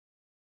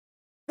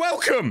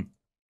Welcome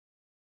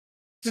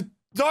to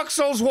Dark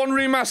Souls 1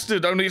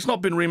 Remastered. Only it's not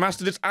been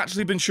remastered, it's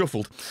actually been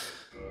shuffled.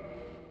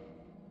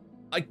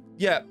 I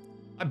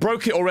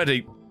broke it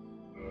already.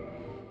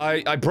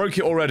 I broke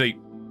it already.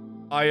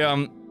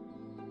 I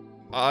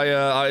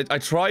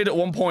tried at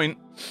one point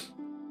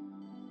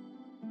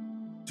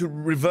to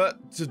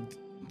revert to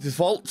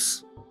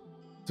defaults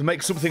to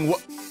make something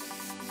work.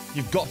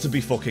 You've got to be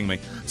fucking me.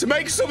 To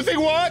make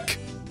something work!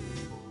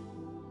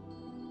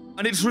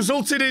 And it's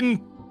resulted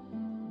in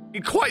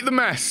quite the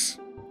mess.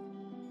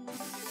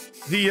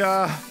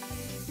 The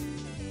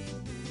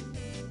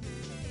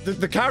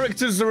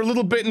characters are a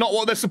little bit not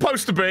what they're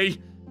supposed to be.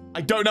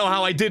 I don't know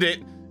how I did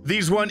it.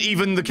 These weren't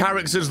even the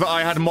characters that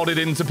I had modded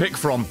in to pick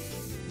from.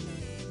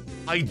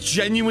 I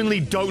genuinely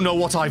don't know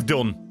what I've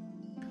done.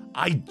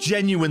 I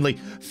genuinely...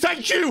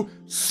 Thank you,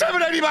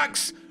 780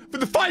 Max, for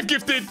the 5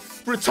 gifted,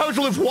 for a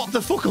total of, what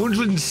the fuck,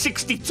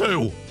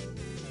 162.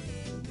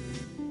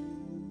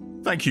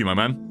 Thank you, my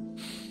man.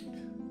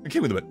 I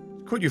came with a bit.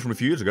 Quote you from a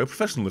few years ago,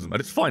 professionalism at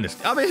its finest.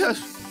 I mean,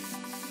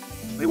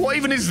 what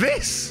even is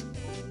this?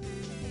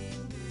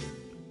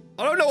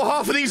 I don't know what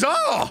half of these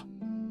are.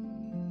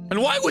 And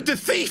why would the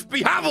thief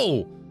be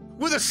Havel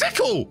with a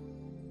sickle?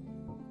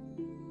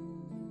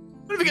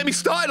 Don't even get me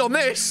started on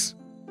this.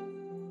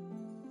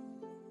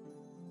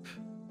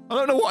 I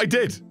don't know what I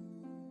did.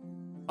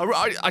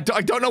 I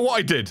don't know what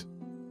I did.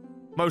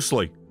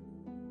 Mostly.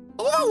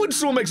 Although when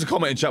someone makes a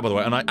comment in chat, by the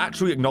way, and I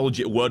actually acknowledge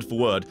it word for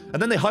word,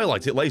 and then they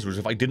highlight it later as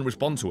if I didn't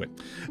respond to it.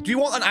 Do you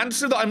want an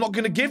answer that I'm not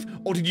going to give,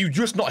 or did you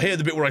just not hear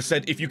the bit where I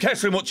said, if you care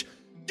so much,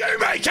 you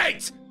make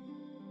it?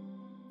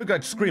 I'm going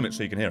to scream it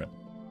so you can hear it.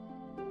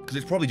 Because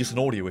it's probably just an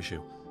audio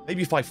issue.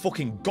 Maybe if I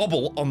fucking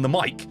gobble on the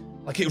mic,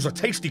 like it was a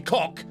tasty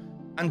cock,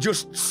 and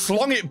just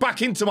slung it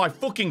back into my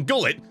fucking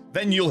gullet,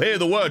 then you'll hear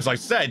the words I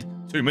said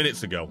 2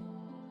 minutes ago.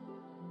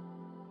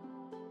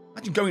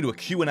 Imagine going to a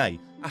Q&A,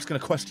 asking a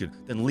question,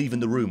 then leaving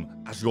the room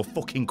as your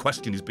fucking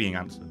question is being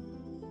answered.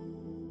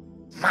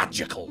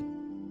 Magical.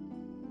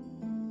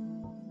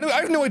 No,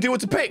 I have no idea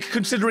what to pick,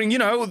 considering, you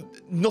know,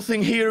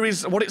 nothing here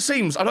is what it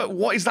seems.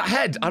 What is that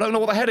head? I don't know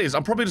what the head is.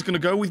 I'm probably just gonna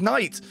go with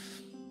Knight.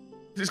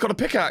 It's got a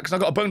pickaxe, and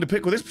I've got a bone to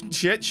pick with this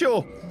shit,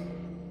 sure.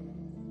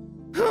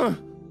 Huh.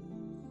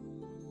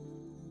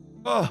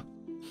 Oh.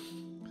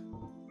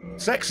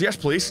 Sex, yes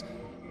please.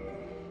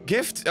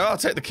 Gift? Oh, I'll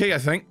take the key, I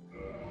think.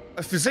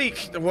 A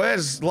physique,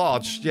 where's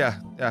large? Yeah,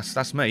 yes,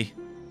 that's me.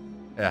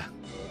 Yeah.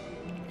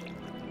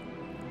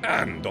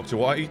 And Dr.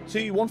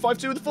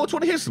 YT152 with the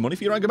 420, here's some money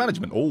for your anger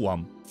management.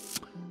 Oh,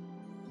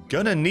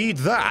 gonna need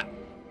that.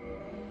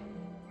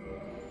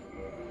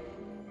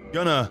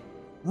 Gonna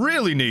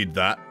really need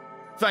that.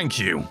 Thank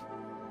you.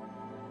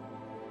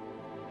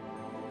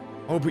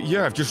 Oh, but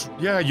yeah,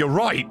 yeah, you're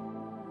right.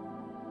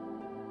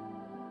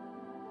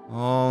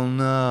 Oh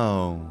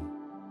no.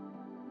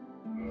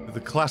 The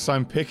class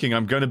I'm picking,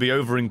 I'm going to be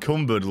over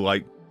encumbered,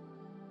 like,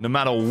 no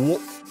matter what.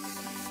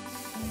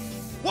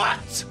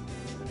 What?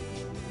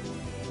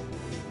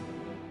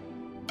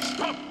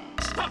 Stop!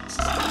 Stop!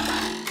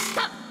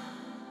 Stop!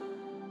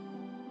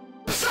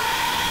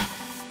 Stop!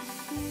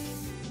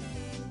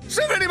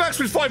 70 Max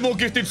with 5 more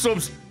gifted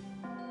subs.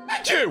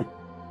 Thank you!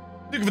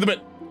 Thank you for the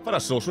bit.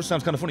 Fat-ass sorceress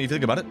sounds kind of funny if you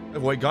think about it.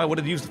 Overweight guy, what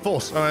did he use the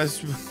force? I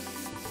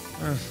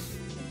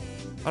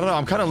don't know,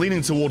 I'm kind of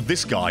leaning toward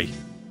this guy.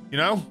 You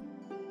know?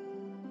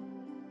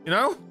 You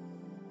know?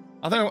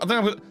 I think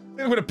I'm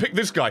gonna pick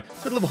this guy.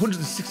 Total of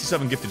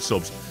 167 gifted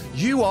subs.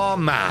 You are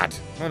mad.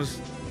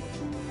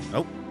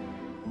 Nope.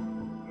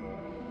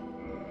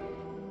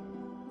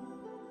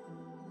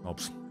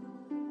 Knobs.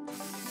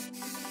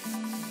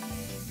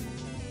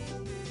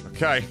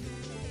 Okay.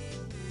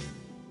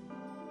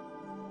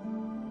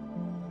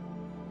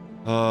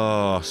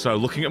 So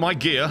looking at my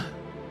gear.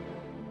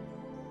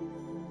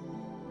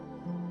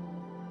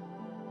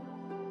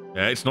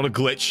 Yeah, it's not a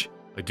glitch.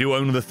 I do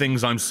own the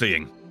things I'm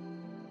seeing.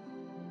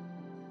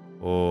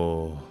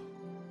 Oh.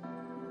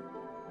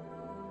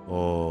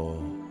 Oh.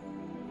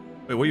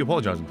 Wait, what are you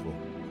apologizing for?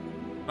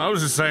 I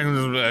was just saying,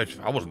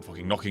 I wasn't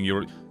fucking knocking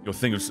your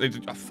thing. Oh,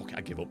 fuck it,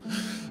 I give up.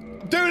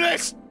 I'm doing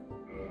this!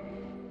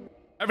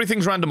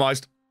 Everything's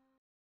randomized.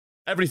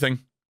 Everything.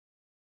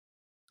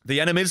 The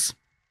enemies.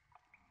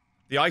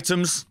 The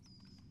items.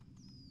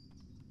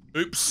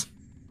 Oops.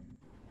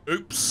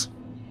 Oops.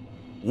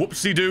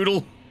 Whoopsie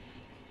doodle.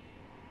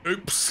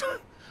 Oops.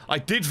 I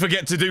did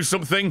forget to do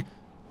something.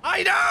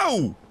 I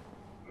know!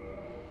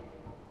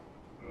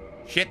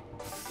 Shit.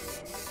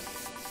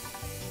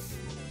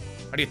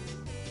 How do you...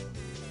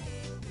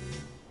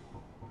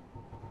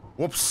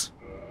 Whoops.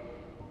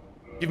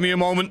 Give me a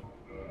moment.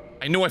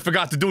 I knew I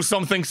forgot to do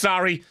something,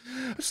 sorry.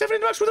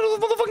 70 Max with another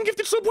motherfucking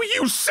gifted sub, will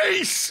you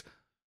cease?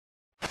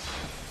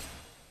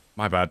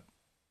 My bad.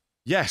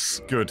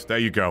 Yes, good, there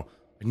you go.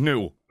 I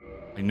knew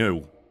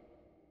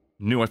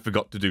I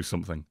forgot to do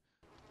something.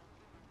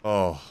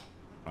 Oh.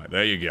 Right,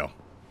 there you go.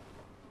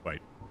 Wait.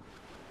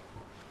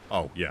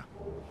 Oh, yeah.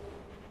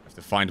 I have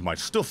to find my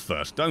stuff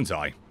first, don't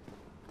I?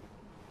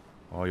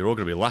 Oh, you're all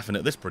gonna be laughing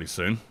at this pretty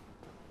soon.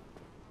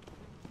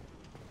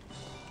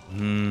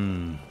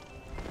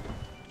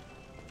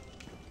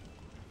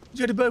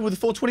 Jaded Bird with the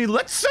 420.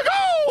 Let's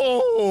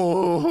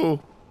go!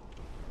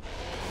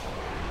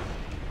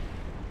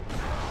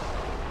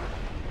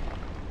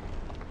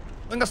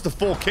 I think that's the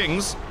 4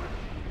 kings.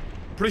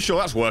 Pretty sure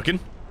that's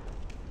working.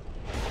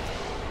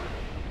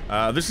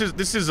 This is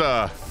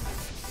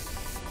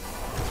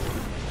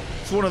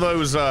it's one of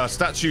those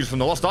statues from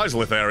the Lost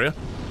Islith area.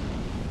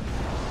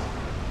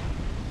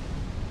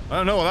 I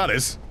don't know what that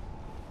is.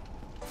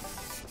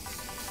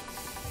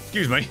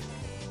 Excuse me.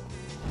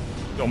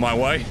 Got my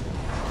way.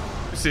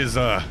 This is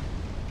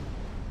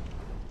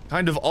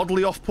kind of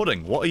oddly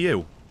off-putting. What are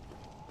you?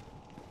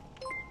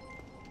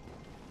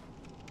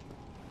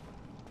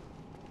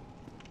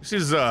 This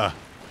is kind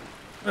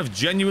of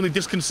genuinely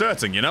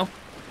disconcerting, you know?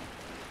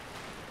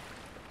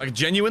 Like,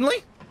 genuinely?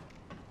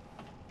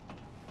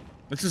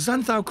 It's a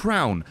Xanthau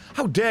crown.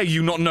 How dare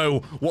you not know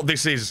what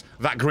this is,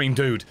 that green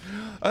dude?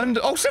 And,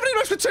 oh, 70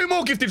 nice for 2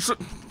 more gifted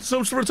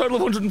subs for a total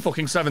of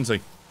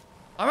 170.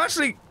 I'm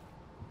actually...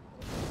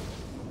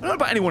 I don't know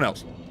about anyone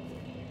else.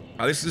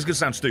 Now, this is gonna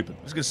sound stupid.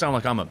 This is gonna sound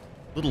like I'm a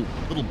little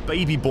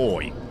baby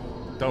boy.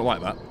 Don't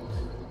like that.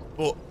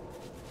 But,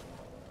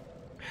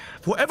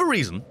 for whatever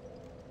reason,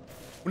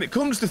 when it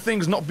comes to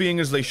things not being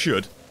as they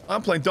should,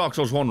 I'm playing Dark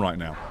Souls 1 right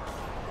now.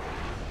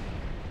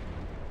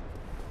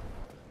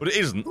 But it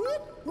isn't.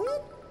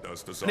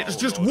 And it's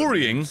just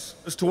worrying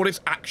as to what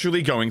it's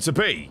actually going to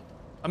be.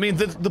 I mean,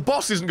 the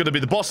boss isn't going to be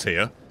the boss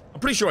here. I'm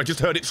pretty sure I just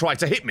heard it try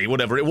to hit me,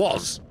 whatever it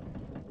was.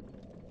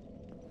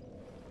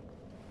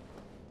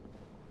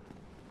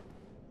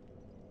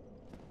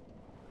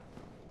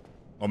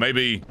 Or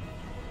maybe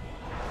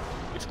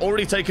it's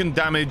already taken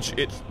damage,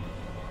 it's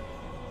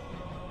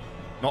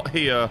not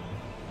here.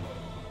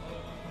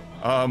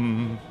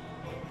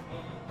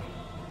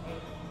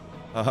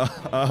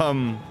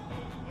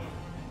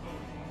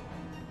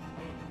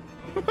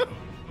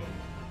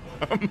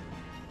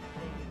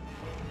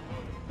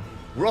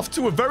 We're off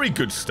to a very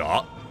good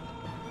start.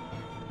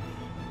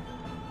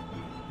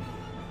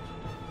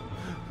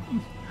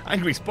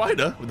 Angry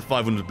Spider with the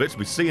 500 bits. We'll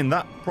be seeing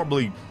that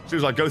probably as soon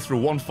as I go through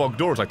one fog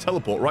door as I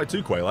teleport right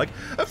to Quayle. I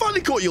finally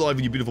caught you live,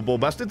 you beautiful ball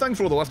bastard. Thanks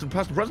for all the last and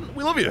past and present.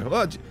 We love you.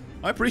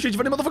 I appreciate you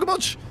very motherfucking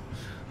much.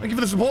 Thank you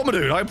for the support, my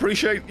dude. I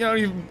appreciate, you know,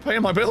 you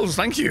paying my bills.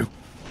 Thank you.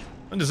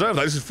 I deserve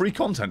that. This is free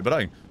content, but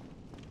hey.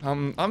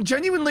 I'm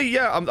genuinely,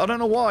 yeah, I don't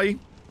know why.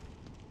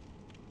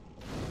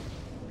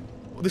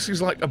 This is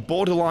like a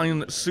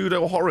borderline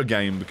pseudo-horror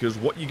game, because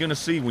what you're gonna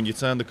see when you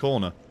turn the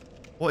corner.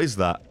 What is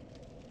that?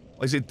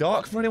 Is it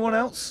dark for anyone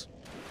else?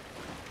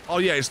 Oh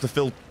yeah, it's the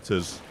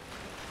filters.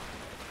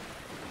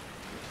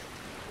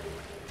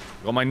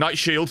 Got my night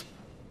shield.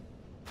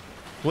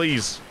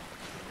 Please.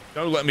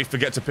 Don't let me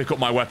forget to pick up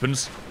my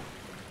weapons.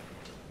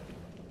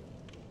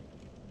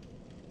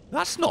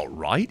 That's not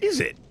right, is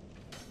it?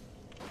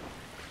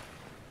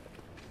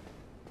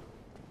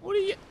 What are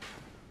you...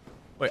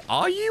 Wait,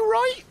 are you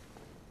right?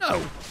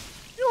 No.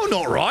 You're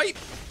not right.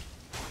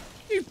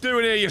 What are you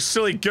doing here, you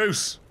silly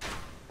goose?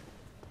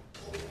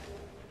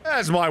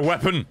 There's my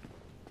weapon.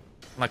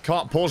 And I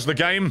can't pause the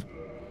game.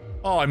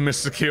 Oh, I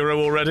miss Sekiro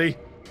already.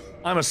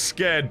 I'm a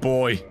scared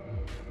boy.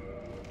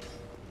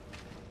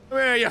 Come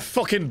here, you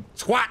fucking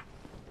twat.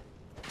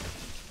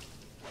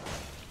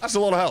 That's a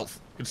lot of health,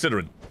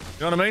 considering.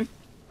 You know what I mean?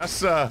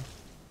 That's, No,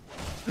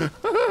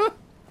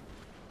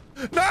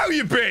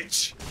 you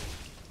bitch!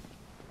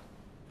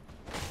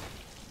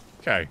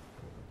 Okay.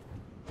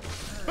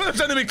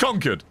 That's enemy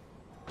conquered.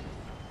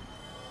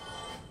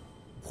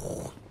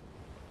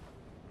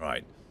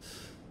 Right.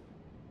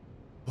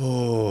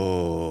 Oh.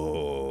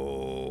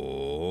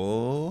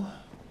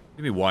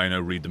 Give me why I know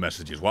read the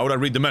messages. Why would I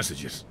read the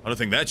messages? I don't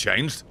think they're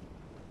changed.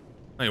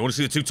 Hey, you want to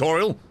see the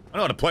tutorial? I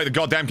know how to play the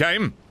goddamn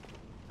game.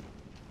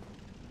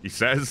 He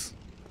says.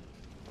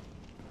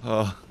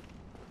 Not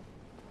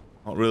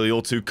really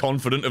all too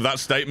confident of that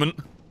statement.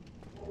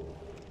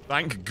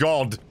 Thank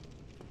God.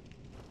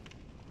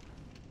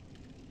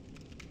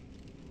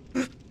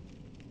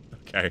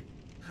 Okay.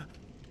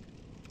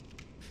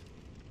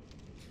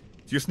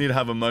 Just need to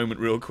have a moment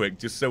real quick,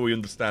 just so we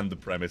understand the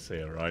premise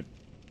here, right?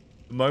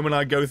 The moment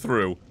I go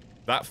through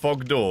that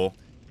fog door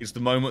is the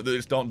moment that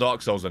it's not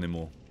Dark Souls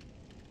anymore.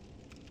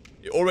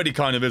 It already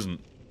kind of isn't.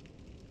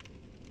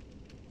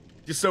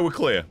 Just so we're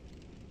clear.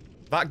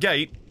 That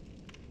gate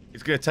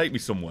is going to take me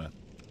somewhere.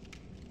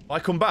 If I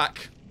come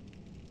back,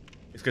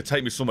 it's going to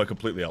take me somewhere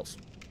completely else.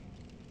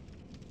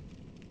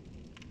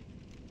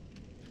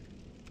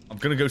 I'm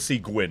going to go see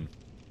Gwyn.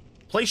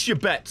 Place your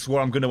bets where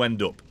I'm going to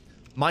end up.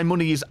 My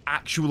money is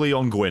actually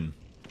on Gwyn.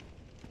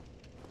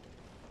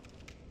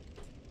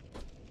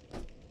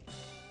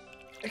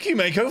 Thank you,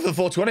 Mako, for the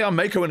 420. I'm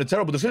Mako in a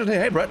terrible decision.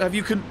 Hey, Brett, have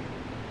you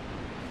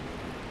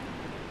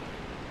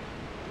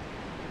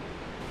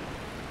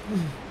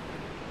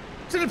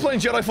Consider playing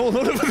Jedi Fallen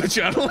Order for the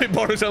channel. It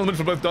borrows elements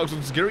from both Dark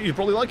Souls and Sekiro. You'd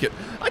probably like it.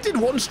 I did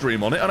one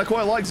stream on it, and I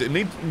quite liked it.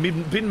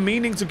 Been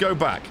meaning to go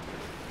back.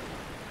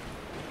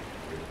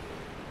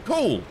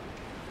 Cool.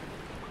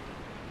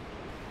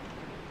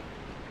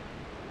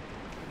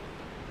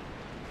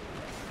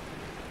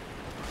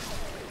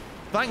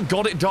 Thank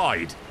God it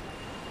died.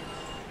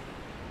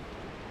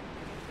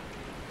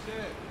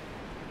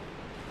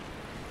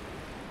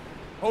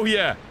 Oh,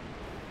 yeah.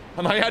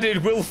 And I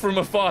added will from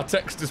afar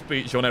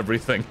text-to-speech on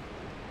everything.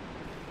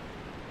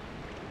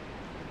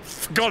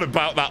 Forgot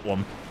about that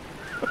one.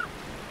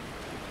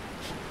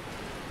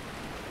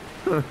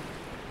 Oh,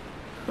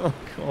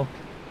 God.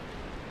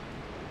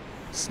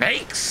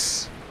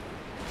 Snakes?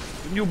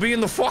 Can you be in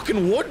the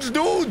fucking woods,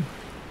 dude?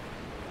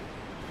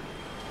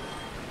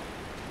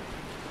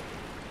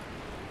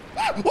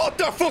 What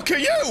the fuck are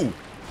you?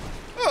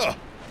 Ugh.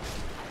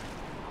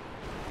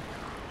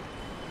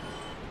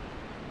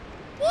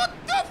 What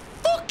the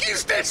fuck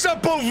is this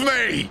above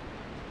me?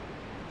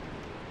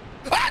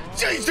 Ah,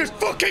 Jesus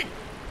fucking...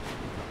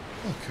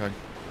 Okay.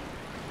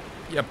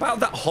 Yeah, about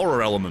that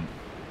horror element.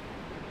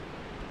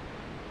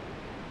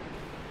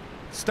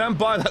 Stand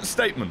by that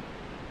statement.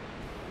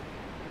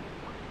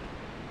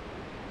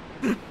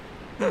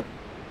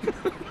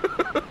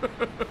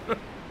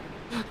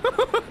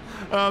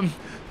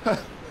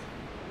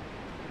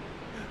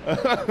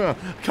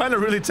 Kind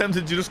of really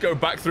tempted to just go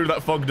back through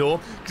that fog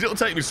door, because it'll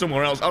take me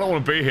somewhere else. I don't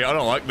want to be here. I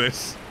don't like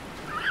this.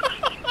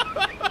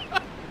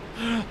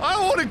 I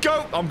want to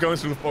go. I'm going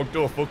through the fog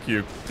door. Fuck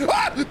you.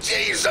 Ah,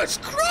 Jesus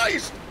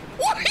Christ!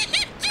 What are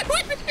you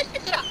doing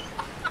here?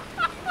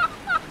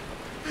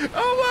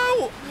 Oh,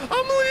 wow.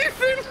 I'm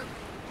leaving.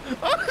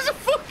 Oh, there's a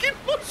fucking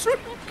mushroom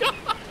guy.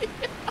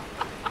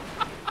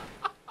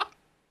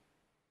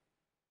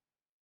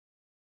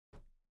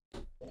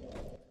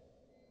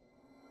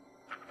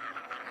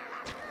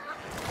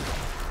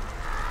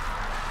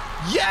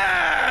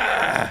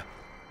 Yeah!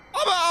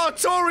 I'm at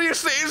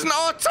Artorias that isn't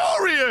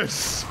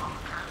Artorias!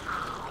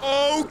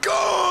 Oh,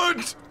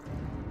 good!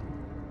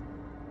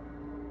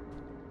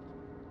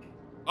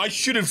 I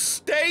should have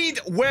stayed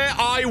where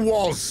I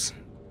was.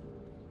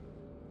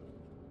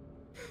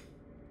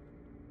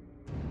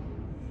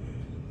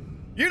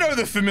 You know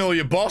the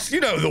familiar boss, you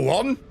know the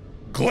one.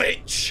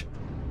 Glitch.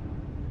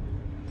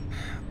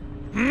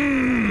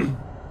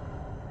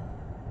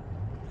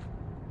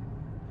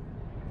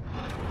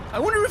 I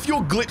wonder if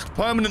you're glitched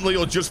permanently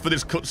or just for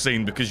this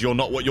cutscene because you're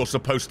not what you're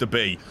supposed to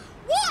be.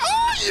 What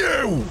are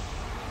you?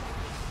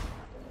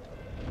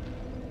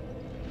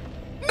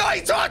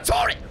 Knight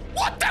Artori!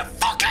 What the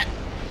fucking?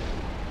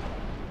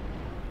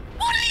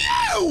 What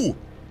are you?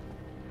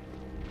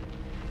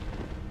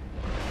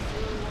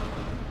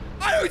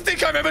 I don't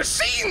think I've ever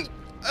seen...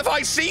 Have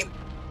I seen?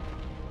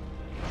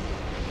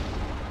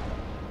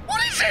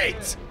 What is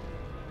it?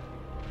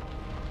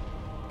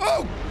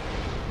 Oh!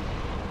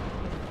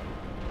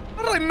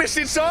 How did I miss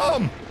its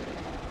arm?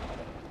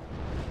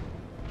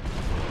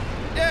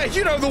 Yeah,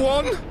 you know the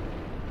one.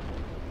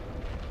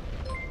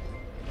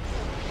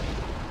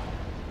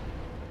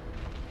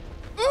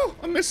 Oh,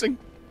 I'm missing.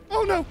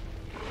 Oh, no.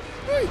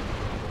 Hey.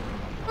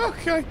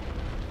 Okay.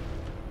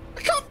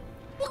 I can't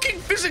fucking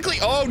physically...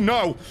 Oh,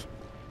 no.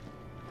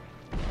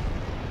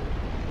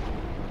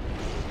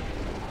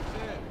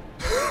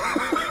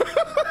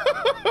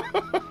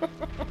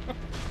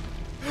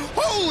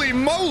 Holy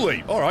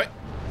moly! All right.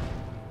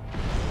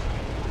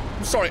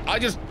 I'm sorry,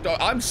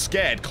 I'm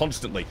scared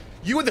constantly.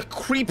 You are the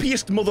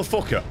creepiest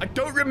motherfucker. I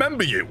don't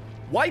remember you.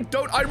 Why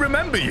don't I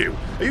remember you?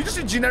 Are you just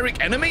a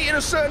generic enemy in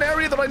a certain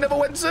area that I never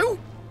went to?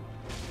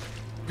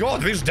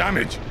 God, this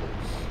damage.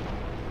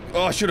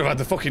 Oh, I should have had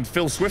the fucking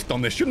Phil Swift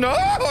on this, shouldn't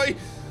I?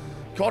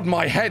 God,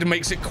 my head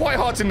makes it quite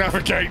hard to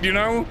navigate, you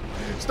know?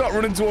 Start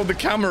running toward the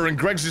camera and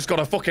Greg's just got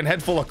a fucking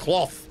head full of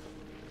cloth.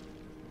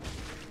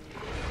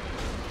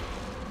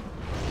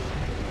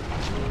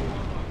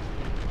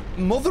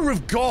 Mother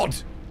of God!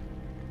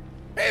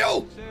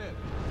 Heal!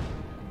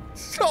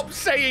 Stop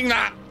saying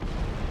that!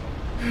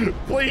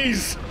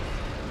 Please!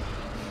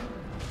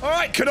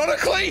 Alright,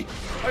 canonically,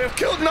 I have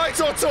killed Knight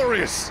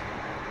Artorias!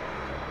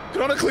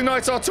 Canonically,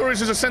 Knight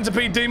Artorias is a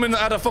centipede demon that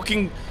had a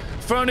fucking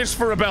furnace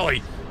for a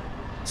belly.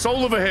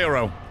 Soul of a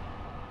hero.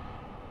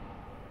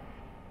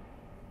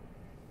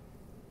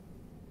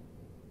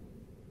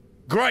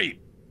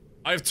 Great!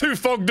 I have 2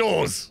 fog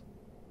doors!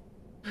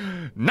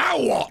 Now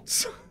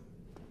what?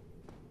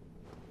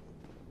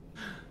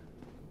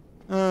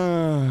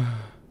 I'll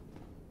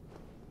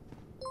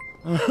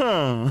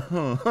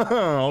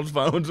just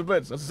find to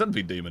bits. That's a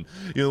centipede demon.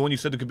 You're the one you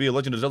said it could be a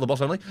Legend of Zelda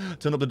boss only.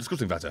 Turn up the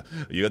disgusting factor.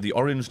 You had the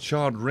orange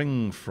charred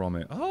ring from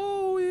it.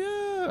 Oh,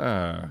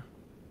 yeah.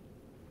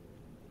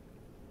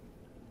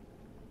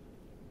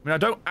 I mean, I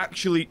don't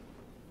actually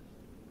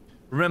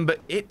remember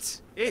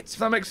it, if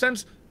that makes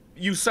sense.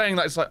 You saying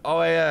that, it's like,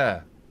 oh,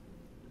 yeah.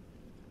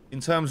 In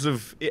terms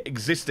of it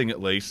existing,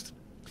 at least.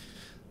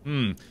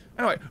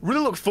 Anyway, really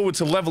look forward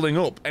to leveling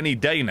up any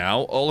day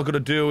now. All I've got to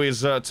do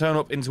is turn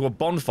up into a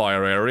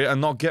bonfire area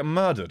and not get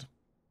murdered.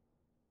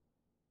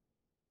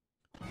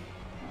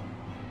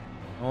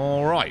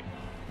 Alright.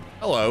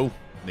 Hello,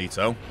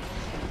 Nito.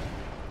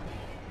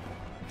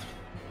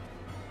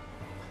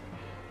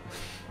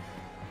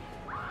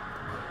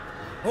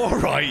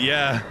 Alright,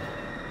 yeah.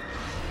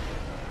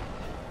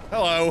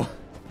 Hello.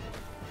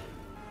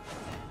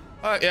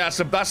 Yeah,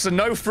 that's a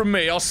no from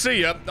me. I'll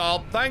see ya.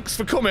 Thanks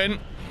for coming.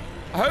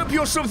 I hope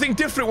you're something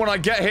different when I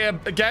get here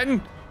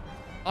again,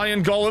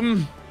 Iron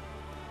Golem.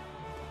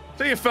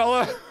 See you,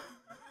 fella.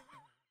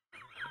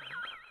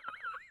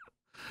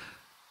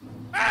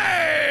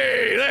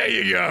 Hey, there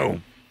you go.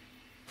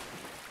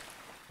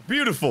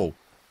 Beautiful.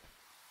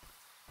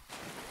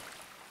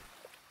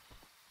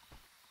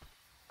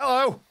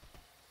 Hello.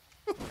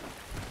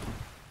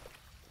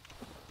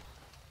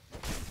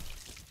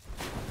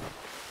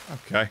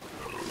 Okay.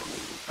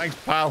 Thanks,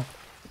 pal.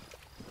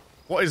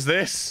 What is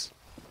this?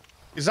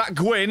 Is that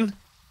Gwyn?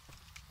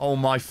 Oh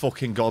my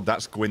fucking god,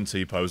 that's Gwyn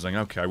T-posing.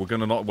 Okay, we're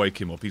gonna not wake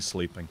him up. He's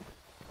sleeping.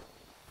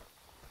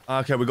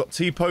 Okay, we got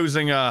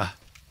T-posing,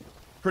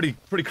 pretty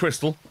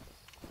crystal.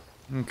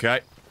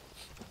 Okay.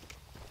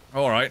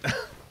 Alright.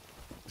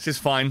 This is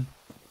fine.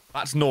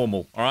 That's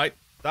normal, alright?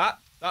 That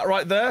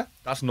right there,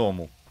 that's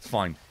normal. It's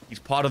fine. He's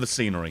part of the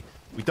scenery.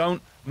 We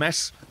don't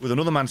mess with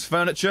another man's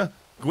furniture.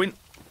 Gwyn...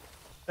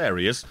 There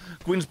he is.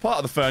 Gwyn's part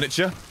of the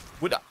furniture.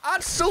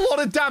 That's a lot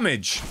of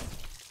damage.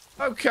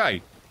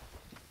 Okay.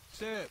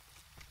 Sit.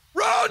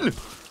 Run!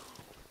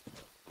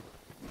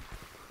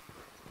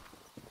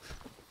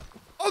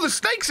 Oh, the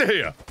snakes are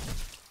here!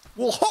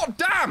 Well, hot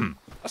damn!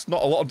 That's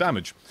not a lot of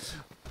damage.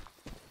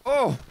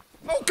 Oh.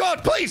 Oh,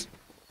 God, please!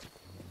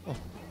 Oh.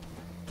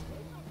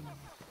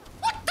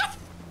 What the f—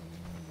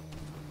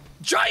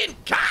 Giant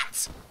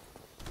cat!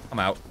 I'm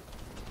out.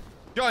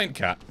 Giant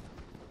cat.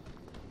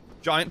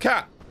 Giant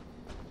cat.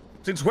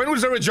 Since when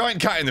was there a giant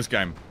cat in this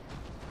game?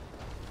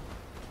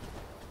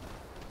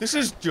 This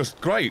is just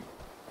great.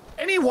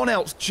 Anyone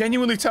else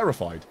genuinely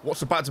terrified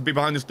what's about to be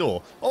behind this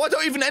door? Oh, I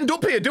don't even end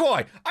up here, do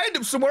I? I end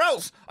up somewhere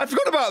else. I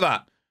forgot about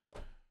that.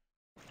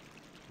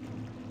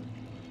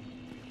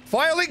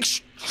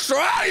 Firelink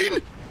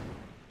Shrine?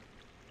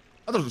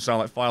 That doesn't sound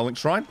like Firelink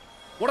Shrine.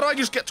 What did I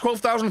just get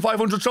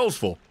 12,500 souls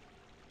for?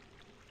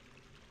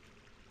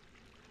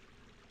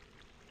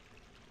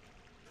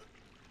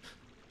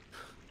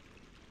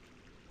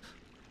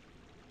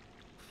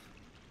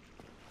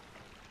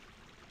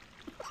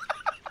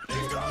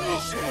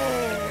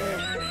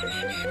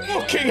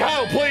 Fucking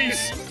hell,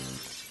 please!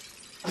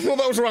 I thought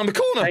that was around the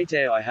corner. Hey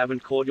Dare, I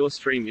haven't caught your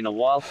stream in a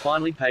while.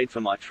 Finally paid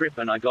for my trip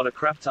and I got a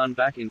crap ton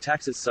back in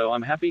taxes, so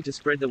I'm happy to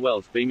spread the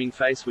wealth. Beaming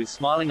face with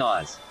smiling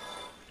eyes.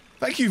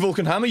 Thank you,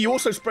 Vulcanhammer. You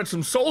also spread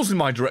some souls in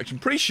my direction.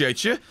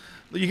 Appreciate you.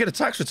 You get a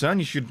tax return,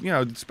 you should, you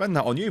know, spend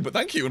that on you. But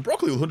thank you. And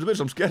Broccoli with 100 bits.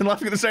 I'm scared and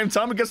laughing at the same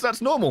time. I guess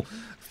that's normal.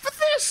 For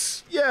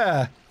this?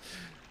 Yeah.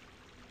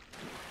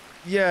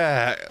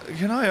 Yeah.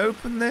 Can I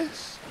open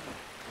this?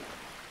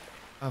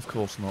 Of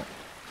course not.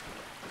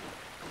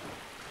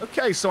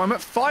 Okay, so I'm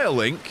at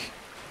Firelink.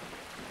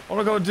 All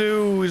I gotta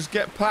do is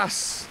get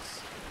past...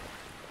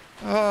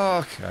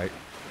 Okay.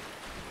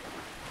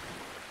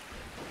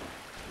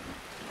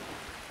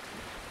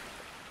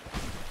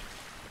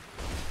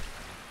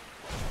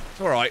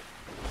 It's alright.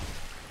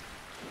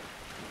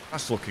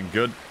 That's looking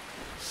good.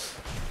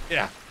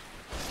 Yeah.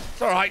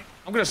 It's alright.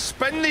 I'm gonna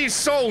spend these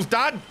souls,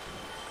 Dad!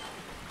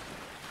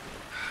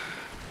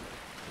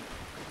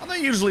 Are there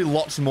usually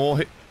lots more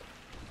hit?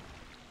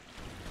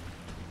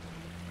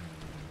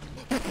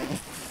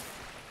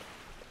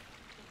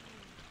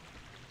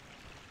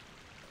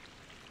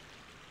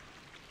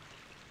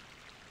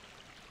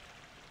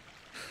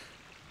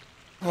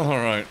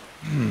 Alright.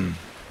 You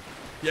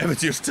ever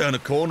just turn a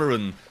corner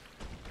and...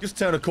 Just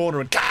turn a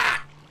corner and...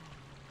 Cat!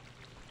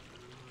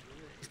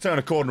 Just turn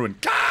a corner and...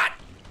 Cat!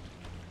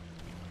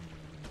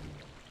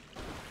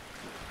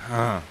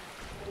 Huh.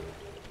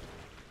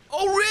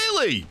 Oh,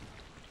 really?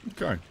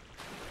 Okay.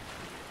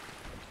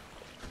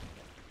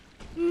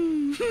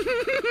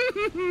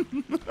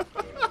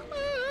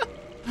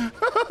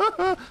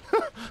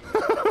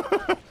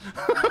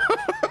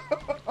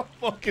 I'm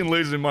fucking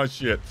losing my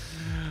shit.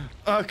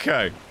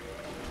 Okay.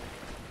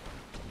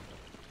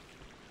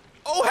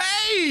 Oh,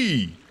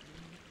 hey!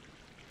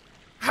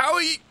 How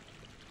are you?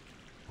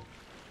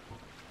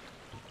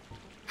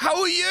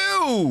 How are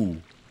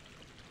you?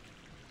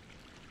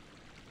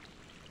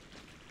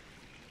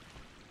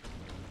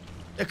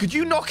 Yeah, could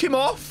you knock him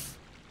off?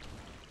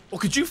 Or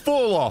could you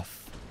fall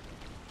off?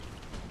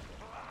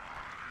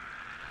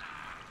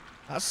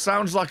 That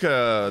sounds like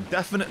a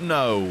definite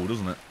no,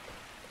 doesn't it?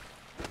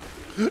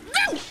 No!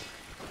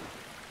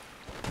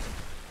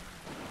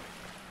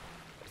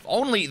 If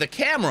only the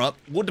camera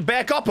would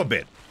back up a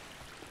bit.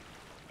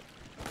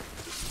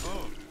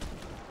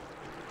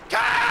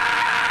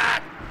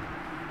 Cat!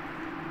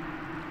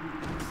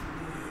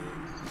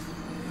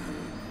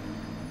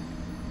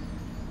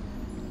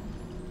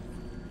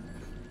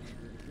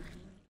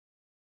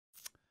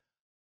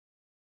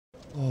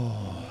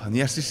 Oh, and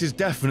yes, this is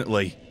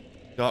definitely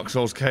Dark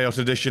Souls Chaos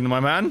Edition, my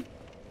man.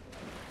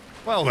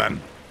 Well then.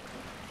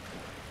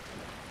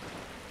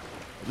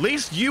 At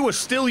least you are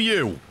still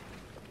you.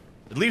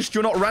 At least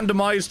you're not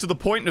randomized to the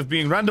point of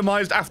being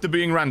randomized after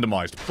being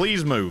randomized.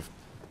 Please move.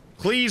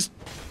 Please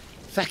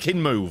feckin'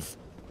 move.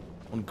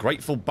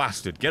 Ungrateful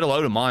bastard. Get a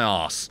load of my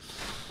arse.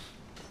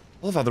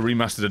 I love how the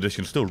remastered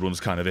edition still runs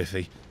kind of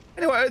iffy.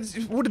 Anyway,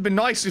 it would have been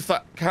nice if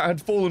that cat had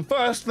fallen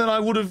first, then I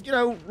would have, you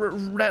know,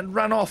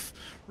 ran off.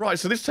 Right,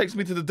 so this takes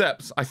me to the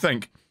depths, I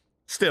think.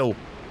 Still.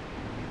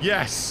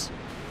 Yes.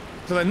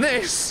 So then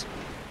this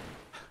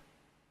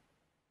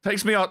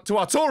Takes me out to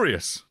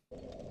Artorias.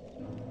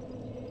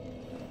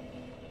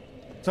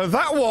 So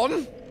that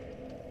one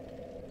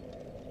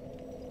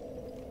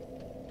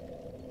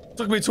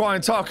took me to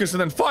Iron Tarkus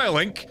and then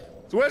Firelink.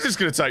 So where's this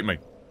gonna take me?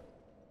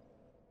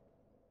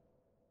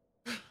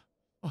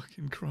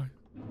 Fucking Christ.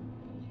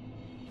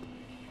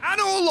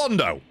 And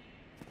Orlando.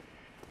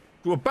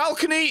 To a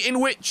balcony in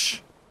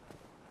which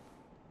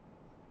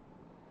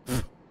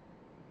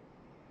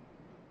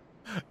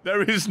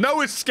there is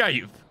no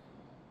escape.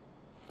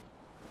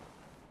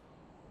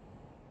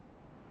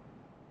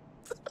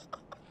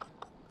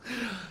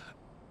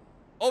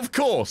 Of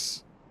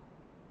course.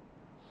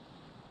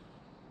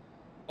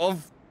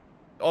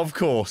 Of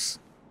course.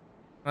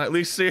 Right, at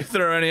least see if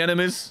there are any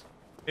enemies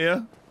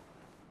here.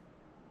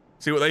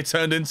 See what they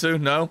turned into?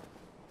 No?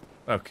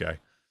 Okay.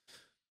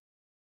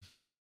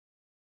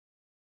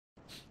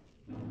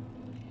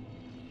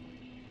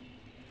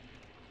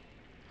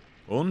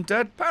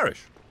 Undead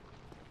Parish.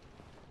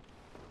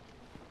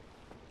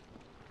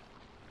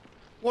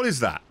 What is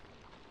that?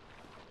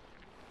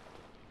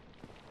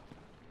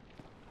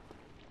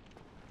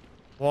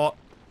 What?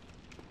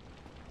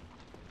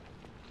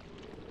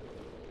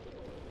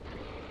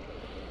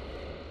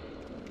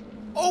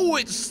 Oh,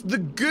 it's the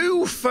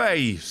goo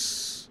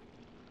face!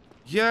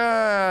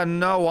 Yeah,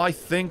 no, I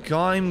think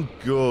I'm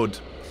good.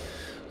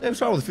 I'm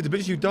sorry, with the 50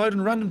 bitches you died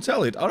on random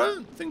tell it. I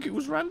don't think it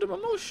was random,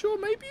 I'm not sure.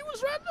 Maybe it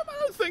was random? I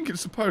don't think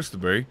it's supposed to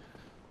be.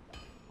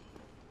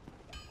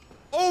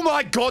 Oh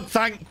my god,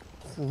 thank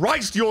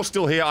Christ you're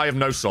still here, I have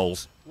no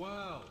souls.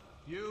 Well,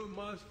 you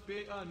must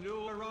be a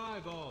new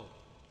arrival.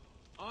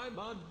 I'm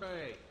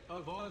Andre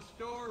of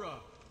Astora.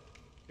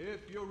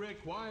 If you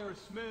require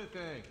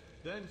smithing,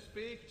 then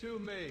speak to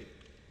me.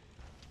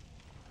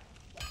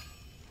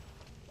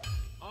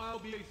 I'll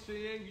be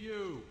seeing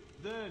you,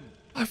 then.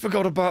 I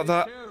forgot about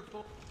that.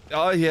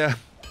 Oh, yeah.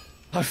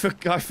 I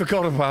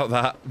forgot about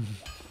that.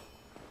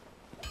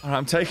 Alright,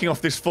 I'm taking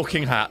off this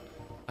fucking hat.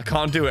 I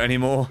can't do it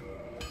anymore.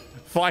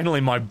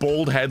 Finally, my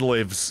bald head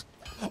lives.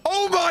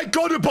 Oh my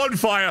god, a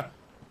bonfire!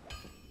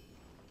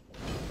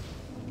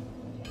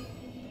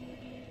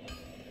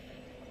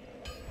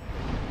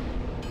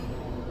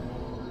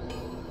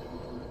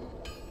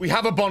 We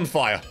have a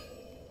bonfire.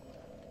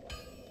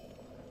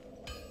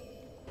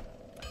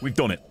 We've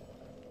done it.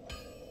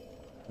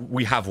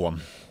 We have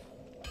one.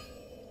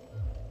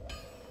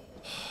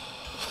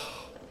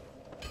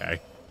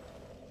 Okay.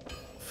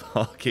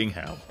 Fucking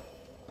hell.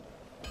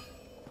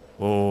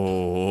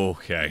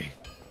 Okay.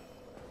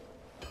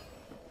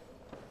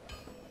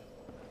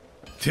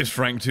 Did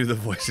Frank do the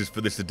voices for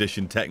this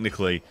edition?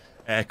 Technically,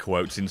 air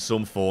quotes, in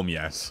some form,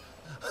 yes.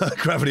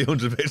 Gravity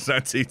 100 bits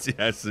out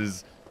TTS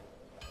is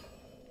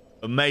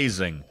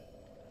amazing.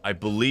 I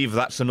believe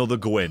that's another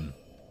Gwyn.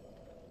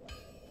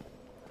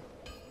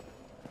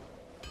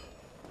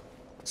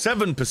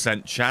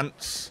 7%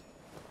 chance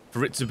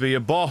for it to be a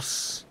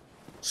boss.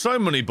 So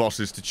many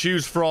bosses to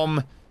choose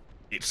from.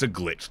 It's a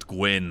glitched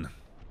Gwyn.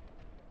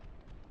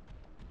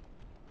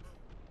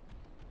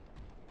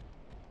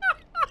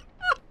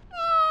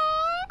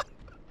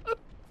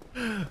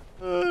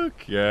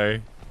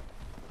 Okay.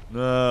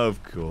 No,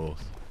 of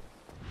course.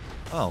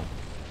 Oh.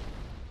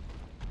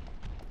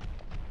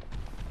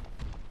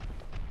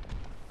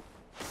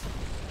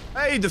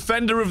 Hey,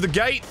 defender of the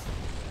gate.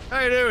 How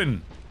you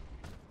doing?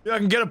 Think I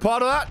can get a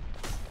part of that?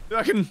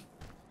 Think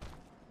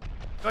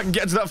I can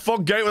get to that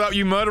fog gate without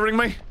you murdering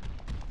me?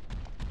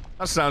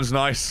 That sounds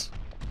nice.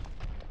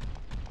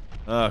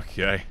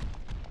 Okay.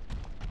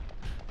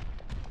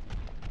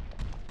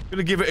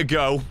 Gonna give it a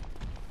go.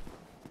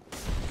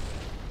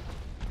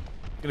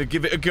 Gonna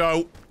give it a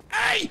go.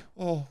 Hey!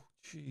 Oh,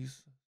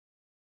 jeez.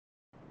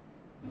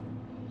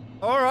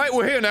 Alright,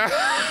 we're here now.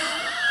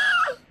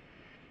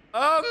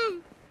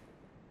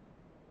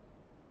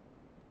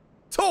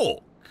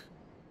 Talk.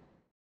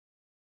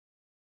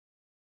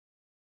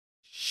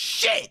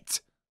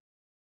 Shit!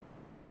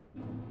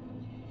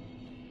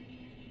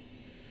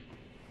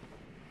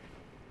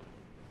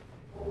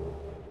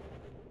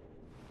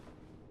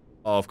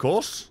 Of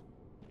course.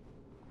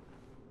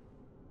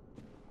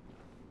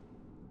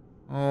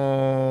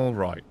 All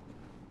right.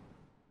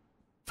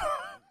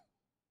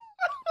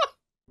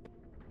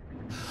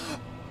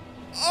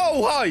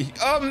 Oh, hi.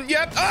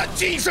 Yeah.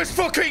 Jesus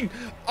fucking...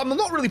 I'm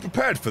not really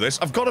prepared for this.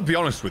 I've got to be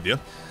honest with you.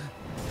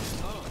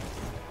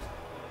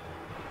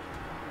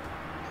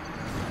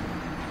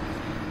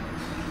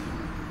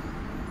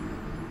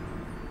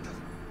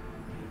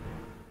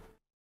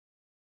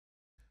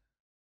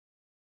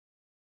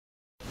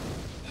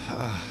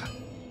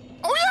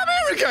 Oh, yeah,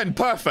 I'm here again.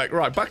 Perfect.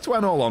 Right, back to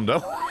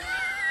Orlando.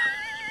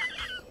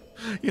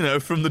 You know,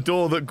 from the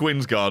door that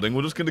Gwyn's guarding,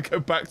 we're just going to go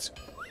back to...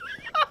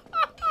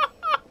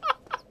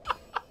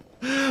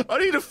 I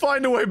need to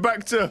find a way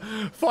back to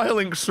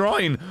Firelink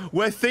Shrine,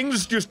 where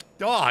things just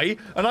die,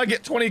 and I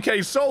get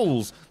 20k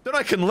souls. Then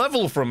I can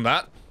level from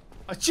that.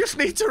 I just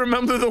need to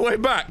remember the way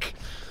back.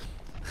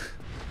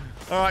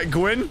 Alright,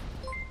 Gwyn.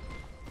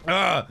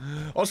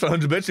 Also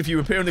 100 bits, if you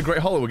appear in the Great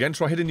Hollow again,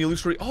 try hitting the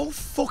illusory... Oh,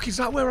 fuck, is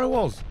that where I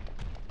was?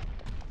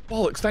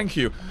 Bollocks, thank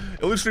you.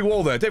 Illusory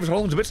wall there. David,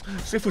 hold on a bit.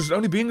 Sif was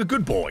only being a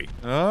good boy.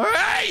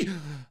 Hey!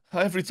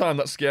 Every time,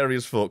 that's scary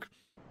as fuck.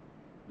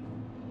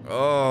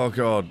 Oh,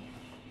 God.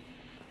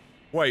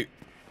 Wait.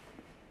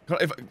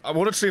 I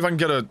want to see if I can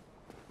get a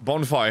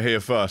bonfire here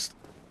first.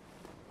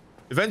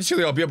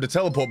 Eventually, I'll be able to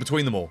teleport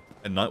between them all.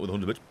 At night with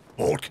 100 bits.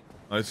 Bork.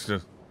 Nice.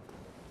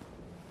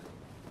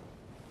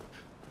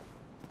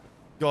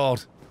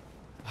 God.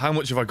 How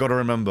much have I got to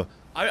remember?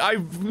 I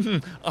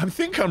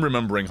think I'm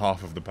remembering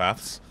half of the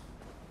paths.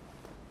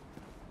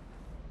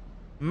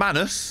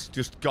 Manus,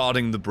 just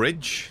guarding the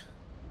bridge.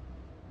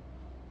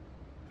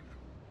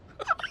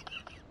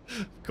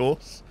 Of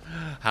course.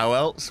 How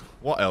else?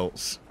 What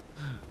else?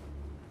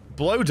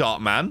 Blow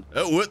dart man.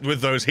 Oh, with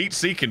those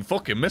heat-seeking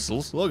fucking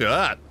missiles. Look at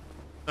that.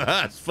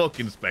 That's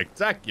fucking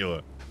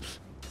spectacular.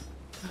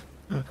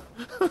 I'm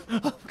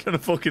gonna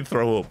fucking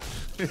throw up.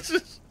 It's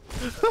just...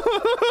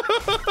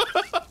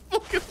 I'm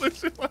fucking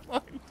losing my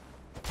mind.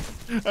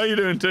 How you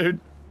doing, dude?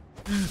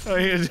 How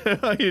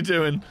you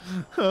doing?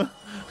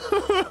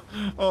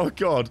 Oh,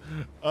 God.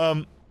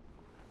 Ah!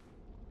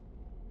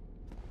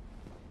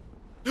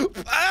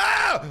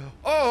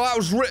 Oh, that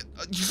was you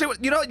see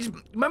what? You know,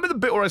 remember the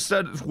bit where I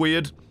said it's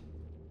weird?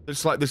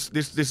 It's like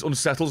this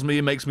unsettles me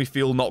and makes me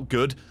feel not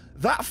good.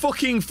 That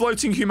fucking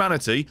floating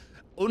humanity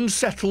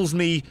unsettles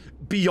me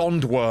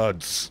beyond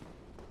words.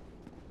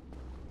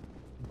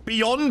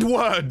 Beyond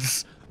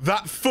words.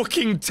 That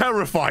fucking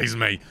terrifies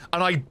me,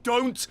 and I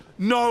don't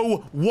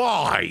know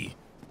why.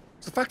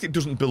 It's the fact it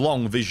doesn't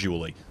belong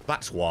visually.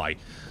 That's why.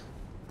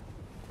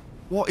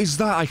 What is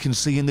that I can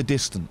see in the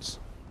distance?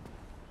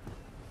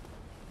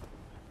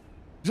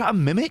 Is that a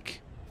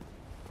mimic?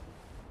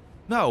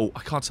 No,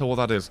 I can't tell what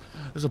that is.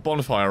 There's a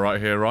bonfire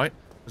right here, right?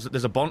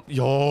 There's a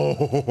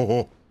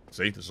Yo!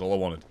 See, this is all I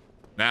wanted.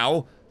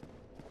 Now...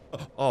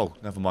 Oh,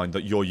 never mind,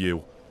 that you're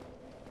you.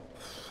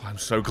 I'm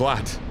so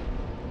glad.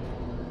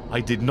 I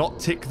did not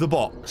tick the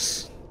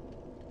box.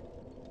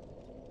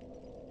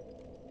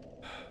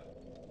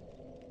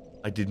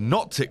 I did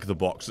not tick the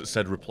box that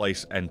said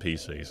replace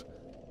NPCs.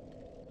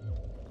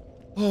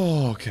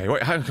 Oh, okay,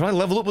 wait, can I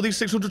level up with these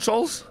 600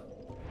 souls?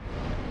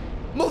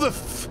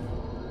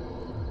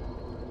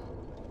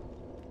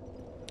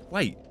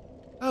 Wait.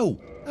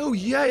 Oh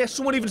yeah,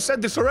 someone even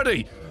said this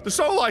already. The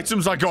soul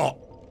items I got.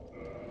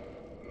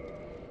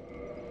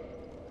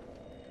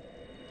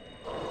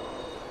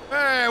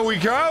 There we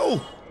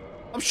go.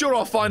 I'm sure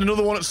I'll find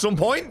another one at some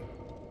point.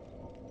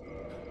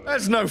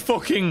 There's no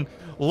fucking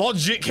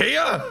logic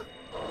here.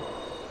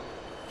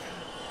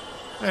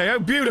 There you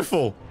go,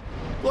 beautiful.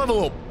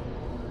 Level up.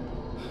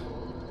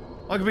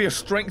 I could be a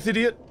strength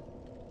idiot.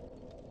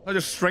 I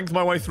just strength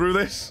my way through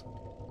this.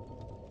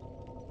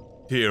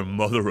 Dear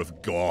Mother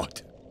of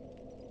God.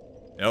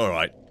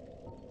 Alright.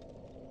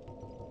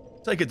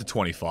 Take it to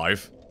 25.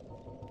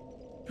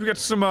 Should we get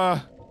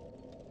some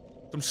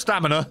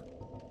stamina?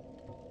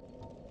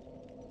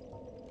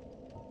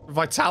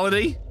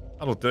 Vitality?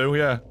 That'll do,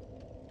 yeah.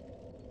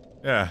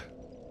 Yeah.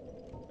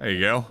 There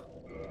you go.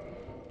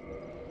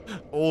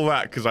 All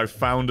that because I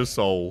found a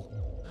soul.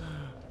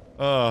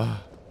 Are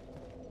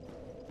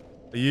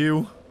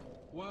you?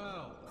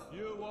 Well,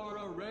 you are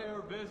a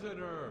rare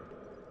visitor.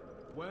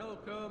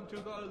 Welcome to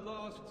the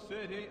lost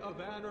city of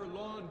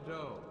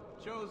Anorlando,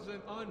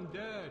 chosen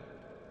undead.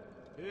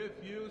 If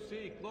you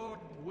seek Lord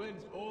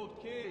Wind's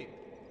old key,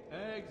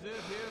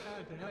 exit here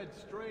and head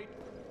straight.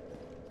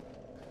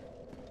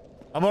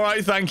 I'm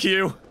alright, thank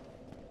you.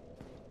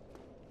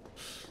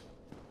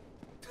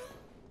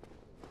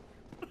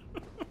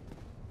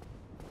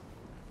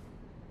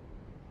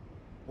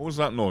 What was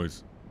that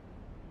noise?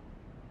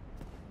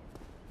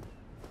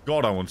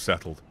 God, I'm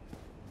unsettled.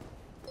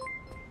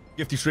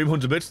 Gifty stream,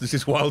 100 bits. This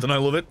is wild and I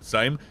love it.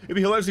 Same. It'd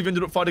be hilarious if you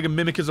ended up fighting a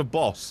mimic as a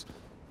boss.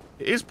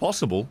 It is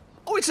possible.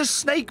 Oh, it's a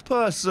snake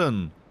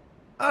person.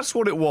 That's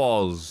what it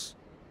was.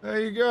 There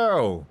you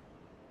go.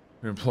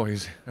 Your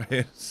employees are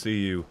here to see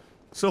you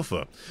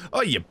suffer.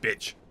 Oh, you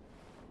bitch.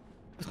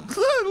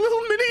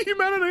 Little mini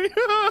humanity.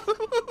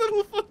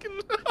 Little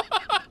fucking...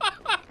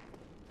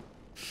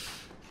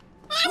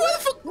 Where the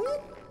fuck?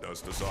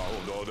 That's the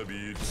sound of the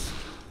beats.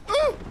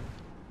 Oh.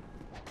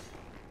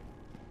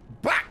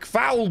 Back,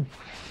 foul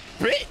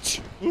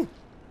bitch!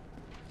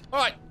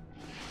 Alright,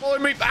 follow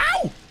me.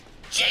 Ow!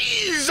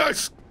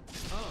 Jesus!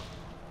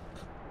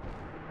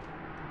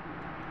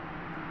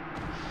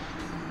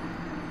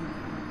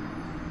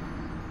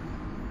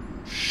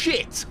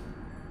 Shit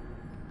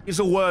is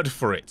a word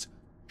for it.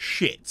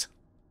 Shit.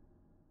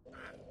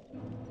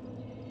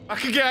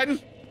 Back again.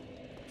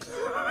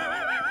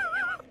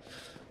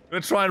 I'm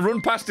gonna try and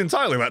run past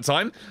entirely that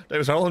time.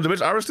 Davis Harland a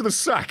bit arrows to the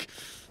sack.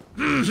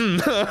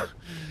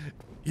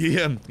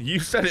 You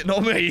said it,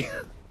 not me.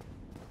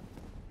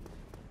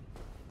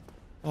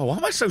 Oh, why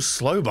am I so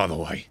slow, by the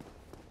way?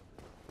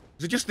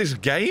 Is it just this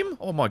game?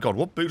 Oh my god,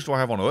 what boots do I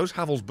have on? Are those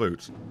Havel's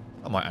boots?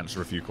 That might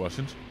answer a few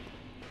questions.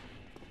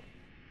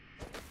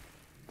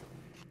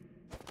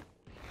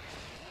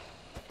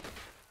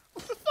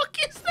 What the fuck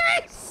is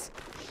this?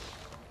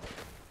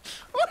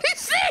 What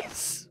is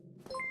this?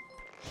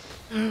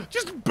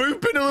 Just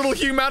booping a little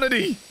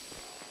humanity.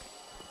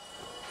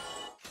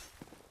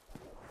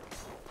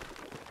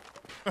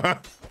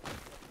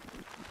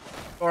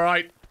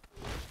 Alright.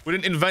 We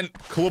didn't invent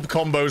club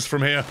combos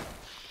from here.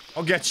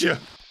 I'll get you.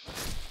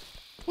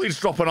 Please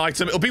drop an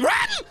item. It'll be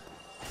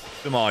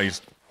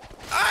randomized.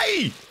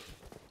 Hey!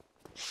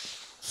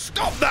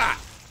 Stop that!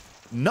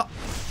 No.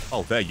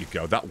 Oh, there you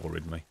go. That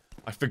worried me.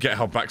 I forget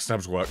how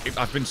backstabs work.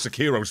 I've been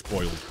Sekiro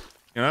spoiled.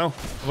 You know?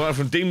 I went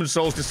from Demon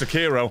Souls to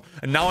Sekiro,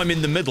 and now I'm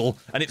in the middle,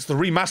 and it's the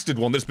remastered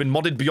one that's been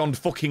modded beyond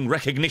fucking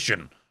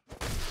recognition.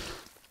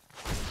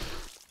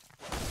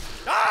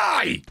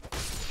 Die!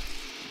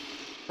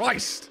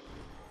 Christ!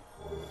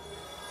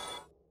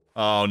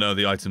 Oh no,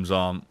 the items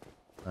aren't.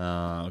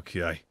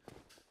 Okay.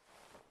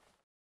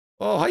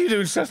 Oh, how you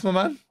doing, Seth, my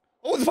man?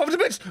 Oh, the 500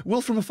 bits!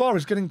 Will from afar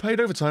is getting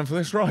paid overtime for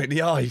this, right?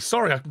 Yeah,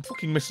 sorry, I'm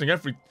fucking missing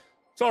every...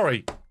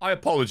 Sorry, I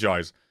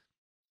apologize.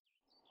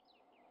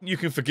 You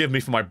can forgive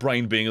me for my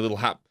brain being a little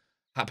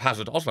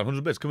haphazard. Also,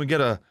 500 bits, can we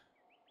get a...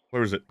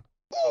 Where is it?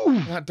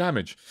 That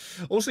damage.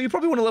 Also, you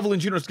probably want to level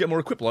endurance to get more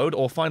equip load,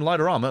 or find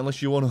lighter armor,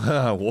 unless you want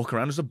to walk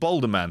around as a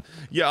boulder man.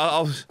 Yeah,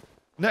 I'll...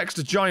 Next,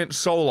 a giant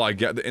soul I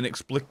get, the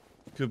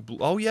inexplicable...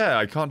 Oh yeah,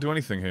 I can't do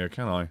anything here,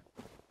 can I?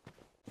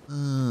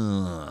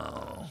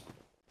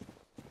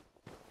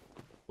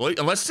 Well,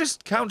 unless this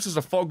counts as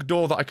a fog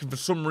door that I can for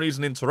some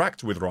reason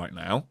interact with right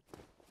now.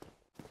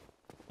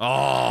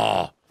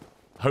 Ah,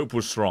 hope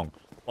was strong.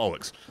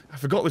 Bollocks. I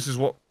forgot this is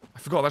what... I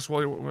forgot that's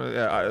why...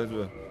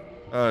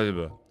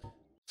 Yeah,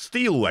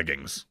 steel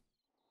leggings.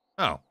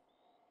 Oh.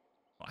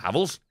 Not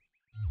Havels?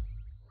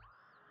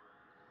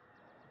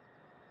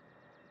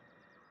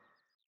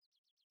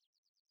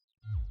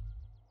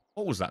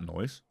 What was that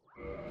noise?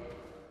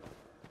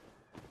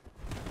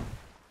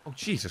 Oh,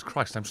 Jesus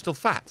Christ, I'm still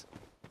fat.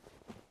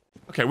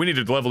 Okay, we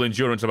needed level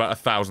endurance about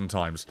 1,000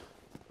 times.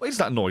 What is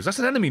that noise? That's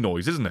an enemy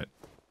noise, isn't it?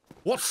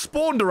 What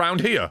spawned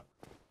around here?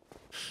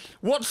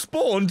 What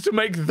spawned to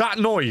make that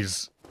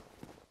noise?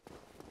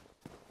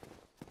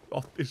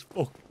 Oh,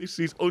 this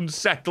is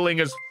unsettling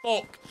as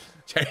fuck.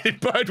 Jaded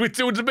bird with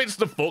 200 bits.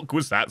 The fuck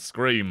was that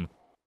scream?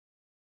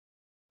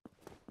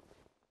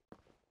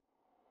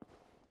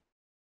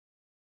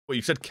 Well,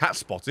 you said cat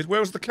spotted.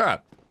 Where was the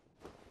cat?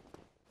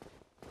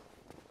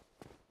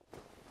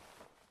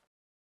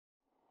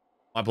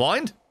 Am I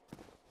blind?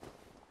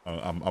 Oh,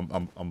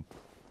 I'm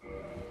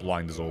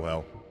blind as all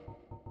hell.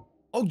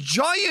 Oh,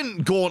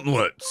 giant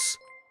gauntlets!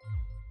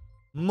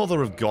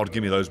 Mother of God,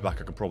 give me those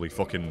back. I could probably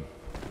fucking...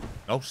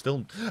 Oh,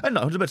 still... And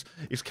no, 100 bits.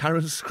 Is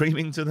Karen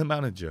screaming to the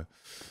manager?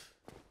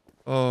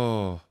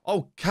 Oh.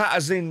 Oh, cat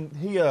as in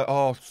here.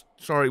 Oh,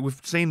 sorry. We've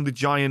seen the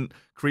giant,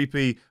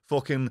 creepy,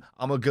 fucking,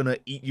 I'm gonna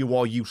eat you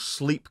while you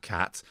sleep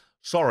cat.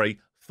 Sorry.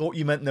 Thought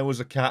you meant there was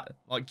a cat,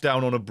 like,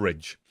 down on a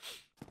bridge.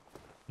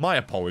 My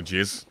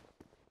apologies.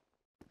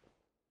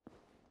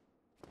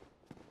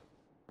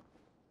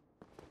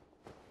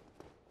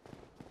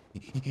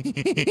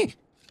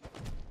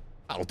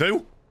 That'll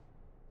do.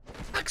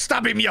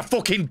 Backstab him, you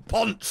fucking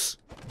ponce!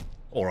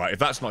 Alright, if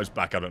that's not his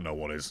back, I don't know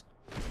what is.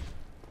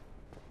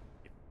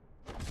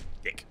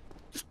 Dick.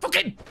 Just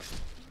fucking...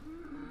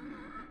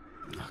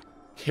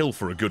 Kill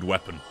for a good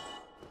weapon.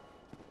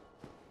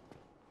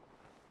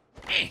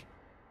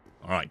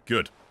 Alright,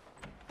 good.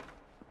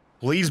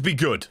 Please be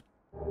good.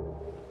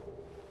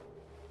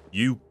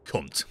 You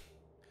cunt.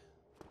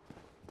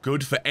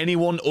 Good for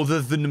anyone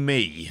other than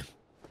me.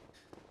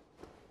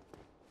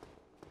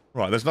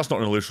 Right, that's not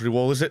an illusory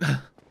wall, is it?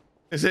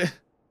 Is it?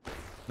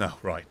 No,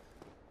 right.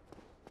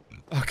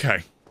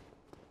 Okay.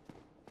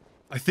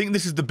 I think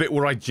this is the bit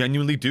where I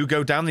genuinely do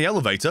go down the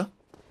elevator.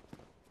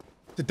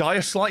 To die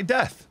a slight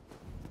death.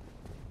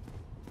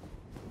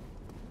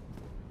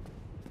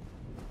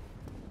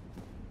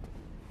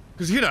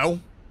 Because, you know...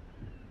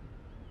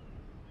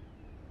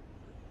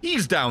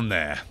 He's down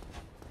there.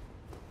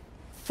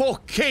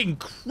 Fucking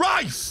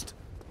Christ!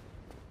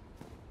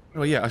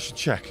 Oh yeah, I should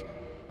check.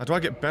 Do I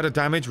get better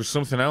damage with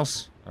something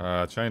else?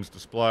 Change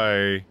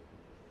display.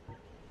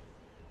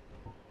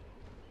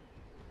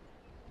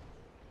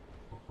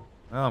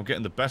 Oh, I'm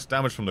getting the best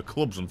damage from the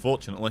clubs,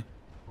 unfortunately.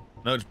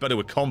 No, it's better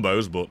with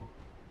combos, but...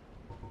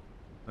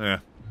 Yeah.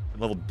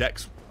 Level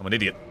dex. I'm an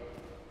idiot.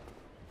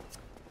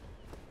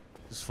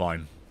 It's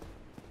fine.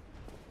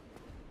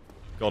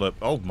 Got a...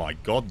 Oh my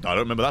god, I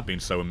don't remember that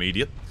being so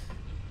immediate.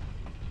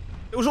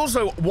 There was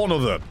also one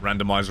other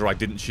randomizer I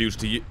didn't choose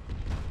to use.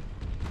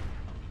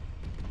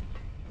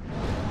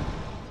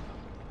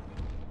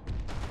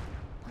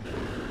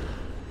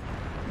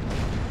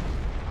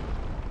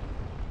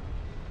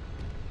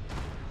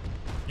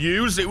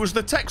 It was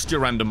the texture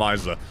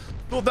randomizer.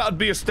 Thought that would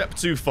be a step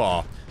too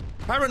far.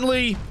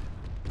 Apparently,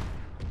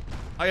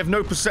 I have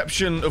no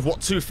perception of what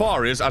too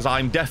far is, as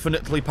I'm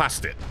definitely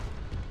past it.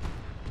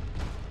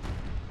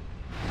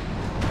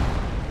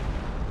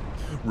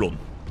 Run.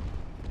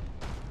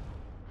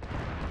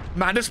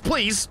 Manners,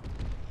 please.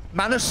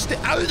 Manners,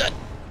 oh, that.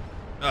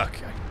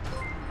 Okay.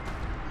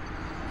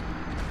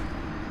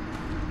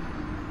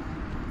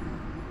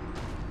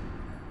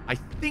 I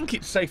think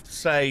it's safe to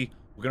say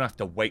We're gonna have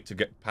to wait to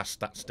get past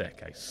that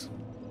staircase.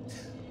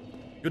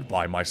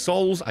 Goodbye, my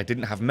souls. I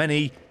didn't have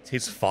many.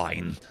 'Tis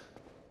fine.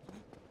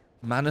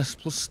 Manus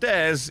plus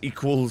stairs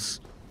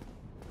equals...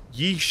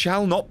 Ye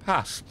shall not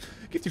pass.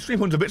 Give you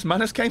 300 bits,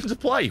 Manus came to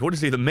play. What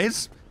is he, the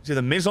Miz? Is he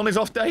the Miz on his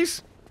off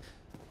days?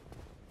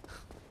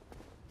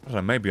 I don't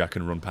know, maybe I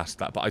can run past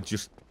that, but I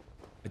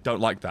don't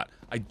like that.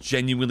 I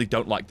genuinely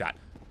don't like that.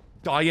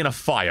 Die in a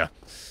fire.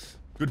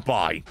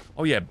 Goodbye.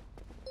 Oh yeah,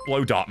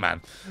 blow dart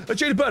man.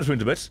 Jaded Bird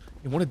 300 bits.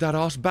 He wanted that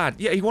arse bad.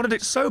 Yeah, he wanted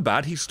it so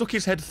bad, he stuck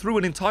his head through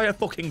an entire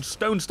fucking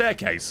stone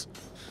staircase.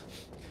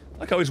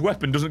 Like how his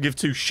weapon doesn't give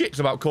two shits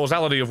about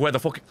causality of where the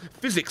fucking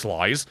physics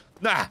lies.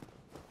 Nah.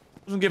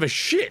 Doesn't give a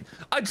shit.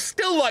 I'd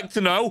still like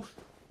to know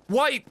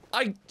why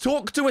I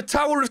talk to a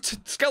tower of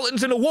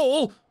skeletons in a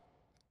wall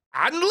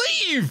and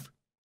leave.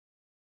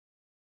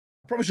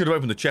 Probably should have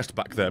opened the chest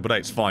back there, but hey,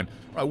 it's fine.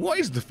 Right, what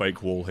is the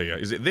fake wall here?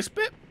 Is it this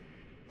bit?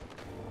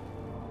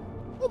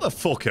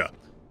 Motherfucker.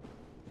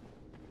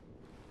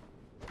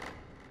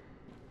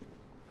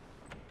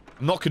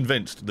 I'm not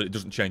convinced that it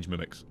doesn't change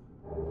mimics.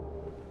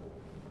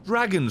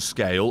 Dragon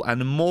scale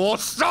and more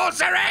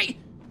sorcery!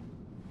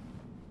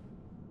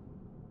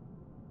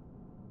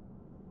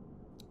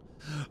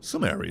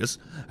 Some areas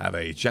have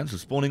a chance of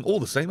spawning all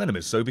the same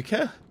enemies, so be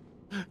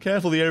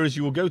careful. The areas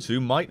you will go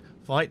to might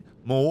fight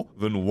more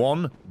than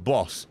one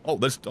boss. Oh,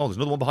 there's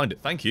another one behind it.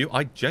 Thank you.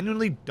 I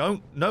genuinely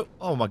don't know.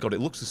 Oh my god, it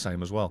looks the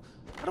same as well.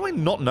 How do I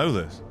not know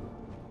this?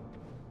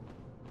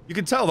 You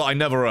can tell that I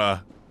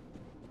never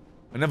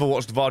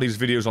watched Vardy's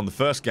videos on the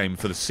first game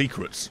for the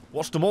secrets.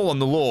 Watched them all on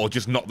the lore,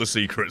 just not the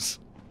secrets.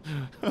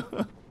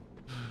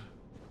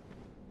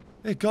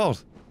 Hey god.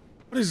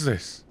 What is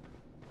this?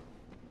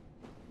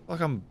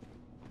 Like I'm...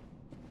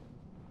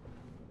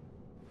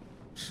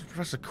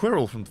 Professor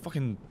Quirrell from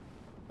fucking...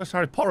 That's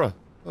Harry Potter.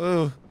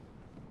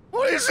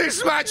 What is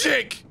this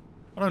magic?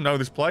 I don't know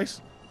this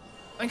place.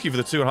 Thank you for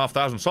the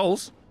 2,500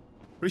 souls.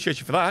 Appreciate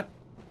you for that.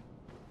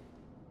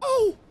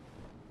 Oh!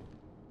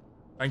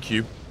 Thank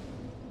you.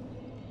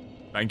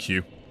 Thank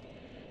you.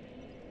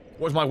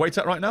 What is my weight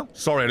at right now?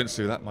 Sorry, I didn't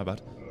see that. My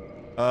bad.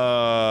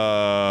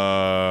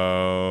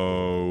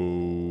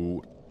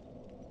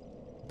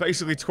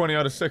 Basically 20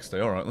 out of 60.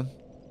 Alright then.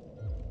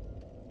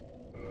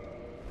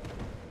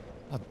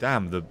 Oh,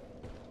 damn.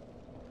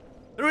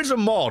 There is a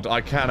mod I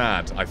can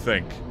add, I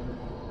think,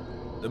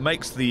 that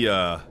makes the,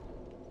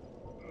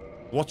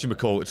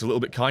 whatchamacallit, it's a little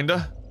bit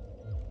kinder.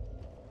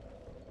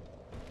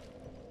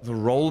 The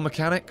roll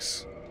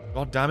mechanics.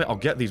 God damn it, I'll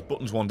get these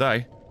buttons one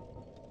day.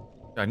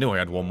 I knew I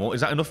had one more. Is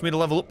that enough for me to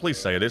level up? Please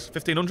say it is.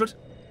 1,500?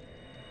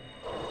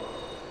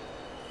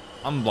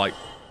 I'm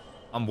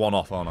one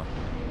off, aren't I?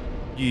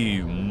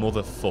 You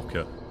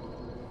motherfucker.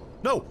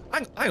 No!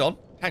 Hang on.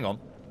 Hang on.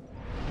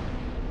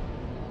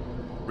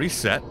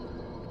 Reset.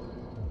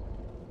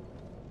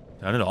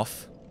 Turn it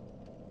off.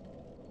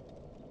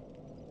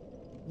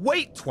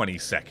 Wait 20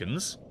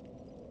 seconds.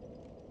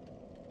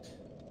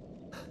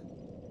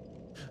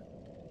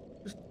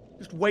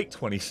 Just wait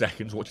 20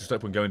 seconds. Watch your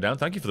step when going down.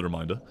 Thank you for the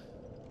reminder.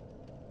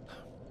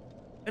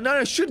 And now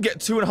I should get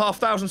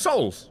 2,500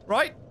 souls,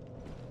 right?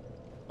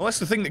 Unless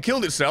the thing that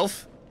killed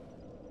itself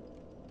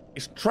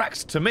is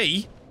tracked to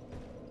me,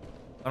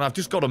 and I've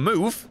just got to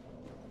move.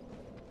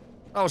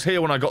 I was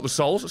here when I got the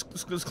souls.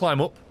 Let's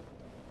climb up.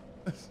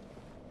 Let's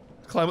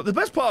climb up. The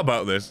best part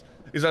about this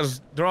is,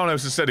 as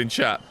Doranos has said in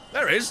chat,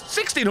 there is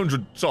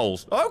 1,600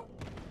 souls. Oh!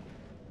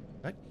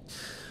 Okay.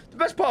 The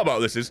best part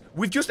about this is,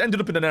 we've just ended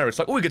up in an area. It's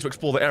like, oh, we get to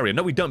explore the area.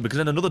 No, we don't, because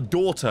then another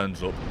door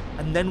turns up,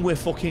 and then we're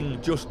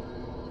fucking just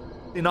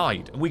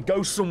denied, and we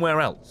go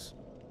somewhere else.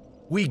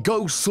 We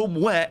go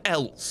somewhere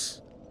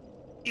else.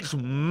 It's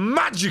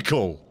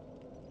magical.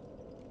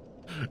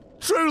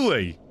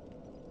 Truly.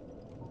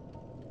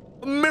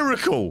 A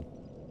miracle.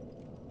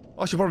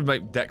 I should probably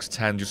make Dex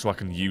 10 just so I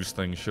can use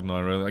things, shouldn't I,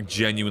 really? Like,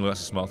 genuinely,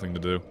 that's a smart thing to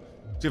do.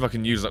 See if I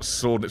can use that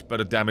sword. It's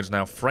better damage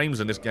now.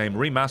 Frames in this game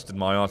remastered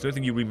my art. The only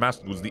thing you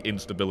remastered was the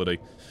instability.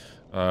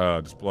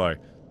 Display.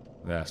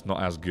 Yeah, it's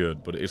not as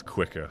good, but it is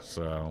quicker,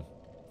 so...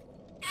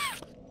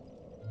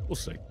 We'll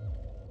see.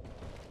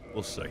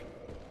 We'll see.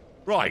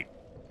 Right.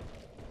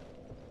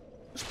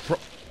 I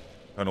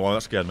don't know why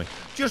that scared me.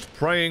 Just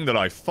praying that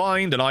I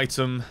find an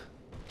item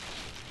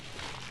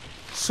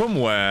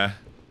somewhere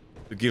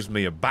that gives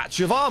me a batch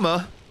of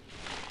armor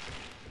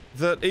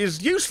that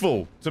is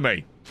useful to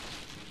me.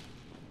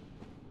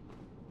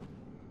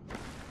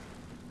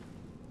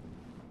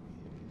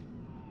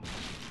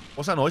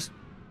 What's that noise?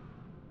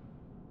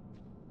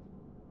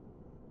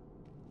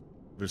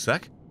 Wait a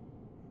sec.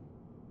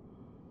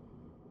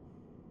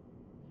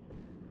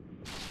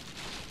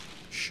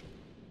 Shh.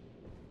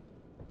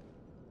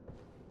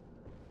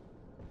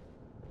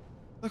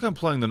 Like I'm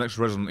playing the next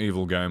Resident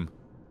Evil game.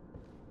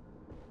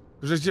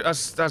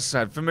 Because that's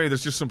sad. For me,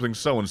 there's just something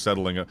so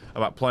unsettling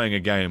about playing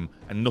a game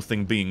and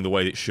nothing being the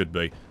way it should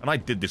be. And I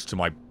did this to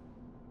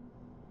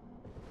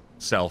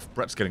myself.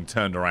 Brett's getting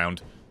turned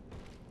around.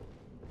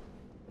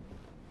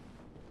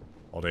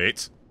 Hold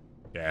it.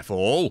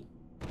 Careful.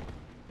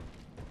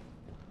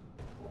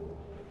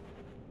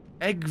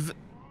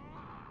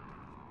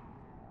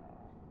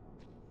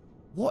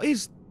 What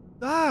is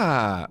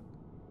that?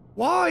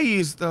 Why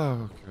is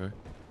that? Okay.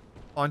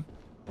 Fine.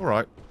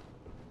 Alright.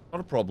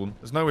 Not a problem.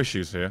 There's no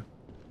issues here.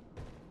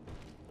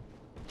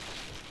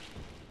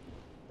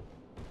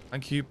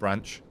 Thank you,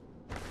 branch.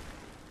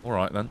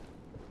 Alright then.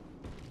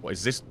 What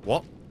is this?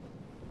 What?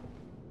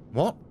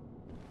 What?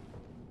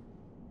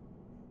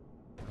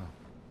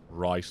 Oh,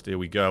 Christ, here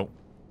we go.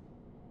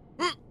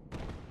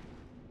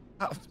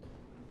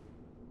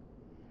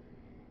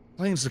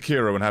 Playing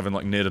Sekiro and having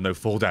like near to no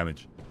fall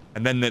damage.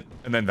 And then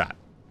that.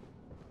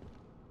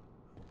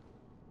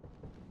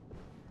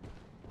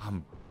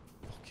 I'm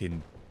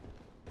fucking...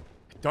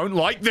 I don't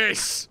like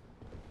this!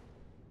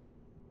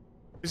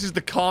 This is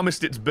the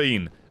calmest it's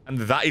been. And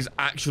that is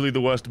actually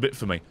the worst bit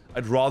for me.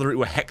 I'd rather it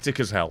were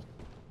hectic as hell.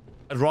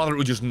 I'd rather it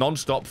were just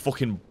non-stop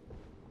fucking...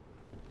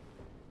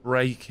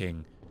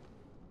 breaking.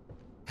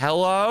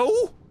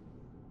 Hello?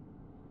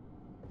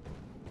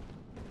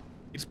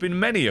 It's been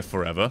many a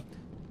forever.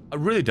 I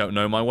really don't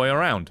know my way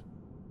around.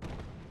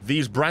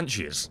 These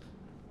branches.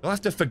 You'll have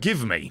to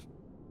forgive me.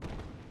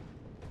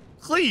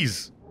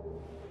 Please.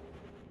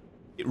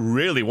 It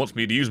really wants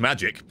me to use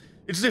magic.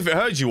 It's as if it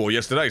heard you all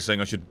yesterday saying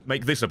I should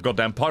make this a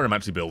goddamn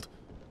pyromancy build.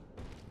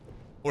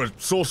 Or a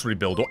sorcery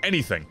build, or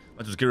anything.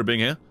 Imagine Sekiro being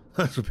here.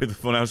 That would be the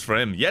fun house for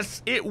him.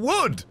 Yes, it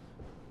would!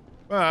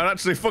 Well, I'd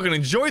actually fucking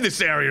enjoy this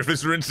area if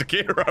this were in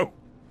Sekiro.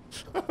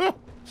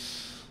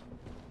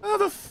 How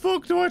the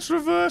fuck do I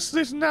traverse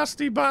this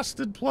nasty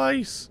bastard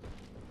place?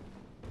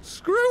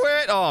 Screw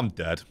it! Oh, I'm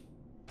dead.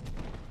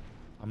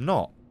 I'm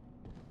not.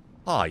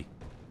 Hi.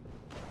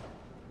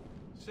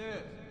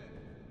 Sit.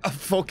 I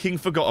fucking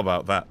forgot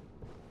about that.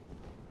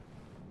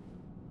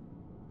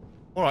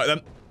 Alright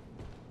then.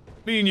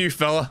 Me and you,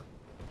 fella.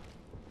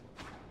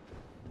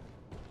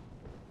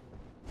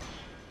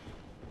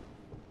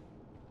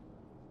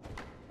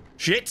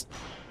 Shit!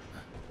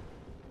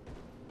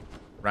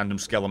 Random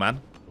Skeleman.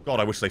 God,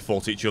 I wish they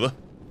fought each other.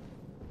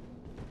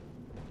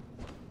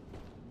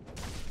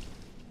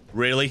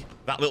 Really?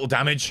 That little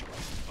damage?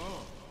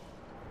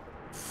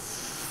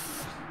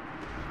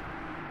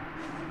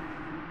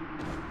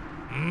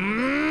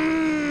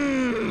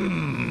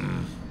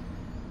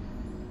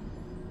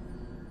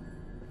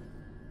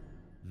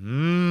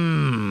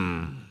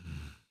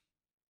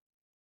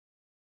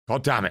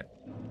 God damn it.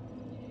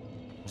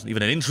 Wasn't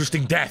even an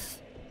interesting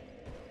death.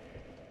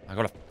 I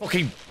gotta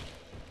fucking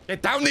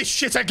get down this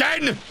shit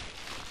again!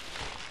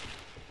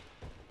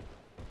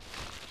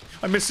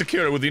 I miss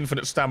Sekiro with the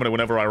infinite stamina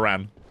whenever I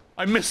ran.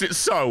 I miss it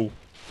so.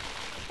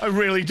 I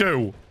really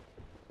do.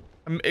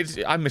 I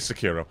miss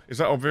Sekiro. Is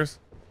that obvious?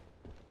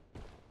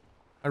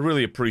 I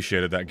really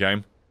appreciated that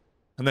game.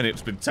 And then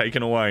it's been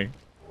taken away.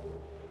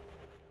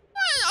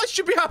 I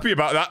should be happy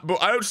about that,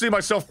 but I don't see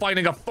myself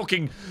finding a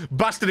fucking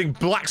bastarding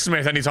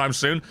blacksmith anytime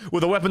soon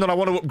with a weapon that I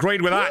want to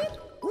upgrade with that.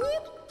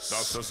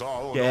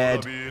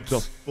 Scared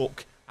the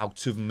fuck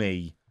out of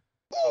me.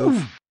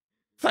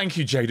 Thank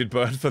you, Jaded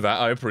Bird, for that.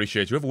 I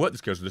appreciate you. Whoever worked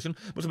this Coast Edition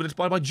must have been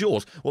inspired by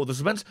Jaws, all the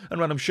suspense and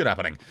random shit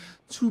happening.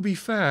 To be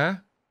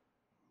fair,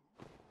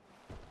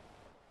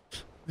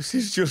 this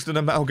is just an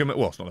amalgamation.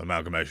 Well, it's not an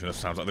amalgamation. It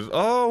sounds like this.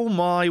 Oh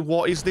my,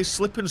 what is this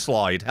slip and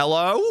slide?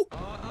 Hello?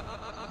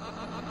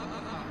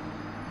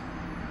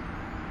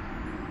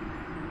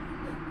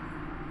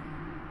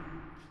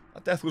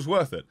 That death was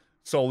worth it,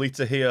 solely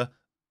to hear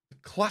the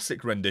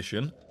classic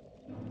rendition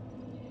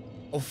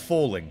of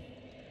Falling.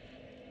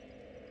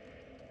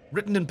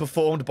 Written and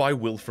performed by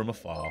Will from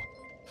Afar.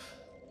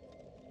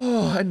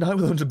 Oh, and 9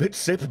 with 100 bits,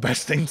 sip,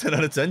 best thing, 10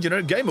 out of 10.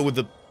 Generic gamer with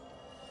the...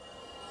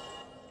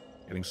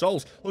 Getting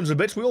souls. 100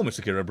 bits, we all miss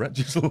Sekiro, Brett.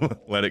 Just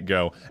let it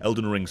go.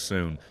 Elden Ring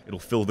soon. It'll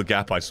fill the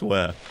gap, I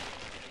swear.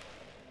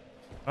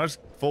 I'll just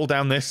fall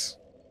down this.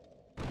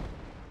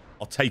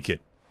 I'll take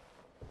it.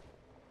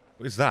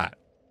 What is that?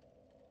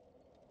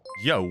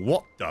 Yo,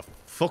 what the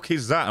fuck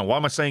is that? And why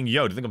am I saying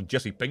yo? Do you think I'm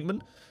Jesse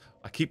Pinkman?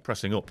 I keep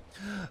pressing up.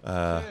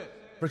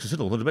 Breakage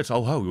Signal, 100 bits.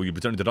 Oh, ho, will you be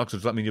returning to Dark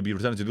Souls? Does that mean you'll be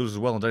returning to the others as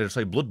well? And dare to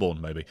say Bloodborne,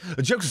 maybe.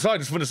 Jokes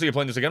aside, it's fun to see you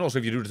playing this again. Also,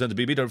 if you do return to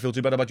BB, don't feel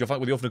too bad about your fight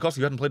with the Orphan of Cost.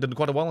 You hadn't played it in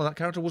quite a while, and that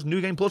character was New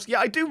Game Plus. Yeah,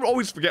 I do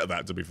always forget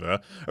that, to be fair.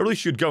 I really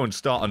should go and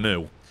start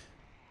anew.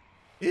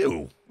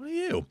 Ew. What are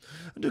you?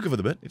 I do cover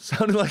the bit. It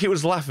sounded like it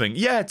was laughing.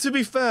 Yeah, to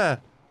be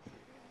fair.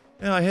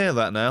 Yeah, I hear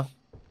that now.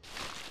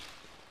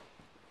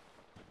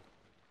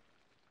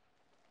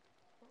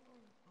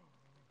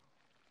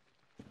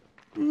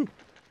 Ooh.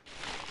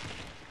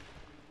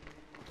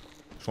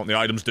 Just want the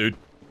items, dude.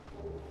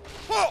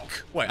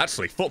 Fuck! Wait,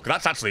 actually, fuck,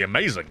 that's actually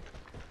amazing.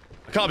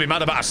 I can't be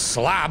mad about a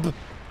slab. I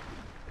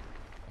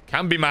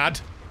can be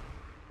mad.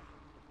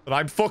 But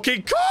I'm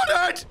fucking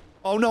cornered!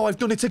 Oh no, I've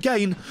done it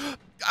again.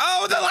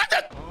 Oh, the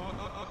ladder!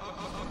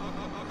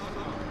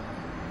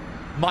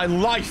 My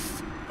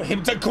life for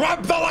him to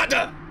grab the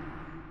ladder!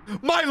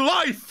 My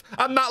life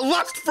and that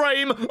last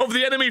frame of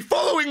the enemy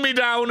following me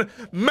down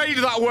made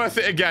that worth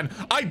it again.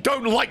 I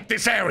don't like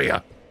this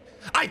area.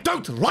 I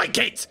don't like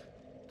it!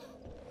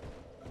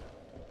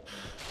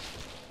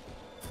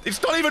 It's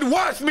not even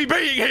worth me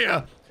being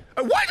here!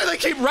 And why do they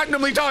keep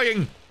randomly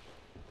dying?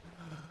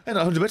 And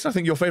 100 bits, I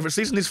think your favourite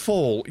season is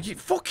fall. You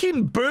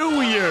fucking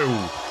boo you!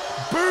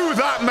 Boo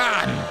that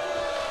man!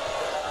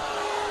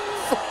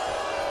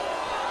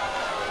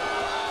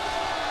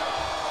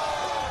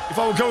 If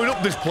I were going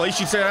up this place,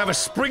 you'd say I have a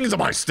spring to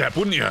my step,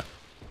 wouldn't you?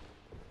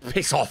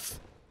 Piss off.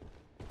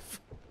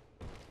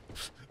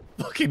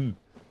 Fucking...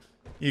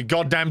 Your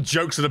goddamn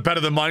jokes that are better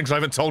than mine because I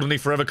haven't told any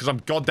forever because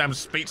I'm goddamn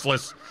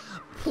speechless.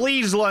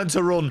 Please learn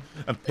to run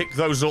and pick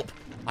those up.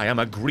 I am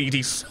a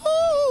greedy soul.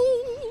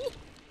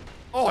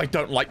 Oh, I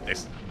don't like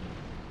this.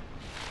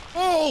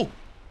 Oh!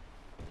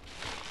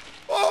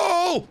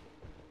 Oh!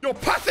 Your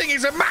pathing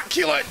is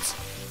immaculate!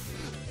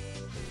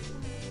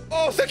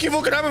 Oh, thank you,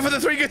 Vulcanhammer, for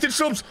the 3 gifted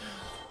subs.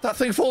 That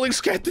thing falling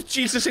scared the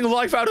Jesus-ing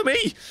life out of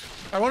me.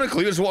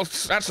 Ironically, it's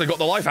what's actually got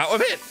the life out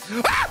of it.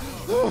 Ah!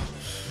 Oh.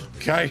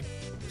 Okay,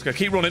 just gonna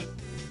keep running.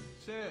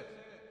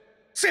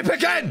 Sip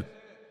again!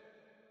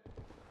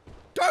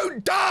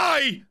 Don't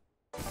die!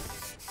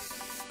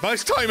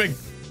 Nice timing.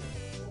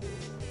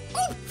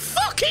 Oh,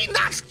 fucking,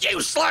 that's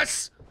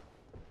useless!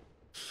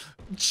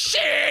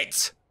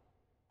 Shit!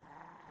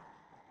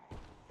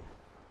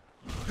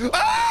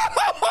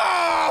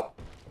 Oh!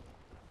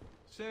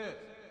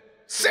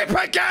 Sip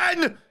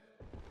again!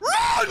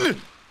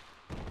 Run!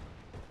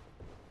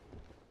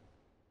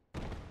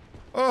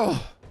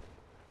 Oh.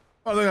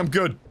 I think I'm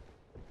good.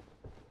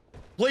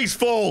 Please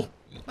fall.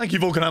 Thank you,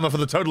 Vulcanhammer, for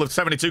the total of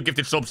 72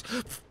 gifted subs.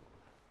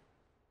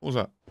 What was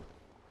that?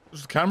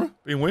 Was the camera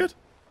being weird?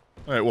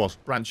 Oh, it was.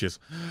 Branches.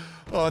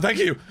 Oh, thank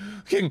you.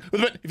 King,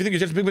 with a bit. If you think you're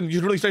just a pigman, you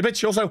should really stay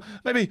bitch. Also,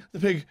 maybe the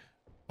pig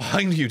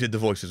behind you did the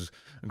voices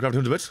and grabbed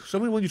 100 bits. So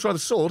when you try the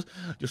sword,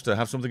 just to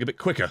have something a bit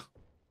quicker.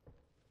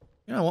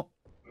 You know what?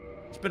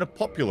 It's been a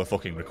popular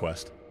fucking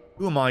request.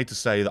 Who am I to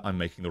say that I'm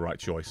making the right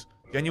choice?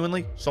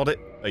 Genuinely? Sod it?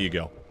 There you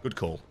go. Good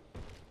call.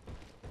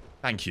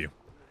 Thank you.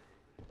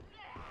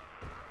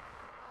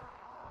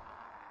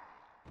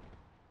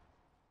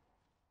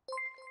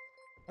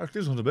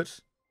 Actually, 100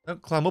 bits.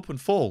 Don't climb up and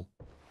fall.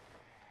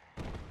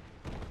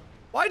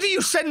 Why do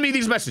you send me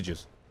these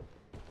messages?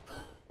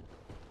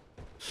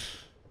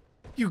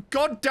 You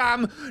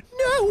goddamn...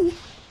 No!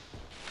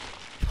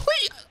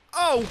 Please...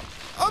 Oh.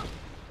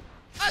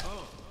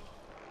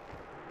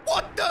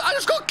 What the... I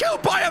just got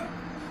killed by a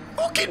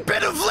fucking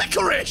bit of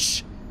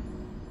licorice!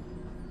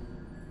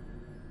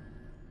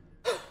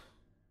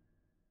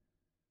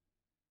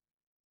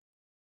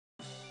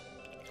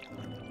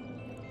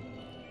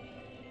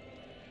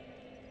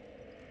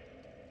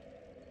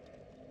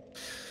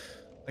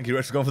 Thank you,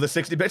 Rex, for going for the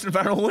 60 bits and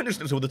Viral Witness.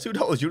 So with the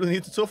 $2, you really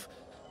need to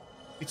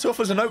be tough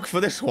as an oak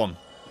for this one.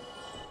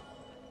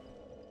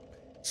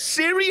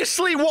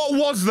 Seriously, what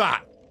was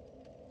that?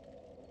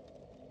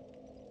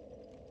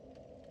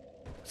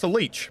 It's a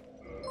leech.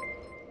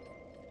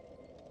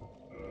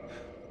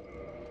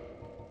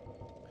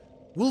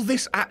 Will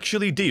this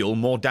actually deal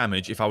more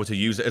damage if I were to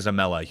use it as a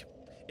melee?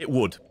 It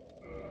would.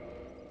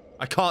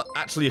 I can't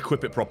actually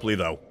equip it properly,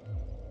 though.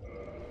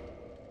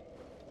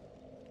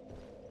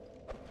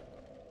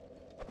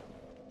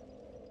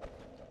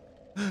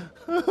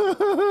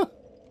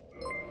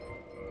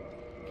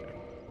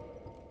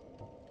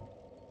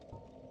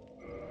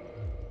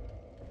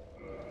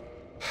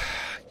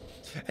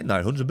 And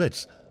 900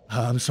 bits.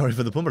 I'm sorry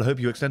for the pun, but I hope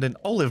you extend an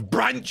olive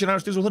branch. And I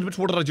was 100 bits.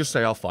 What did I just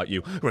say? I'll fight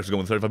you. Rex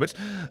going with 35 bits.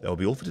 That will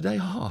be all for today.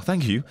 Ah,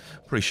 thank you.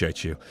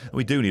 Appreciate you.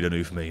 We do need a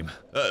new meme.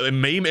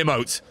 Meme?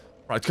 Emote.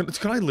 Right,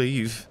 can I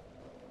leave?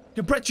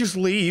 Can Brett just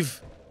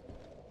leave?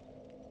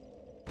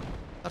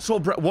 That's all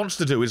Brett wants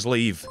to do is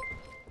leave.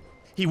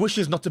 He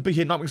wishes not to be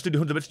here. Not going to do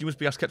 100 bits. You must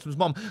be asked Ketchum's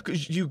mom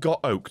because you got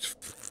oaked.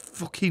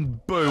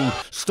 Fucking boo.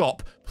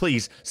 Stop.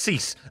 Please.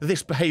 Cease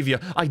this behaviour.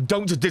 I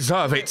don't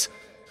deserve it.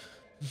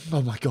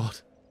 Oh my god.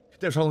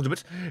 There's 100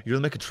 bits. You're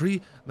gonna make a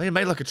tree. Made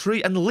like a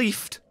tree and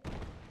leafed.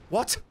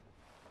 What?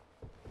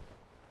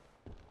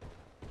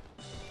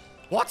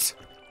 What?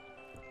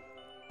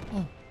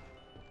 Oh.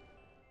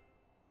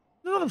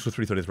 No, for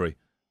 333. Are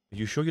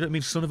you sure you don't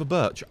mean son of a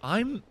birch?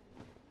 I'm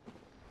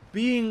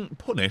being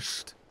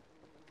punished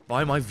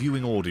by my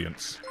viewing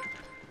audience.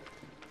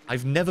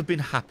 I've never been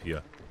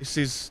happier. This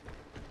is...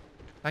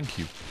 Thank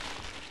you.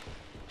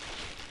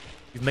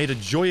 You've made a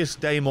joyous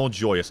day more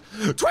joyous.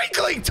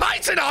 Twinkling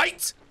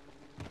Titanite!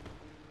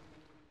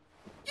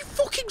 You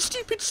fucking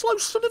stupid slow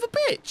son of a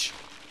bitch!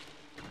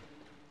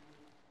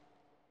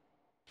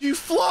 You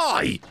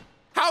fly!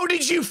 How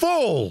did you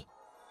fall?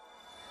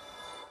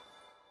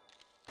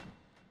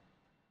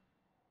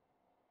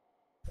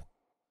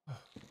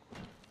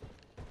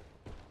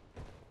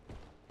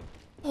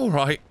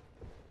 Alright.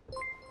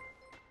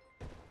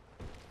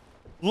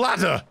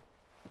 Ladder!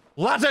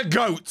 Ladder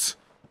goat!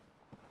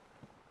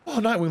 Oh,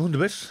 Nightwing 100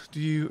 bits.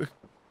 Do you...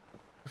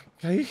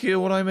 Okay, hear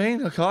what I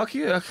mean?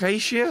 Acacia?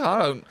 I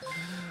don't...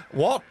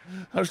 What?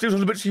 How still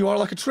 100 bits you are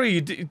like a tree.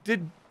 You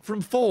did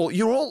from fall.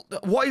 You're all...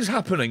 What is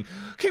happening?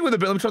 King with a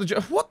bit, let me try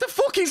to... What the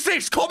fuck is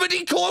this?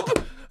 Comedy club?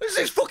 Is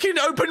this fucking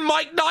open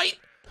mic night?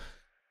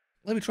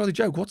 Let me try the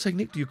joke. What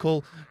technique do you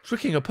call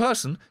tricking a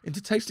person into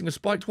tasting a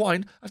spiked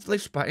wine after they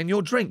spat in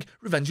your drink?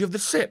 Revenge of the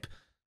sip.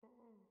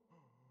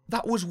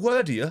 That was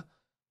wordier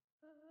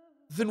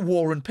than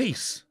War and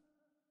Peace.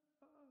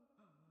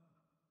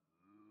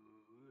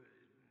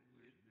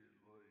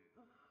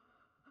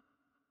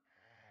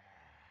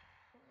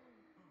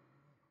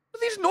 What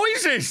are these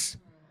noises?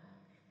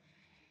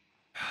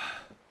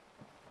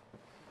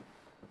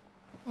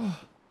 Oh.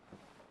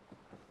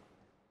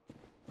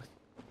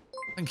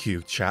 Thank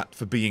you, chat,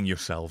 for being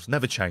yourselves.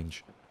 Never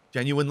change.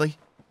 Genuinely.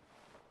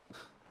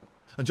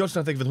 And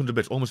Johnson, thank you for the 100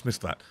 bits. Almost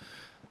missed that.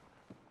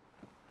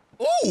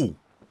 Oh!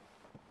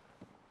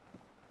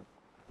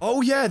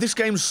 Oh yeah, this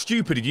game's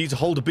stupid. You need to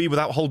hold a B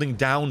without holding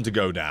down to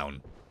go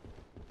down.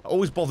 I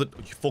always bothered...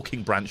 You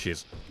fucking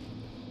branches.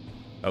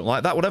 Don't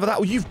like that, whatever that...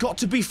 Oh, you've got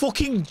to be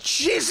fucking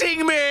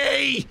jizzing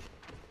me!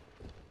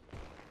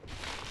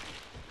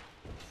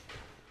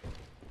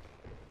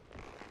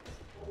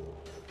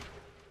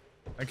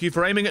 Thank you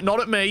for aiming it, not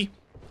at me.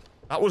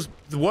 That was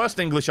the worst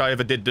English I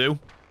ever did do.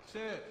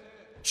 Sit.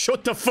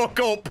 Shut the fuck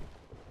up!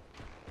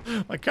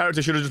 My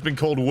character should have just been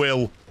called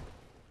Will.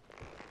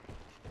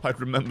 I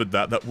remembered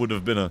that. That would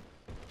have been a...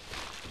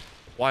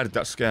 Why did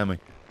that scare me?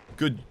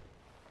 Good...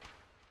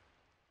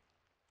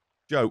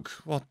 joke.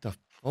 What the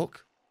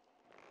fuck?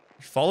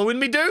 You following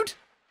me, dude?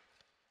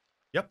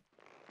 Yep.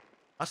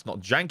 That's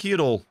not janky at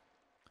all.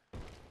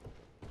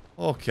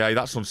 Okay,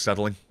 that's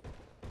unsettling.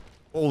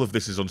 All of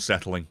this is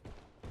unsettling.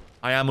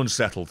 I am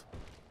unsettled.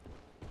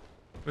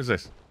 What is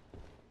this?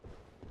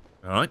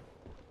 Alright.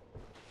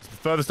 It's the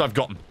furthest I've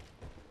gotten.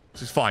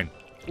 This is fine.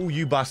 Oh,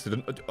 you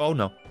bastard. Oh,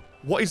 no.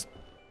 What is...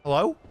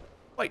 Hello?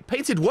 Wait,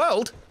 Painted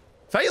World?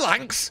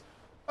 Phalanx?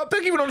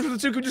 Thank you for for the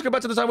two. Can we just go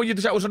back to the time when you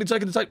the chat was only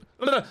taking the type...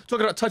 No,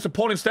 talking about types of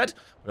porn instead.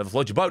 Whatever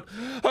float your boat.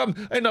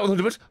 Ain't no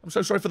 100 bits. I'm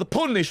so sorry for the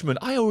punishment.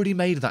 I already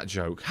made that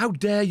joke. How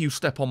dare you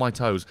step on my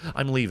toes?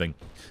 I'm leaving.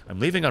 I'm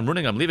leaving, I'm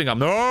running, I'm leaving, I'm...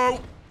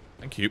 No!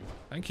 Thank you.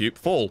 Thank you.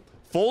 Fall.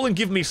 Fall and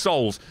give me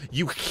souls.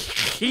 You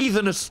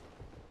heathenous...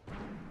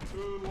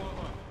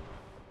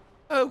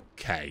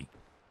 Okay.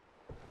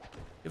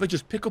 If I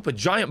just pick up a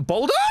giant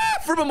boulder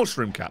from a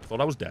mushroom cap. Thought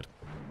I was dead.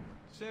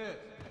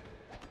 Sit.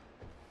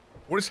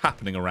 What is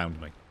happening around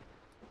me?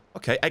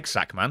 Okay, egg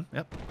sack man.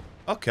 Yep.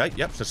 Okay,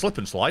 yep, it's a slip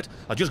and slide.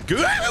 I just go...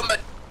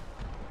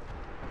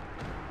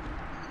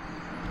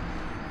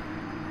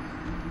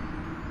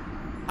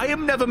 I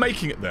am never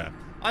making it there.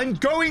 I'm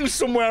going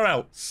somewhere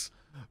else.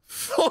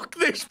 Fuck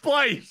this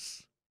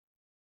place.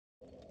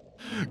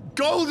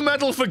 Gold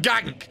medal for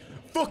gank.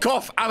 Fuck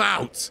off, I'm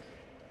out.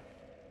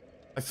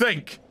 I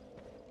think.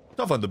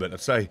 Tough on the bit, I'd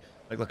say.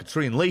 Like a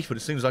tree and leaf, but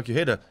it seems like you're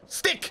here to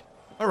stick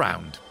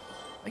around.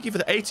 Thank you for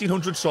the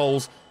 1,800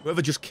 souls,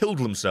 whoever just killed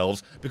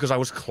themselves because I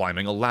was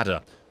climbing a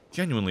ladder.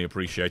 Genuinely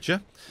appreciate you.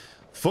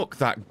 Fuck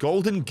that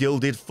golden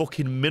gilded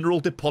fucking mineral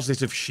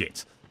deposit of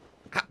shit.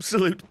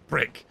 Absolute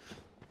prick.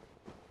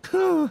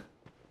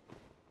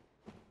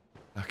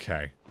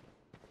 Okay.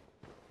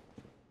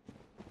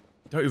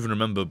 Don't even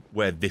remember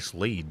where this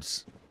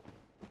leads.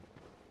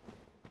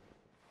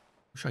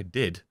 Wish I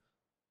did.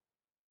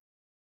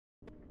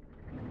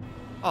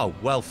 Oh,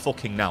 well,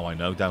 fucking now I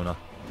know, don't I?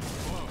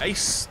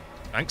 Ace.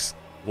 Thanks.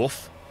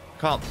 Woof.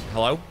 Can't.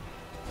 Hello?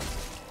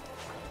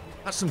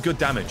 That's some good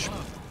damage.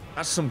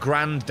 That's some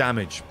grand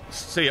damage.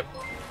 See it.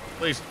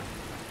 Please.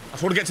 I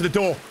just want to get to the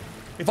door.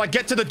 If I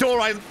get to the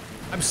door, I'm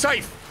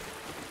safe.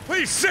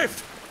 Please,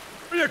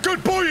 Sif! Be a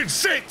good boy and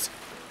sit!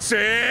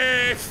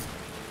 Sif!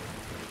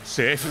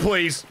 Sif,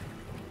 please.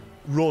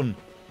 Run.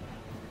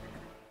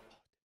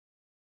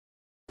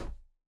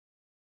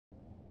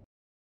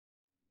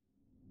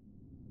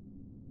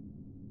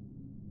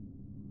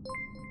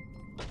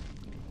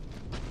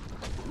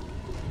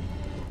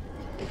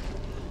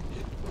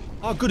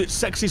 Oh, good, it's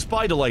sexy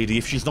spider lady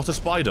if she's not a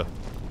spider.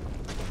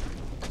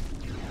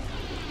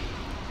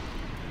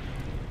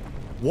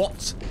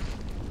 What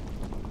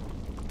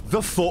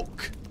the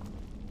fuck?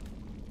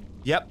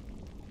 Yep.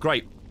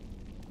 Great.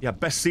 Yeah,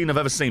 best scene I've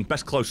ever seen.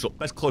 Best close-up.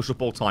 Best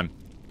close-up all time.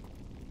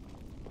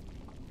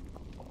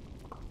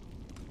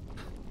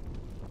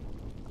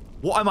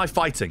 What am I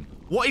fighting?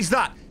 What is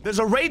that? There's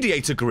a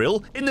radiator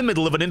grill in the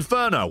middle of an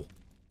inferno.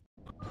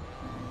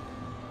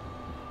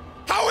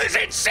 How is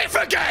it Sif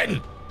again?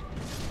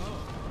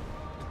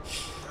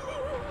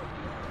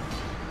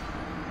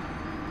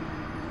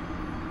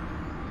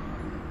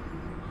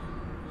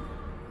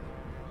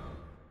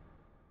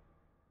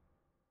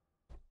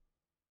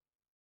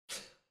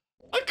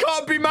 I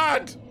can't be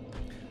mad!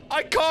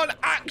 I can't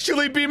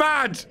actually be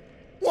mad!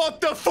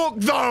 What the fuck,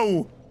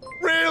 though?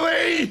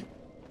 Really?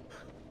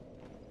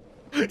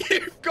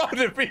 You've got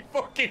to be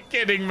fucking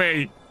kidding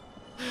me!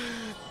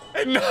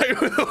 And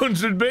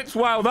 900 bits,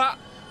 wow, that...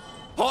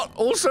 Hot,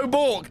 also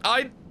Bork.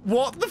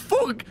 What the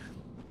fuck?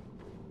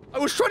 I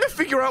was trying to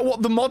figure out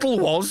what the model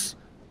was.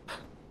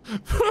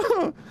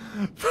 From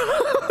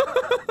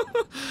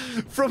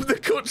the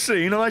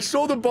cutscene, and I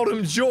saw the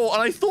bottom jaw,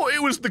 and I thought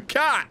it was the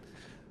cat.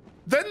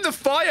 Then the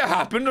fire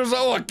happened, I was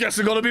like, oh, I guess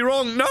I gotta be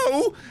wrong.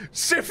 No!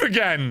 Sif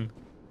again!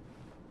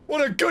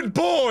 What a good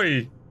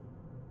boy!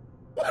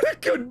 What a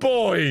good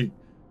boy!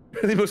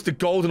 Really must have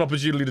golden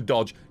opportunity to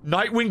dodge.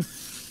 Nightwing,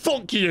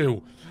 fuck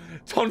you!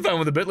 Ton found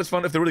with a bit. Let's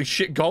find out if they're really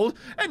shit gold.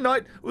 At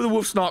night with a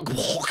wolf snark.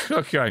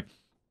 Okay.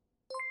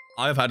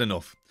 I've had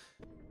enough.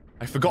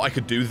 I forgot I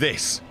could do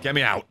this. Get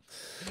me out.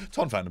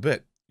 Ton found a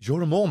bit.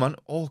 You're a Mormon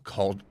or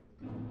called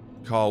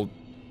Drogo.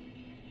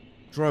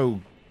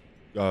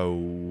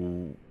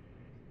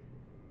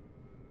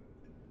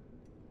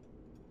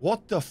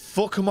 What the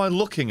fuck am I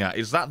looking at?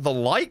 Is that the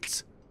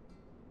light?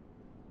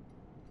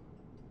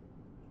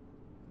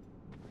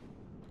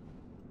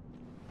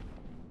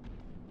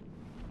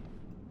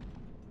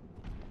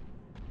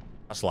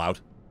 That's loud.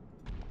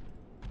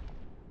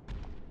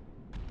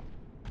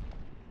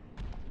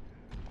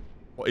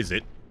 What is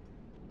it?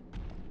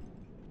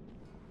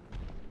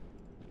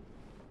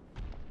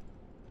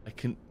 I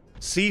can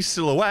see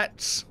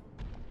silhouettes,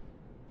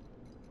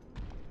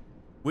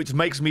 which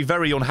makes me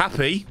very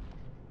unhappy.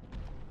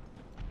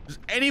 Does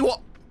anyone...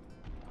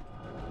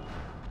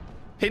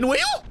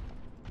 Pinwheel?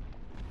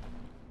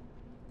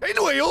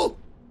 Pinwheel?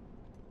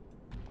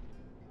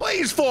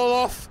 Please fall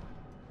off.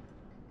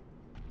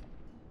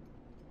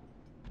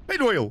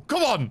 Pinwheel,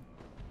 come on!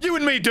 You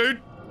and me,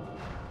 dude!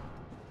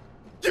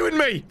 You and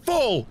me!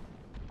 Fall!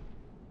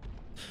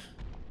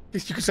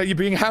 Guess you could say you're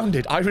being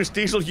hounded. Iris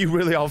Diesel, you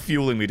really are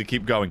fueling me to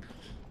keep going.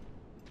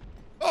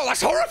 Oh,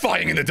 that's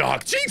horrifying in the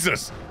dark!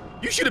 Jesus!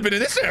 You should have been in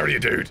this area,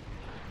 dude!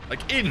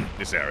 Like, in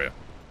this area.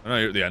 I know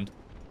you're at the end.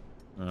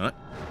 Alright.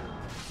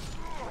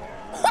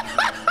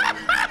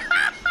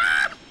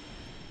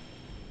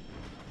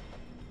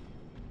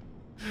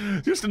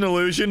 Just an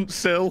illusion,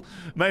 Sil.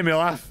 Made me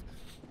laugh.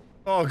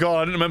 Oh god,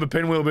 I didn't remember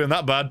Pinwheel being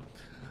that bad.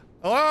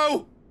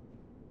 Hello?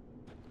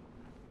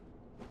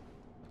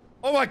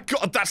 Oh my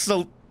god, that's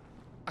the...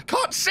 I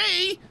can't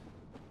see!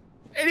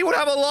 Anyone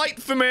have a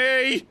light for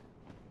me?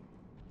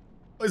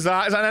 What is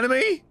that? Is that an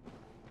enemy?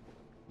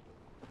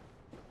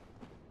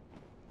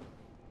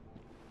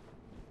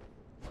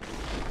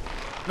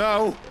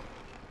 No.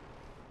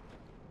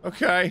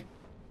 Okay.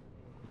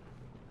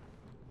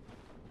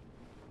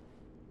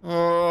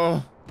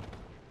 Oh.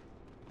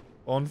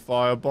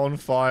 Bonfire,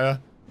 bonfire.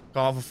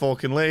 Can't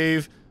fucking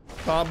leave.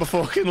 Can't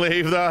fucking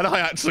leave that. I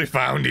actually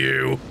found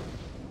you.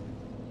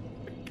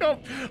 I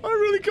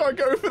really can't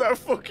go for that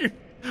fucking...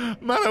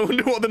 Man, I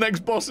wonder what the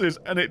next boss is.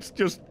 And it's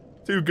just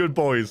two good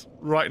boys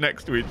right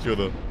next to each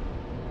other.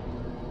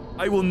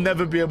 I will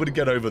never be able to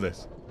get over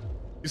this.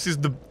 This is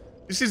the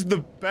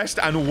best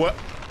and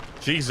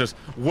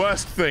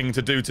worst thing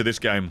to do to this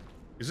game.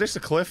 Is this a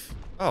cliff?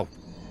 Oh.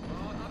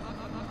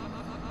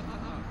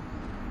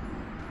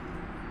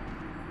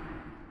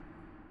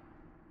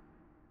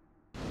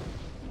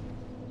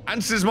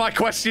 Answers my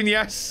question,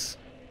 yes.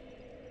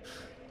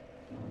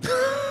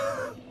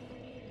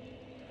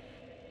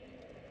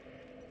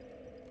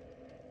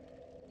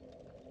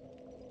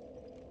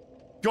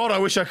 God, I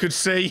wish I could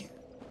see.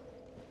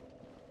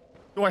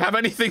 Do I have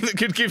anything that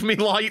could give me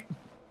light?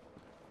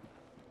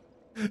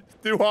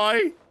 Do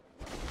I?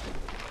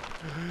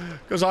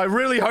 Because I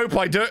really hope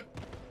I do.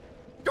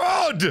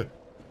 God!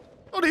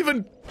 Not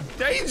even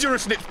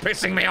dangerous and it's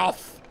pissing me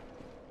off.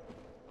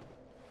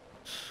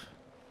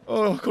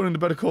 Oh, according to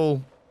Better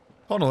Call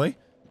Connolly,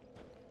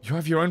 you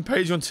have your own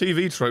page on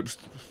TV tropes.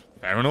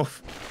 Fair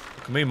enough.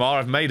 Look at me, Mar,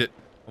 I've made it.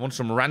 I want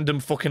some random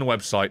fucking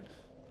website.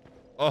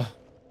 Oh,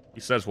 he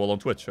says while on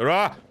Twitch.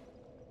 Hurrah!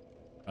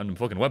 Random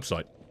fucking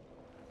website.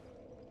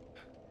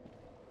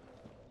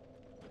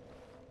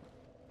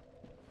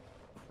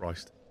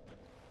 Christ.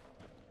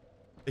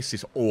 This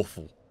is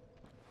awful.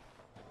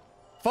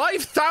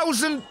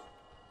 5,000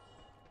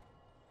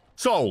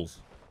 souls.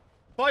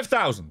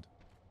 5,000.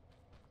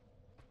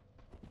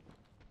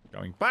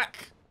 Going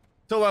back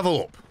to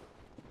level up.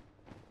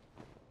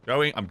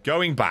 I'm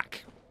going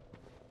back.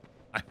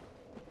 I'm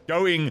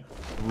going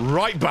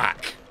right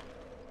back.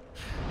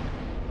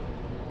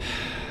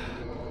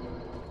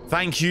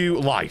 Thank you,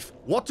 life.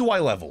 What do I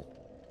level?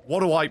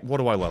 What do I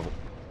level?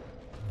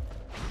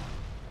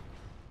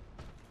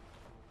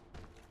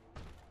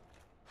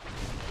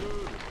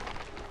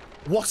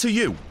 What are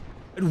you?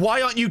 And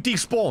why aren't you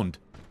despawned?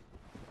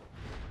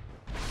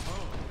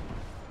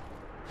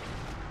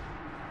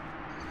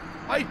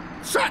 I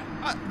sat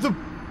at the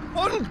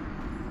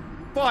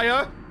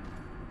bonfire.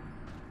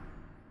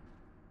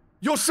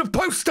 You're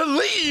supposed to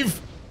leave.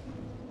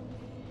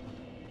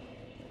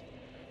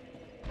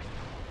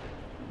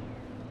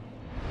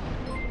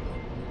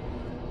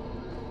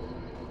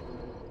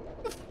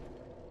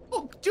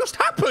 What just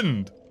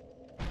happened?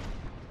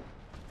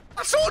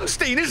 That's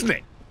Ornstein, isn't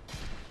it?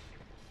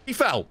 He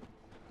fell.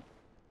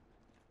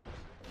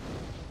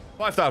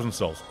 5,000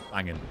 souls.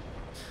 Banging.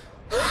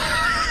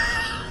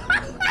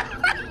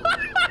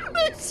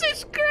 This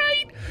is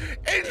great!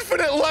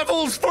 Infinite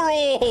levels for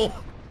all!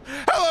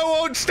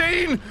 Hello,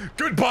 Ornstein!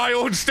 Goodbye,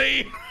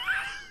 Ornstein!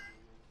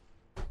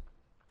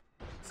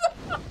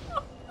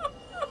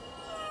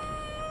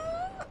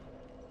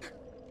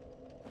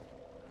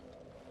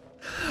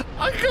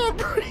 I can't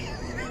breathe.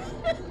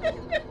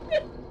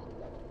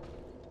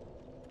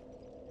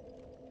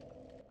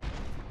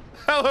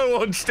 Hello,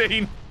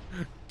 Ornstein!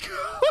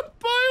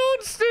 Goodbye,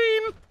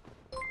 Ornstein!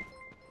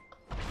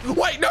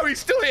 Wait, no, he's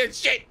still here!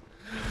 Shit!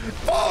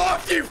 Fall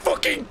off, you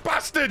fucking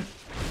bastard!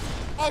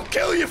 I'll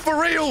kill you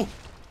for real!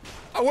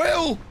 I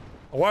will!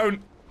 I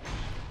won't.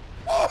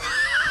 Oh.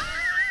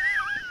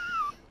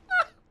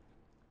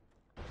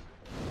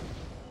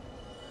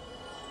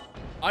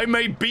 I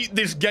may beat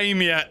this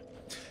game yet.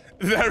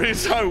 There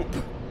is hope.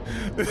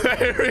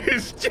 There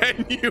is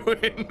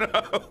genuine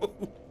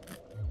hope.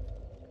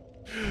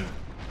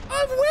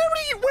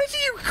 Where do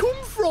you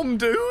come from,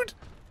 dude?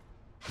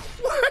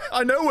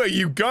 I know where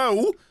you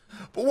go,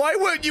 but why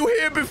weren't you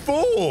here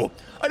before?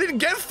 I didn't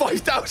get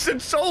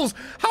 5,000 souls.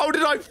 How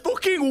did I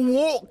fucking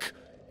walk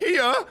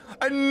here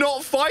and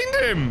not find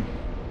him?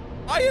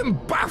 I am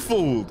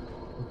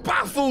baffled.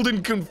 Baffled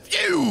and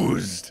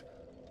confused.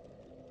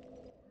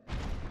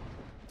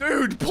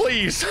 Dude,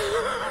 please.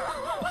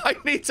 I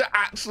need to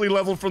actually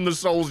level from the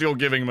souls you're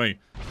giving me.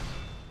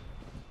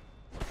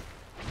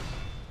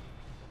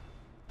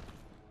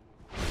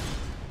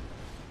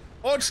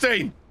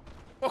 Ornstein!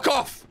 Fuck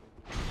off!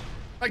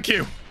 Thank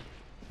you.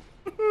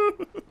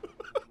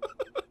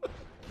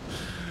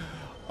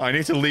 I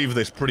need to leave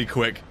this pretty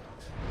quick.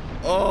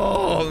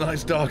 Oh,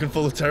 nice, dark and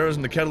full of terrors,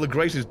 and the kettle of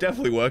grace is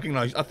definitely working.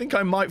 I think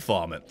I might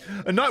farm it.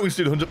 A Nightwing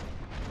stood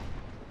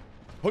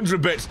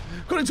 100 bits.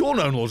 According to all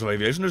known laws of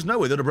aviation, there's no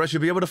way that a bread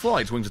should be able to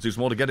fly. Its wings are too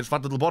small to get its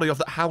fat little body off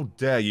the— How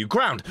dare you?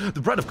 Ground!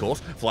 The bread, of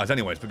course, flies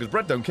anyways, because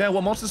bread don't care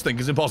what monsters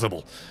think is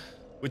impossible.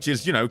 Which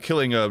is, you know,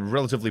 killing a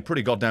relatively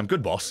pretty goddamn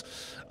good boss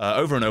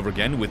over and over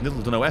again with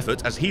little to no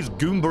effort as he's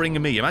Goombering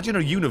me. Imagine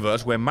a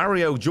universe where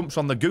Mario jumps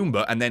on the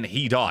Goomba and then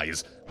he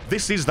dies.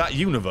 This is that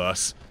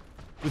universe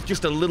with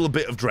just a little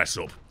bit of dress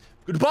up.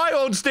 Goodbye,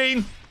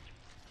 Ornstein!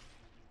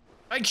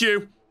 Thank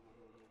you.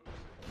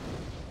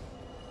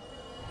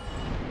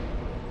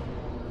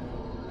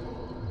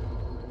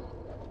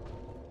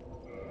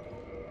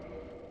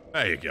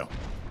 There you go.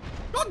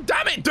 God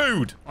damn it,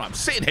 dude! I'm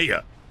sitting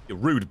here, you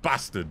rude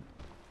bastard.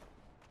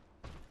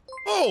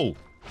 Oh!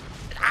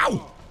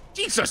 Ow!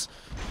 Jesus!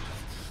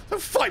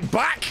 Don't fight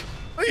back!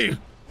 Are you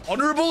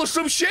honorable or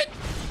some shit?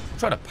 I'm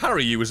trying to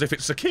parry you as if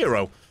it's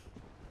Sekiro.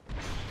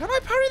 Can I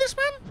parry this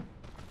man?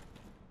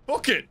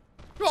 Fuck it!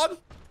 Go on!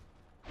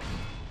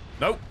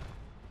 Nope.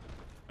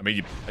 I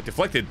mean, I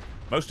deflected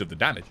most of the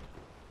damage.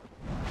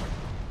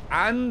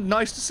 And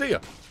nice to see you.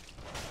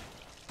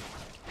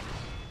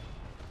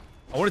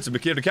 I wanted to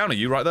Makira to counter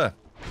you right there.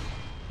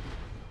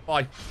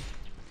 Bye.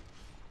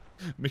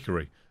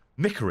 Mickery.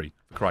 Mickery,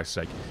 for Christ's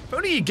sake. If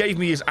only he gave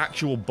me his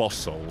actual boss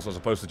souls as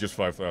opposed to just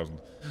 5,000.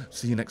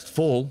 See you next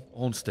fall,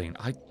 Ornstein.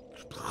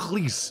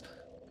 Please.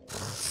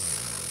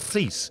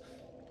 Please.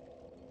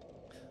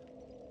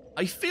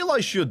 I feel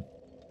I should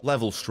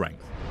level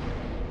strength.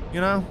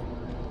 You know?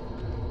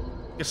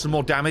 Get some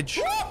more damage.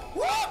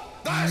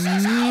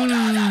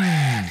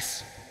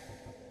 Nice.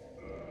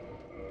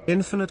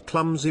 Infinite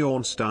Clumsy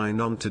Ornstein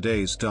on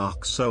today's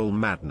Dark Soul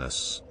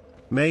Madness.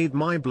 Made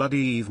my bloody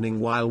evening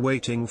while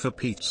waiting for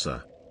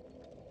pizza.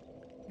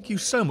 Thank you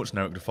so much,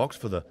 Narek the Fox,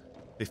 for the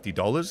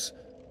 $50.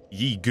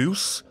 Ye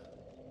goose.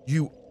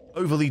 You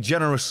overly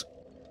generous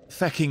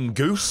fecking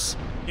goose.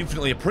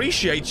 Infinitely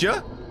appreciate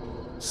you.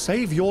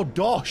 Save your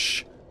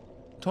dosh.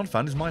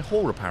 Tonfan is my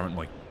whore,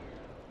 apparently.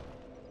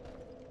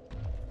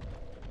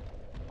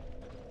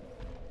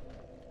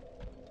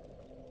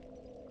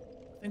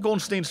 I think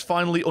Ornstein's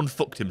finally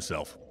unfucked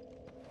himself.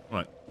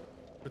 Right.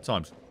 Good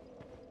times.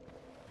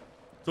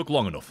 Took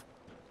long enough.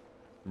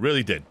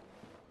 Really did.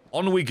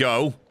 On we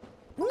go.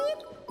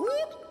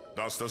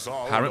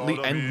 Apparently,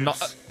 and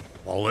not.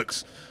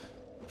 Bollocks.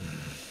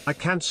 I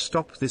can't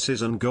stop. This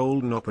is an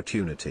golden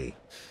opportunity.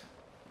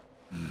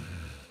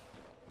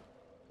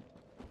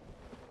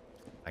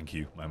 Thank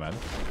you, my man.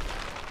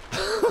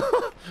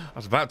 I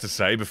was about to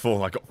say,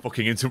 before I got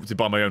fucking interrupted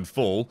by my own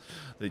fall,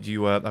 that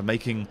you are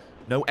making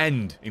no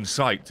end in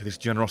sight to this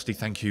generosity.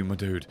 Thank you, my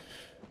dude.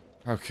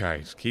 Okay,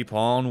 just keep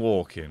on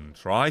walking.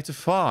 Try to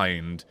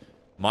find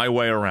my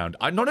way around.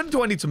 Not only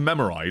do I need to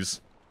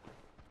memorize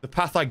the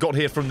path I got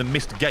here from the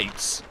missed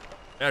gates.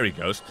 There he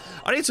goes.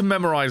 I need to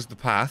memorize the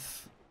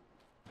path.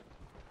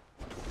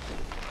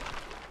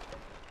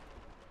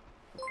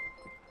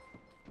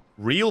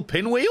 Real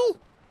pinwheel?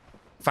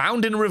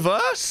 Found in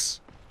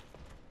reverse?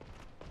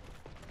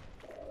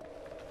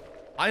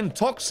 I'm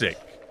toxic.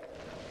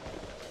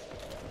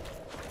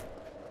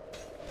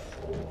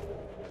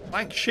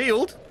 Blank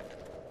shield?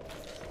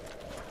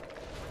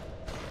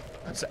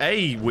 That's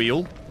a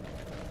wheel.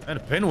 And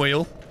a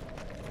pinwheel.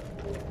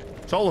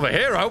 Soul of a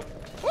hero.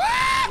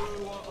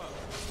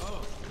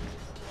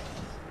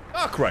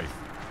 Dark Wraith.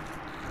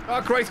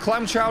 Dark Wraith,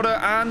 clam chowder,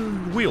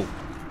 and wheel.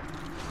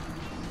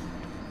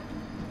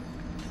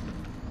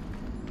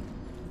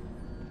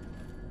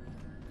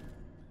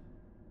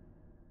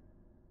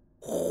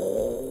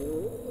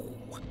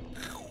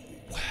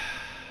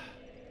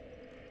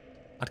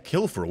 I'd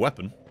kill for a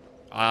weapon.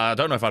 I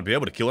don't know if I'd be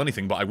able to kill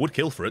anything, but I would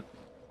kill for it.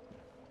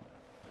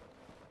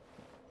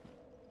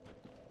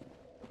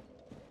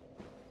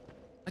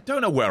 I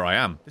don't know where I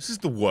am. This is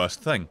the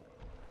worst thing.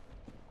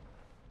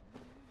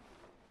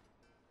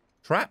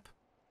 Trap?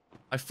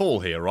 I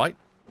fall here, right?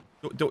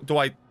 Do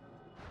I...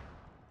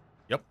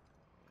 Yep.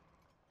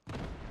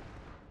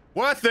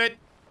 Worth it.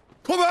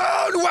 Come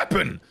on,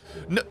 weapon.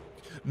 No,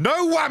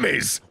 no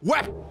whammies.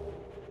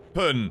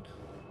 Weapon.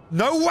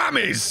 No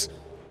whammies.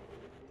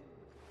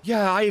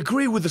 Yeah, I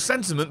agree with the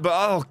sentiment, but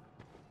oh,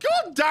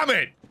 god damn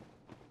it.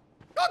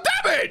 God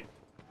damn it.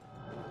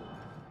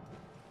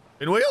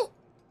 Pinwheel?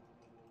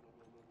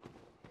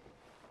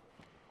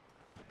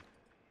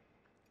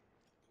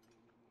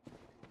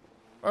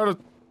 How do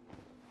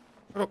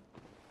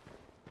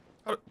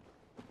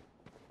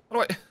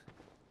I...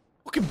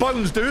 Fucking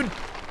bones, dude!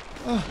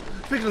 Oh,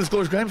 speaking of this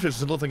glorious game,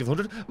 it's another thing of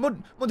 100.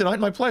 Monday night,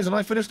 my players and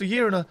I finished a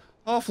year and a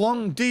half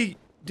long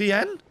D&D?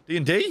 I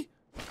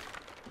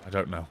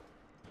don't know.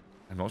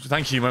 I'm not...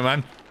 Thank you, my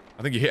man.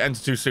 I think you hit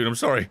enter too soon, I'm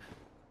sorry.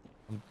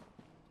 I'm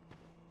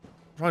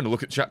trying to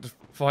look at chat to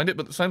find it,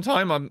 but at the same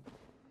time, I'm...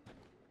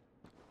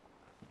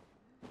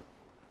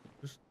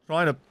 just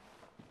trying to...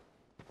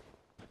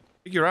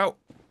 figure out...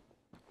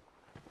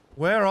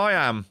 where I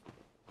am.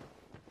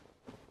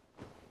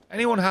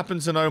 Anyone happen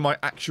to know my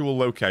actual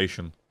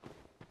location?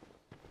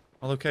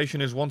 My location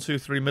is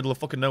 123 middle of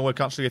fucking nowhere,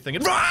 can't see a thing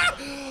in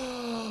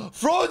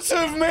front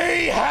of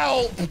me!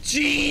 Help!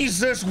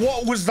 Jesus,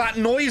 what was that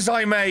noise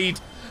I made?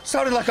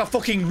 Sounded like a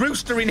fucking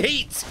rooster in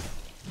heat!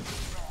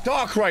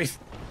 Dark Wraith!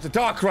 It's a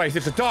Dark Wraith,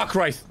 it's a Dark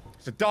Wraith!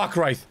 It's a Dark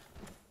Wraith!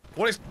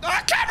 What is...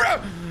 Ah,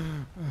 camera!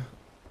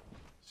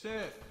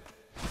 Sit.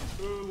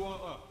 Who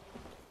want up?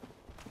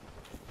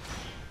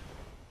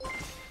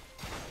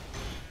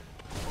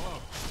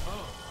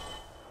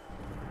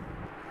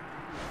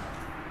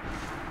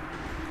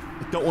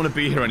 Don't want to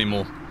be here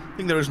anymore. I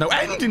think there is no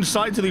end in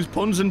sight to these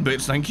puns and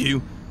bits, thank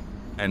you.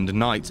 End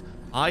night.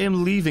 I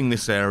am leaving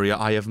this area.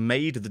 I have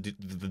made the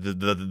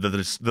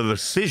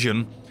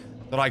decision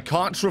that I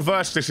can't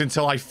traverse this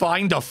until I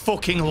find a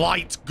fucking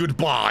light.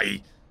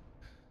 Goodbye.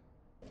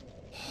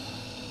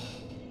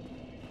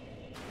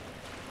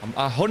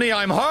 Honey,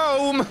 I'm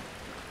home.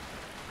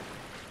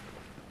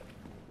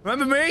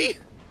 Remember me?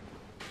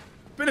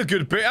 Been a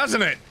good bit,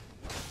 hasn't it?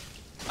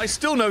 I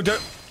still know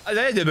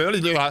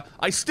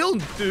I still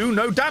do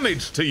no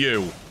damage to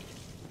you.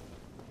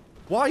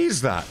 Why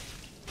is that?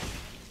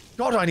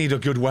 God, I need a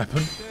good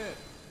weapon.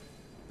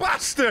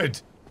 Bastard!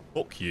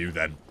 Fuck you,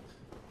 then.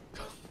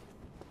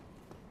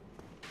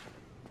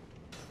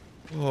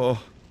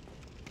 Oh.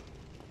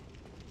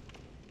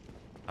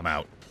 I'm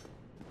out.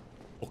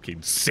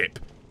 Fucking sip.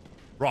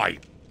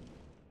 Right.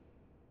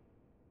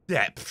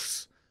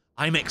 Depths.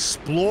 I'm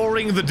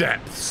exploring the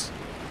depths.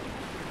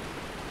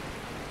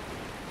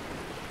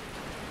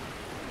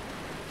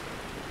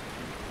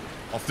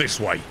 Off this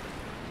way. I'm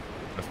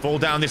gonna fall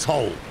down this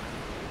hole.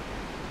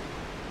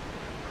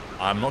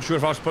 I'm not sure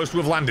if I was supposed to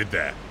have landed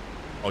there.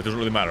 Oh, it doesn't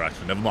really matter,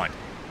 actually. Never mind.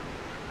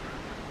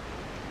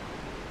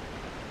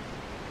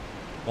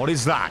 What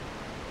is that?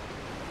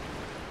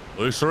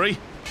 Illusory?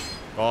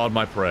 God,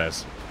 my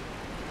prayers.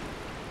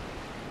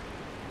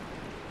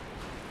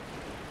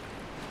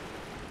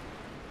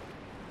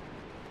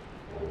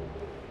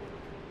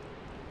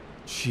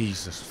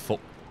 Jesus, fuck.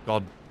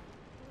 God.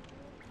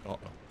 Uh-oh.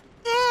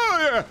 Oh,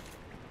 yeah!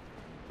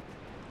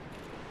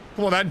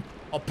 Come on, then.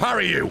 I'll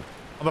parry you.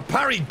 I'm a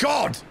parry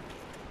god.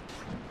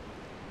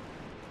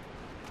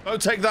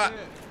 Don't take that.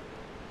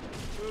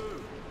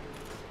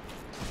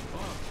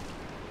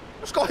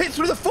 I just got hit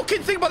through the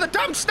fucking thing by the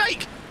damn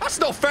snake. That's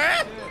not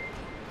fair.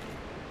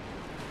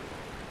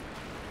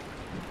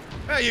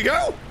 There you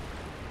go.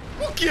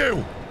 Fuck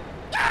you.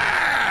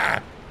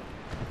 Ah!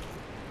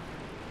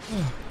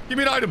 Give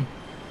me an item.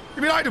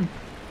 Give me an item.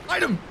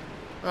 Item.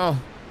 Oh.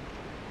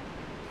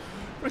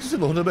 Races in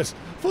the 100 bits.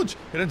 Fudge.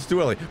 It ended too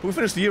early. But we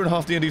finished the year and a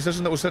half D&D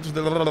session that was set to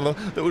the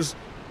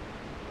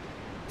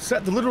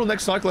the literal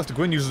next cycle after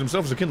Gwyn uses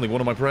himself as a kindling.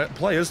 One of my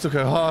players took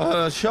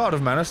a shard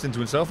of mana into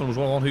himself and was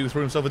one who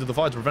threw himself into the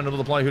fire to prevent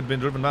another player who'd been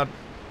driven mad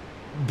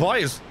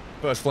by his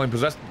first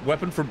flame-possessed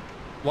weapon from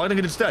lighting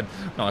it instead.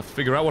 Now I have to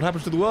figure out what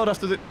happens to the world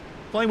after the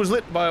flame was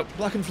lit by a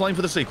blackened flame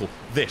for the sequel.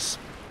 This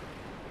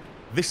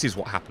is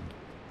what happened.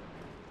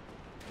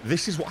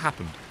 This is what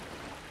happened.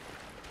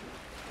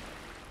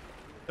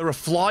 There are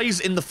flies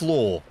in the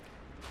floor.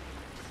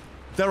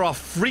 There are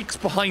freaks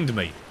behind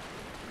me.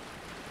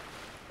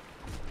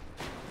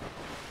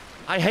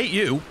 I hate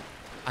you.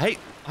 I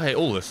hate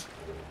all this.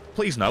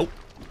 Please no.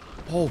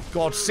 Oh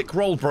god, sick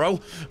roll, bro.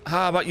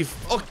 How about you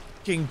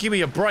fucking give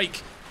me a break?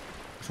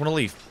 I just want to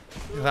leave.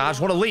 I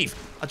just want to leave.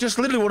 I just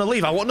literally want to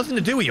leave. I want nothing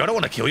to do with you. I don't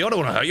want to kill you. I don't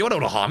want to hurt you. I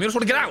don't want to harm you. I just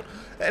want to get out.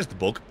 There's the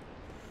bug.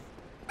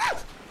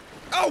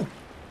 Oh!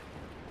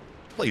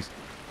 Please.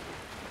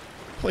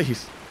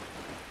 Please.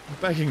 I'm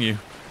begging you.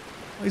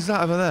 What is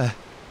that over there?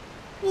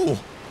 Ooh.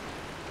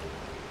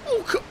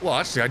 Oh, well,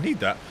 actually, I need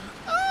that.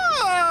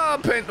 Ah,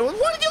 Pin.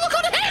 Why did you look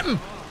on him?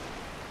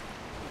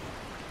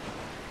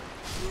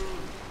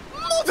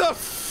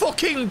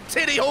 Motherfucking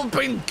titty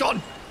humping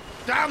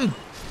goddamn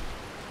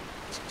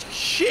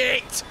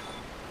shit.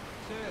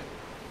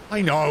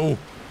 I know.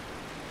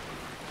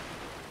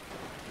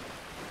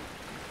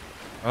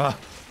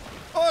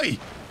 Oi!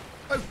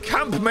 Don't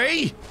camp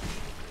me!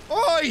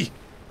 Oi!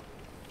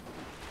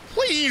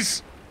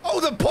 Please! Oh,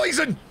 the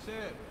poison!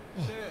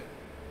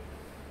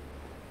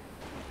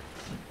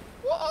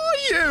 What are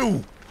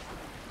you?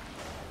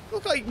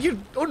 Look like you're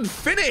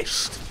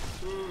unfinished.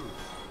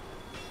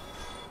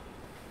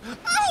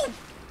 Ow!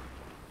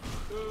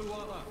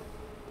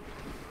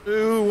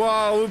 Ooh,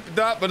 wah, whoop,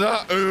 da, ba,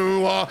 da,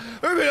 ooh, wah,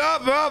 whoop, da,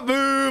 ba,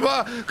 boo,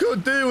 ba.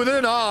 Could do with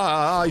an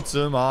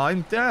item.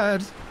 I'm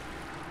dead.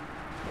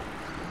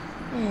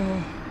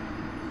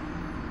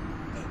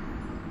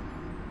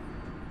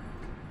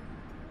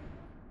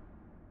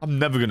 I'm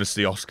never gonna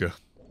see Oscar.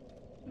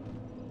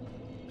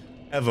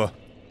 Ever.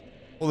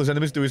 All those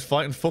enemies do is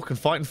fight and fuck and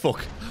fight and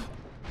fuck.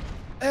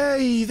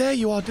 Hey, there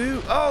you are,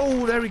 dude.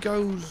 Oh, there he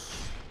goes.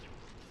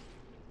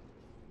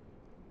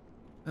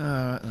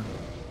 Alright then.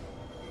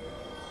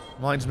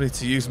 Reminds me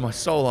to use my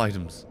soul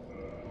items.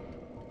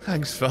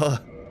 Thanks,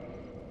 fella.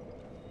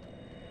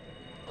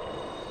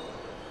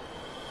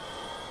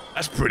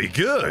 That's pretty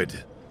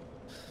good.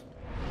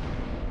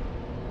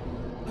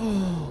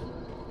 Oh.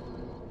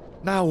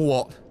 Now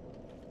what?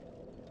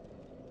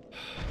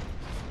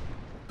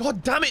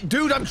 God damn it,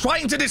 dude, I'm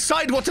trying to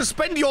decide what to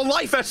spend your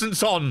life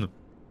essence on!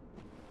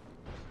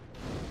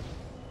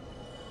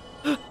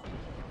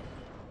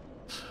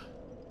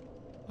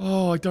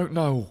 Oh, I don't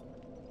know.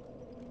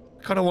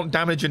 I kinda want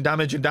damage and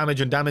damage and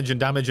damage and damage and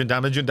damage and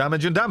damage and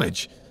damage and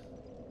damage.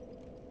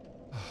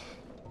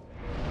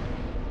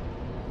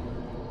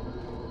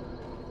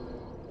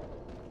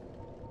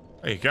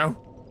 There you go.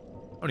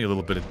 Only a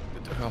little bit of...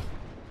 Oh.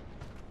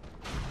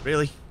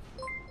 Really?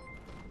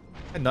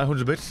 And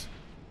 900 bits.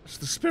 That's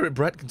the spirit,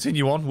 Brett.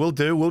 Continue on. We'll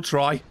do. We'll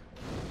try.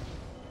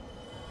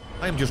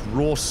 I am just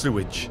raw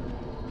sewage.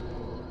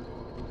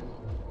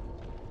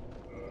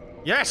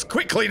 Yes,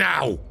 quickly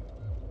now!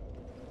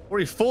 Or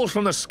he falls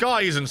from the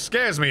skies and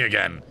scares me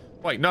again.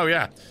 Wait, no,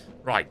 yeah.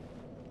 Right.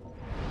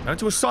 Down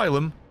to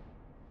asylum.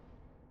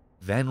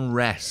 Then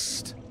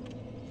rest.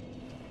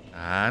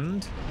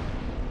 And...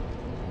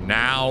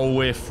 now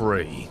we're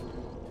free.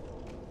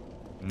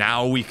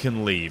 Now we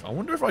can leave. I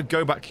wonder if I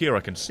go back here,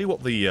 I can see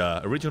what the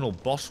original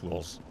boss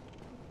was.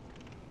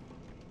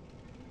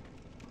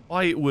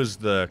 Why, it was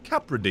the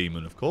Capra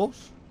Demon, of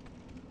course.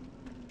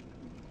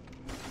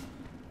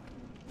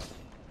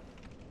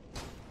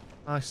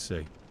 I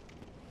see.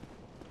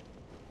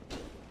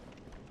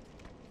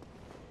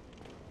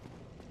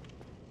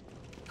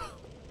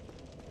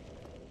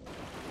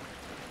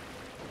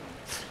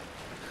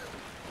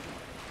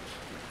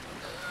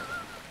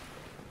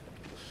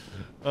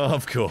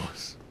 Of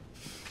course.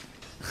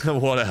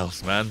 What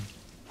else, man?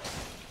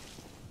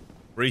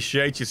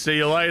 Appreciate you. See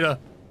you later.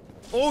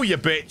 Oh, you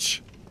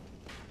bitch.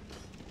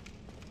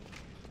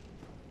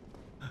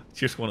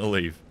 Just want to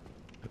leave.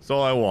 That's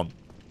all I want.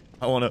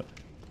 I want to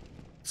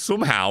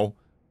somehow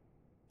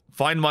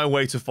find my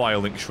way to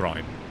Firelink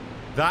Shrine.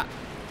 That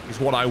is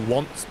what I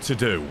want to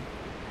do.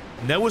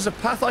 And there was a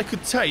path I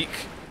could take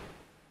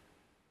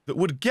that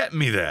would get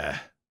me there.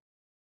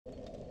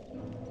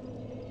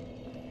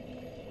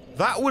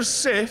 That was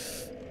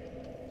Sif.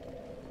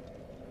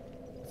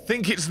 I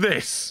think it's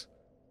this.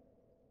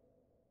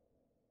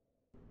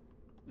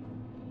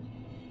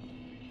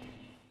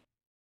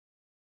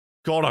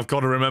 God, I've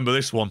got to remember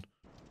this one.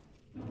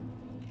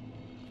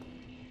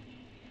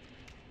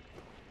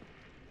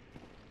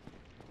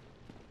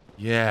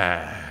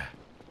 Yeah.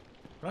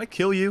 Can I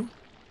kill you?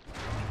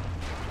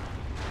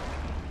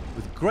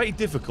 With great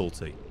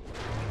difficulty.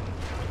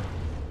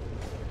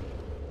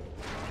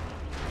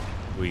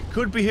 We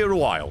could be here a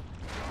while.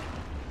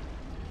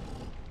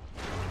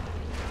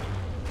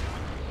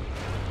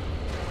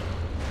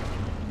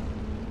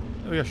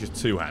 Maybe I should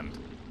two-hand.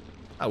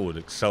 That would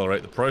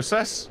accelerate the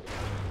process.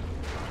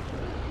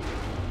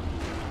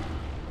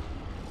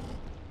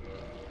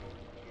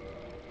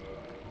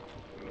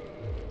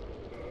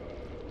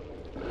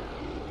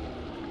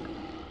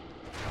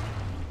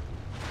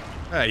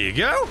 There you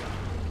go.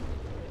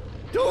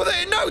 Do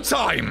that in no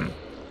time.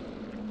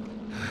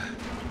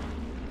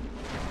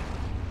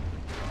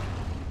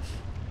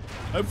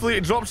 Hopefully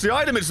it drops the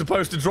item it's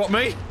supposed to drop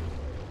me.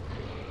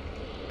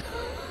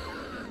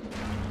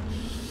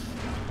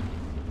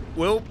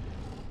 We'll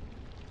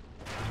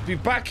be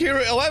back here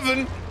at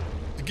 11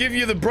 to give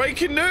you the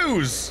breaking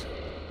news.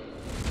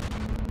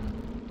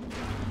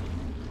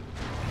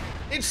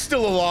 It's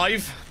still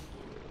alive.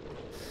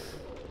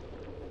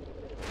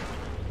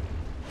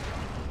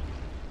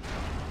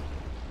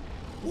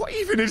 What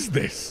even is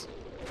this?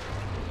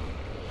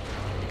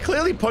 It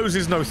clearly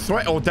poses no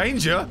threat or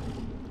danger.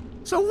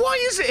 So why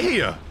is it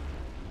here?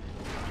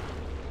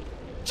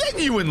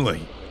 Genuinely.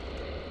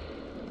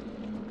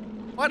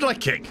 Why did I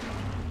kick?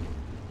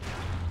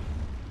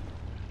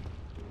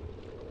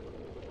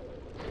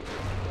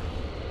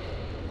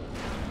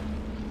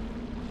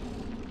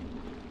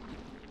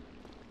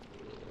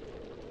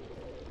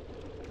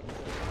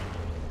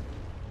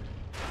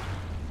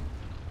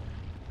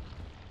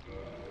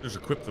 Just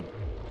equip the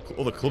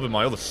other club in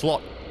my other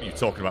slot. What are you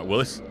talking about,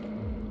 Willis?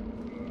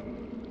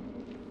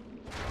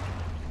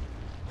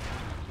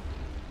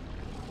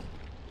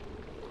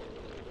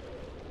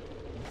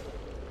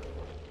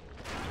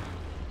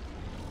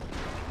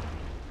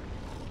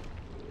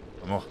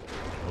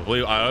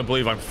 I don't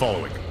believe I'm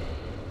following.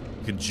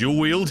 You can dual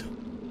wield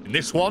in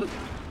this one.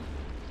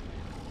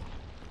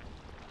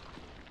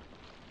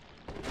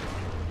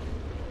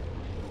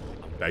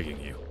 I'm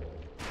begging you.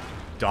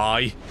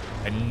 Die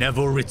and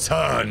never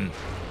return.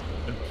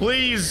 And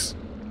please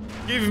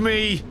give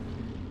me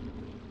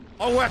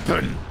a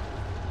weapon.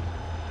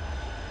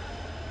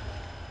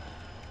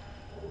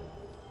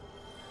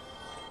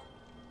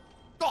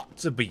 Got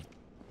to be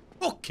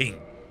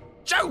fucking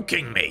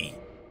joking me.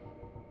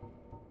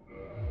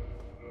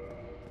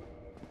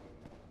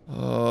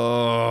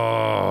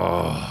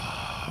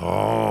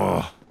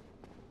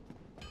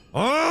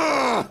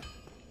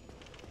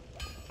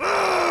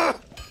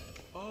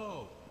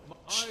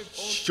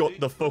 Shut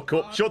the fuck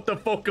up. Shut the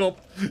fuck up.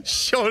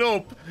 Shut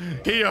up.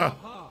 Here.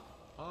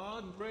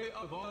 Andre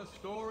of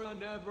Astoria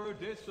never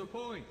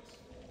disappoints.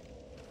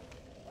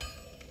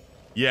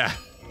 Yeah.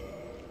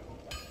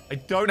 I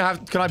don't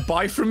have... Can I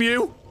buy from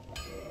you?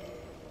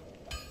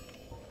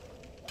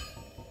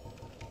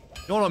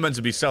 You're not meant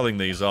to be selling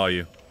these, are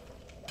you?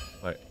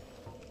 Wait.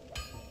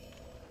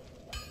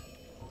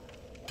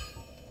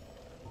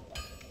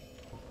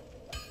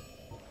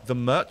 The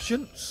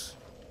merchants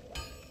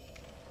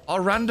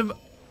are random...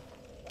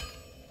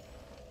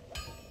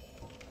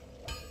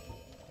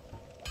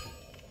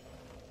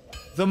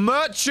 The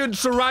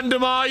merchants are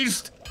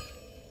randomized!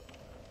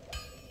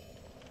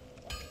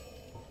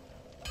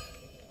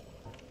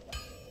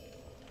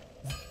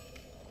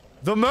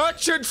 The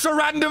merchants are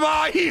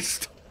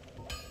randomized!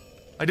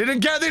 I didn't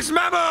get this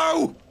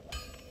memo!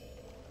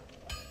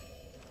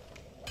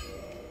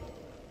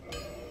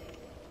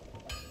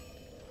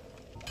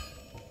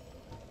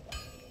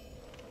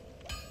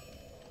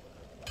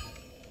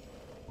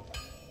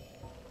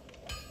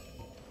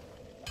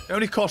 It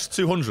only costs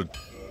 200.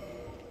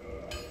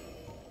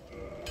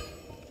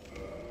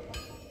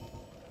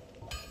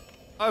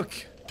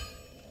 Okay.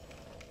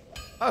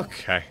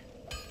 Okay.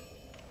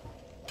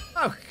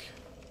 Okay.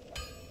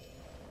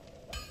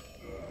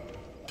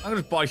 I'm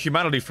gonna buy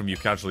humanity from you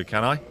casually,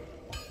 can I?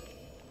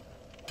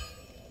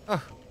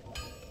 Oh.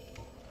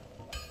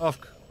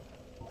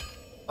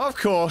 Of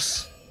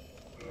course.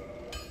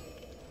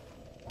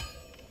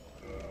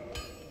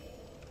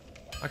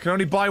 I can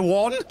only buy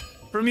one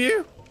from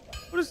you?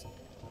 What is...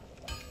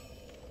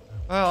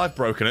 Well, I've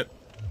broken it.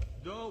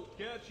 Don't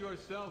get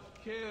yourself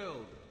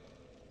killed.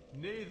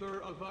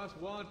 Neither of us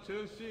want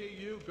to see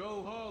you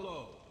go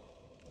hollow.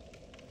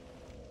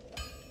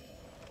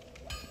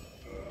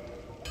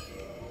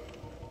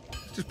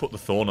 Let's just put the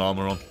thorn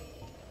armor on.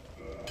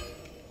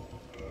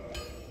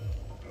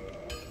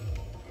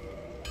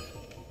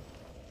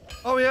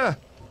 Oh yeah.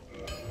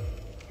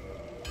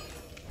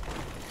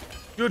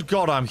 Good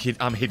God, I'm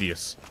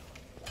hideous.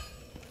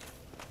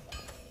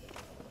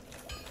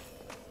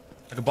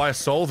 I could buy a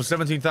soul for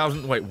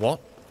 17,000. Wait, what?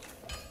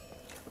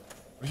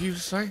 What did you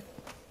just say?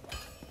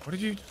 What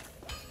did you...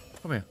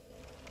 Come here.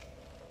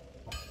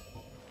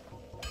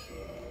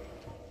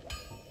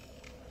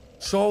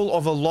 Soul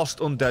of a lost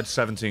undead,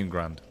 17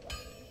 grand.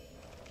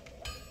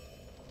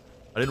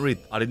 I didn't read...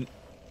 I didn't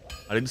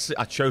see...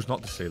 I chose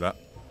not to see that.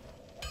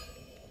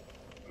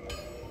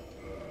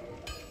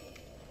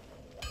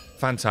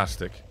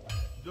 Fantastic.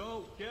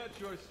 Don't get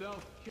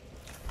yourself killed.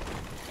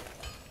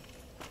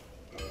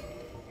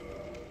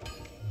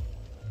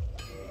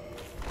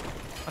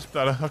 That's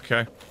better,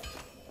 okay.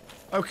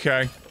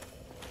 Okay.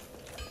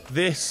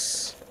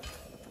 This...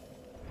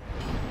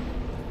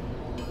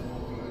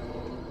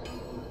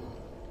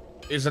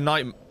 is a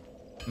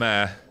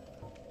nightmare.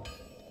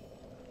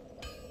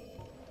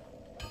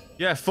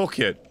 Yeah, fuck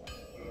it.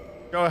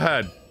 Go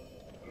ahead.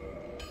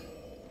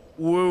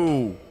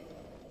 Woo.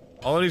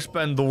 I'll only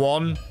spend the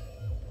one.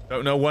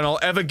 Don't know when I'll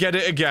ever get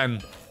it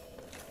again.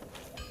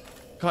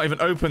 Can't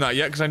even open that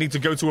yet because I need to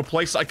go to a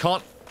place I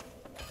can't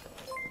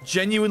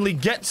genuinely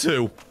get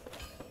to.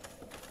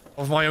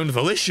 Of my own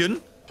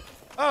volition.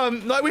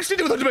 No, we still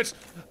do with 100 bits.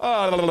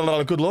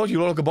 Good lord, you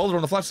look like a boulder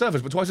on a flat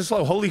surface, but twice as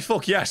slow. Holy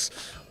fuck, yes.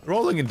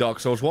 Rolling in Dark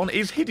Souls 1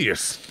 is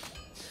hideous.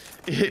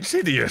 It's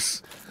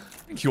hideous.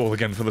 Thank you all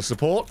again for the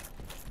support.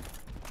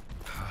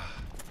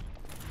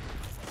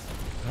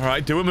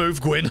 Alright, do a move,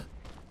 Gwyn.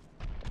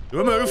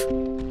 Do a move.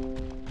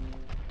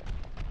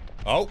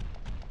 Oh.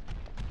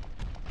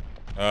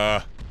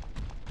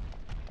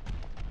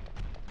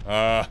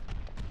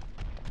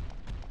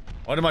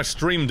 Why did my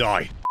stream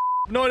die?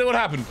 No idea what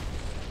happened.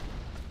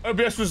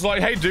 OBS was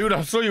like, hey dude,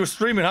 I saw you were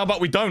streaming, how about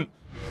we don't?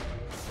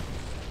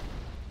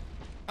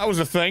 That was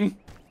a thing.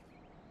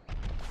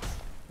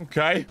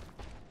 Okay.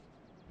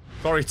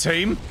 Sorry,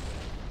 team.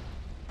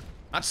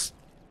 That's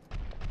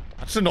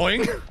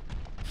annoying.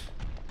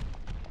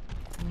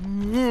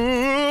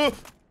 No,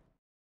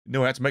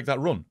 I had to make that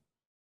run.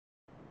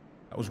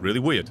 That was really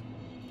weird.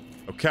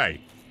 Okay.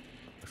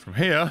 From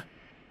here,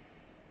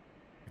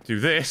 do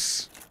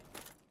this.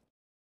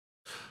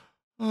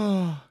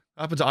 Oh,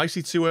 happened to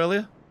IC2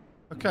 earlier?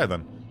 Okay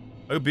then.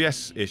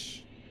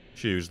 OBS-ish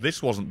issues.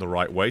 This wasn't the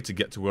right way to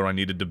get to where I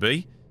needed to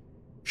be.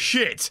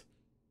 Shit!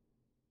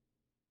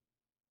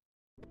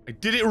 I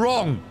did it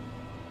wrong!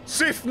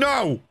 Sif,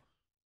 no!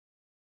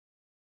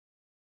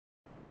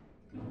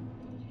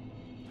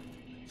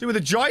 See with the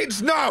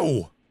giants?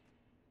 No!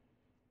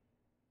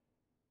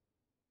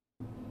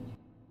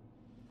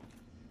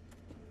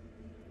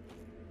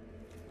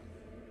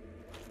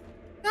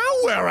 Now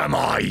where am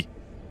I?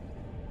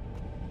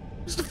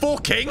 Is the Four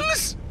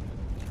Kings?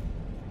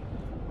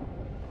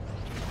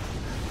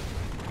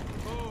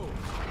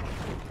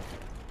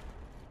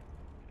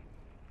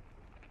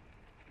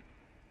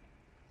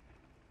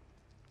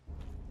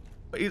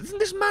 Wait, isn't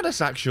this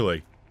Manus,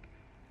 actually?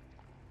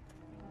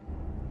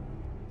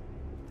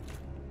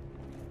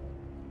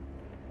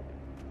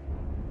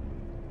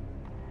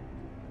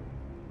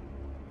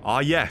 Ah,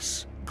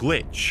 yes.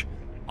 Glitch.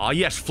 Ah,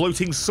 yes.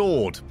 Floating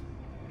sword.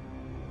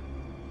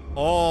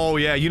 Oh,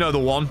 yeah. You know the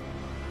one.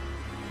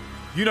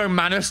 You know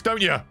Manus,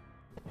 don't you?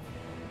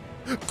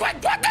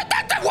 What?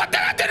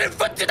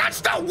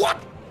 That's not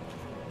what?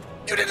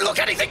 You didn't look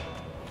anything.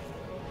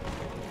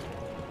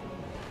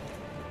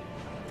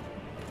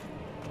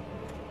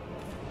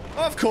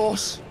 Of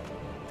course.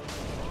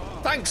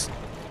 Thanks.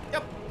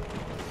 Yep.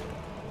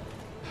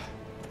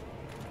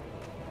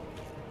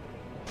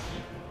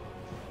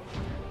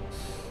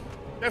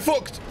 Get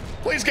fucked.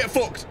 Please get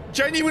fucked.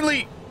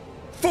 Genuinely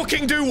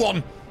fucking do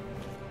one.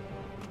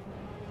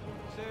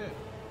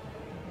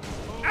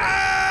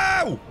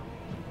 Ow!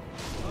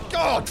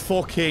 God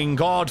fucking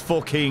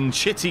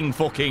shitting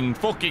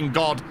fucking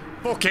God.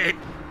 Fuck it.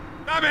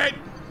 Damn it.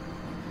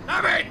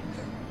 Damn it.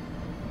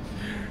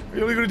 All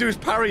you're gonna do is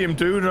parry him,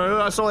 dude.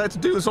 That's all I had to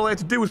do. That's all I had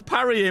to do was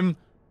parry him.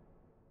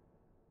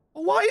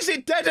 Why is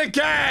it dead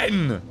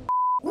again?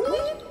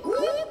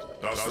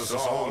 That's the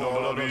sound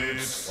of the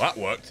beats. That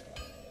worked.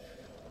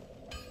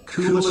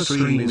 Cooler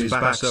Stream is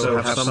back, so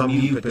have some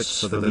new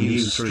bits for the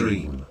new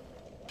stream.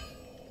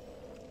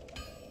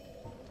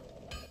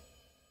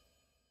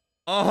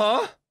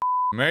 Uh-huh.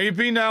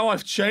 Maybe now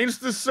I've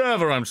changed the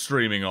server I'm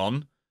streaming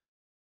on.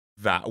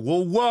 That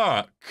will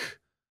work.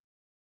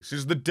 This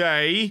is the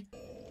day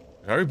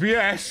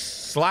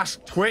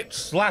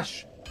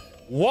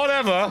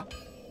OBS/Twitch/whatever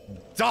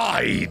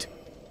died.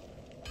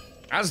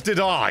 As did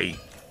I,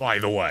 by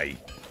the way.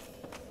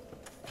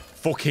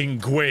 Fucking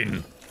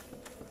Gwyn.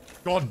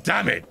 God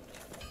damn it.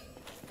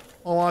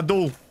 All I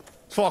do is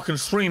fucking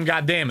stream,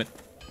 god damn it.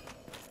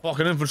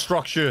 Fucking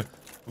infrastructure.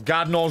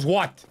 God knows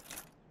what.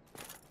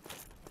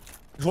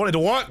 Just wanted to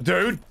work,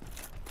 dude.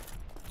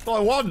 That's all I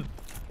want.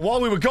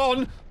 While we were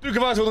gone, do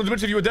converse with 100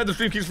 bits if you were dead. The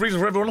stream keeps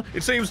freezing for everyone,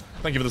 it seems.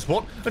 Thank you for the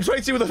support. And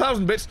Tracy with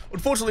 1,000 bits.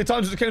 Unfortunately,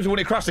 times it came to when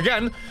it crashed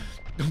again.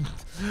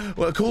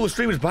 Well, cool, the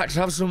stream is back to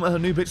have some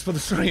new bits for the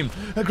stream.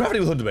 Gravity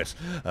with 100 bits.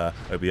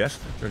 OBS,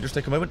 just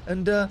take a moment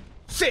and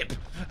sip.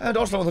 And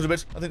also with 100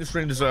 bits, I think the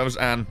stream deserves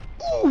it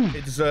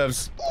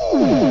deserves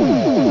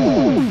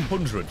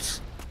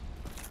hundreds.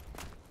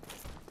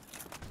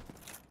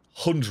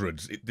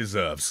 Hundreds it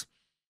deserves.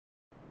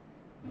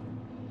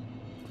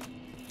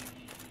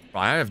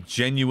 Right, I have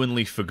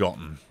genuinely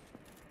forgotten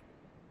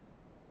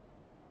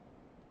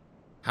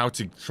how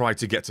to try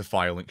to get to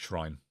Firelink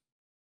Shrine.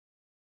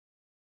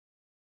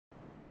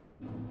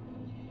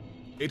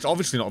 It's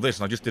obviously not this,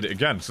 and I just did it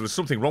again, so there's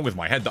something wrong with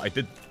my head that I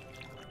did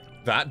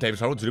that.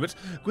 David's Harold, 2 bits.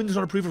 Gwyn does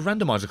not approve of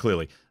randomizer,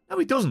 clearly. No,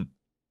 he doesn't.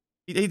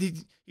 He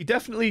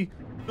definitely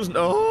doesn't.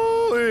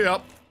 Oh, yeah.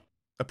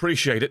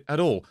 Appreciate it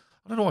at all.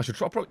 I don't know. I should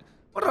try. Why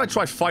don't I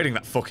try fighting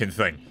that fucking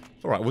thing?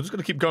 It's alright, we're just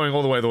gonna keep going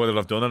all the way that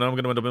I've done, and I'm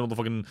gonna end up in the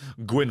fucking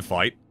Gwyn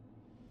fight.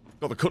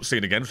 Got the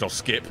cutscene again, which I'll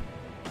skip.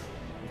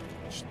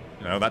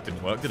 No, that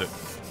didn't work, did it?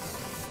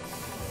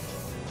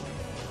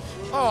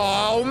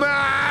 Oh,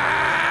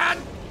 man!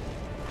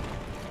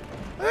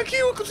 Thank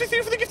you, Uncle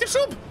Cynthia, for the gifted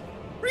sub!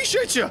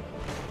 Appreciate you!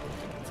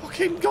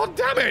 Fucking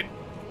goddamn it!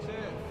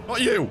 Not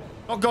you!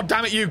 Not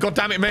goddamn it you,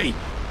 goddamn it me!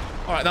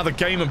 Alright, now the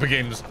game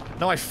begins.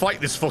 Now I fight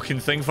this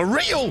fucking thing for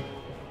real!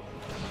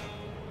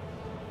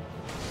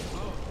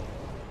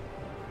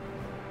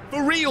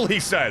 For real, he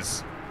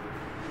says!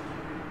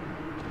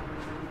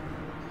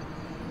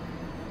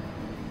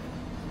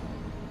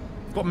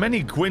 I've got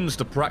many Gwyns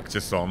to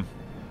practice on.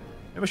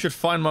 Maybe I should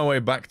find my way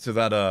back to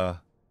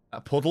that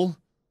puddle.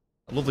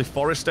 A lovely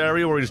forest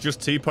area where he's just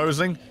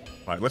T-posing.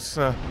 Right, let's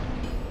go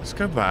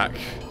back.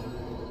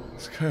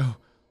 Let's go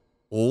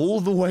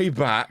all the way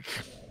back.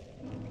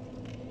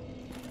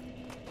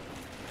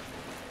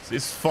 This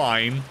is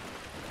fine.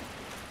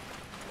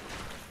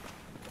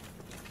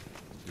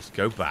 Just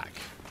go back.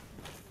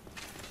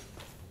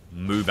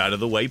 Move out of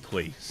the way,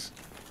 please.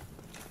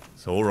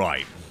 It's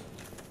alright.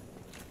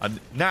 And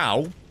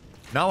now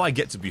I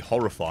get to be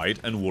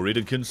horrified and worried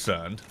and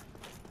concerned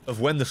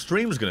of when the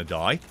stream's gonna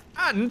die,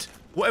 and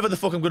whatever the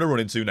fuck I'm gonna run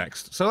into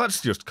next. So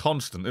that's just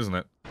constant, isn't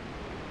it?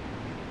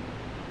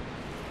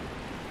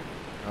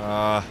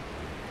 I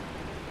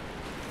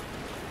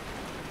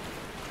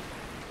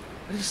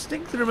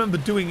distinctly remember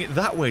doing it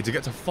that way to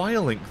get to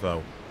Firelink,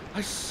 though.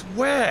 I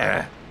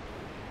swear!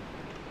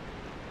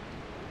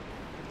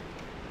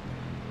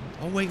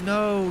 Oh, wait,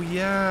 no,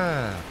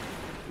 yeah.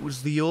 It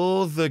was the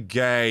other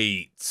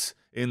gate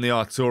in the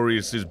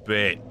Artorias'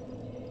 bit.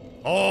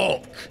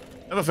 Hulk!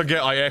 Never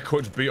forget I air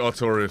quotes beat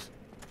Artorias.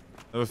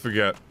 Never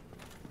forget.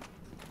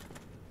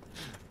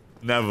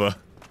 Never.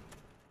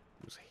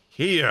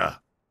 here.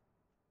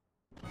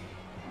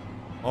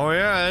 Oh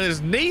yeah, and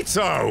it's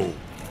Nito.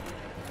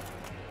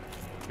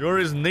 Sure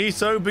is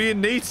Nito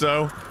being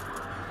Nito.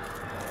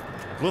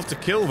 I'd love to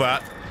kill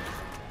that.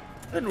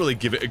 I didn't really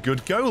give it a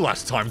good go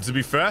last time, to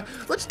be fair.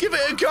 Let's give it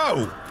a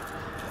go.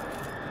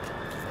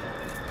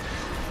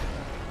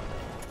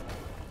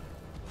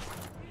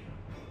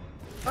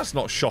 That's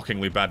not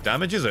shockingly bad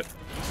damage, is it?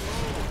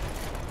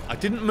 I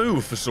didn't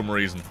move for some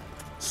reason.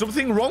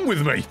 Something wrong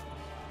with me.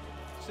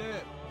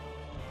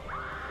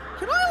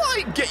 Can I,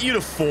 like, get you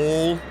to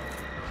fall?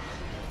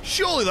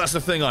 Surely that's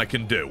a thing I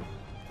can do.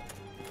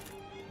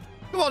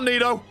 Come on,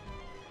 Nito.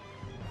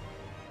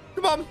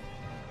 Come on.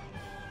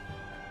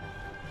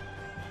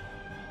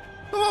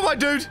 Come on, my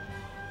dude.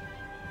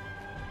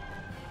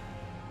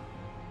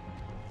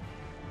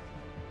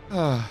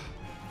 Oh.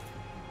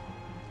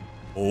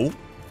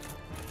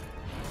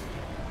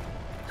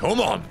 Come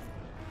on.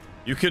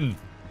 You can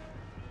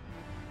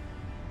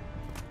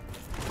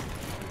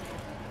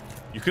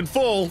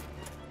fall.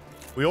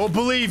 We all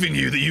believe in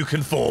you that you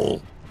can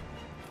fall.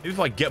 Maybe if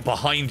I get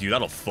behind you,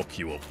 that'll fuck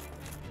you up.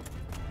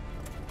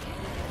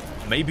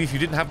 Maybe if you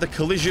didn't have the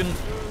collision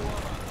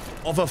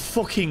of a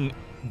fucking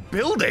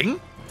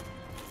building,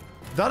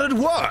 that'd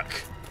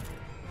work.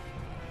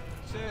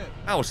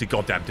 How was he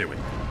goddamn doing?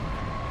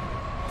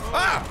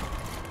 Ah!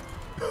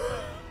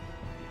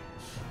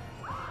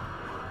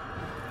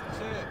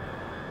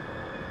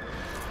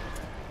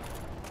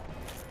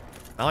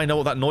 Now I know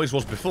what that noise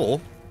was before.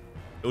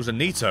 There was a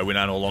Nito in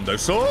Anor Londo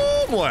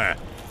somewhere.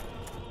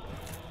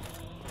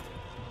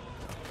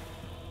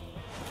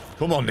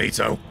 Come on,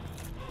 Nito.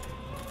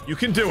 You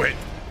can do it.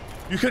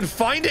 You can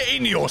find it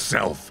in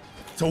yourself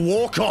to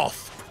walk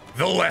off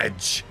the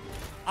ledge.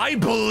 I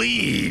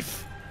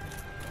believe.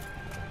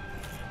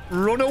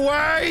 Run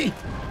away.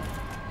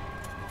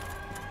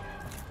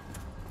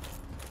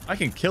 I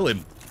can kill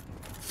him.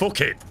 Fuck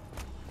it.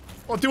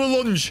 I'll do a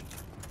lunge.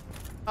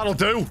 That'll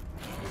do.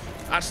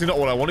 Actually not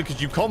what I wanted,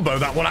 because you combo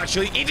that one,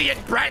 actually. Idiot,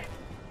 Brett!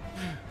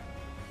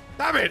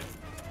 Damn it!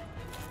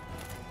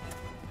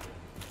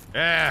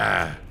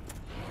 Yeah.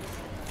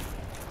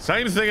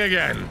 Same thing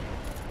again.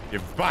 You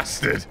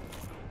bastard.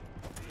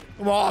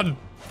 Come on.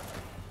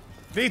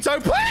 Nito,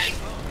 please!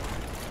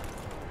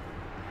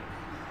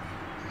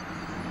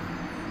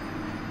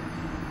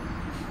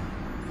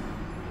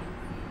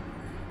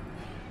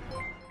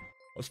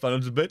 That's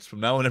 500 bits.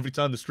 From now on, every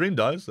time the stream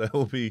dies, there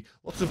will be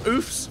lots of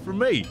oofs from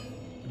me.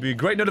 It'd be a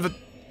great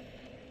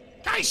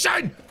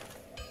notification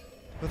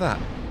for that.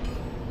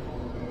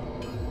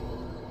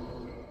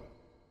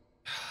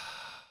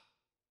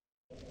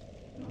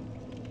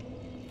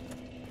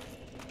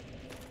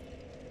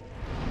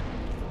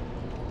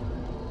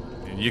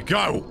 In you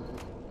go.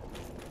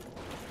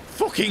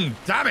 Fucking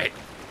damn it.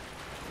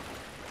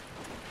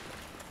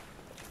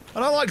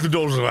 And I like the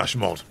Daughters of Ash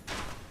mod.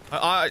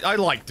 I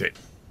liked it.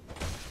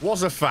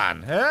 Was a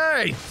fan.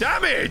 Hey,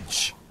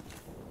 damage!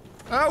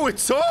 How we're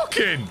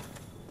talking!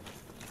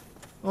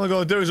 All I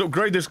gotta do is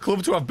upgrade this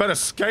club to have better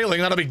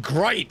scaling. That'll be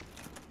great.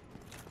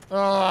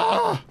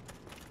 Ah,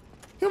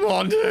 come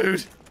on,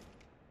 dude.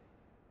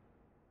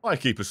 I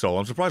keep a soul.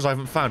 I'm surprised I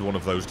haven't found one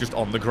of those just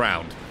on the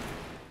ground.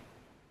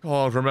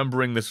 God,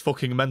 remembering this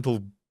fucking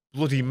mental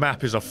bloody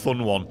map is a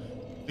fun one.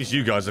 At least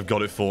you guys have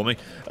got it for me.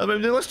 I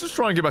mean, let's just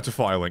try and get back to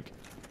Firelink.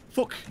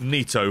 Fuck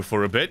Nito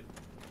for a bit.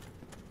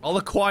 I'll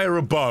acquire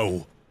a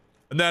bow,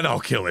 and then I'll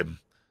kill him.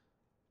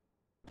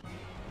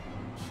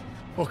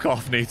 Fuck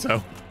off,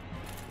 Nito.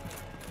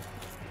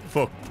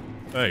 Fuck.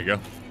 There you go.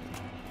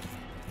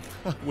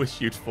 I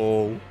wish you'd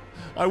fall.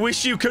 I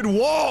wish you could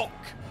walk!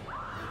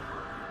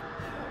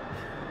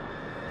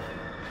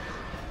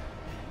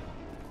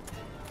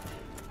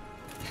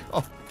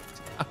 God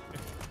damn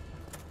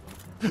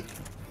it.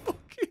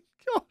 Fucking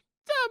God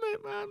damn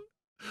it, man.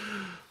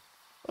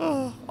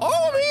 Oh,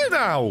 I'm here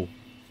now!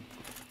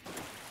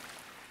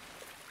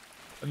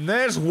 And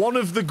there's one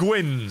of the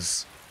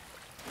Gwyn's.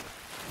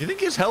 You think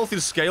his health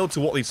is scaled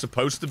to what he's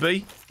supposed to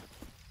be?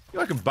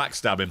 I can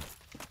backstab him.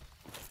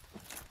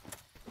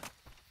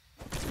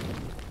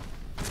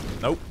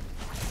 Nope.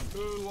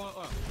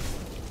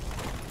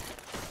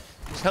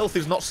 His health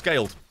is not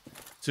scaled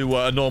to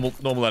a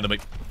normal enemy.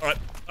 Alright,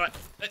 alright.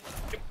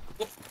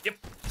 Yep,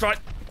 it's alright.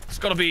 It's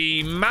gotta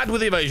be mad with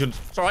the evasions.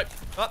 It's alright.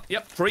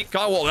 Yep, tree,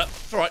 can't walk that.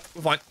 It's alright,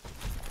 we're fine.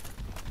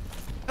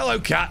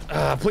 Hello, cat.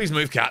 Please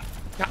move, cat.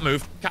 Cat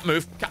move, cat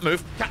move, cat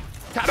move,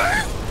 cat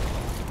move!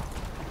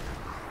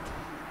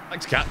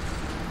 Thanks, cat.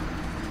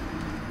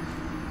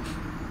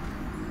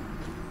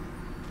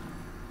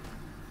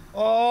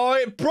 Oh,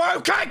 it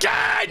broke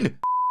again!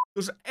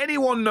 Does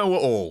anyone know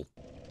at all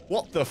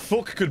what the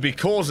fuck could be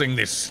causing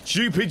this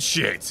stupid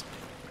shit?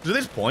 Because at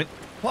this point,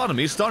 part of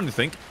me is starting to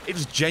think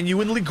it's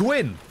genuinely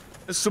Gwyn.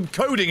 There's some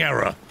coding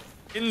error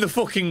in the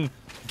fucking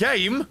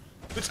game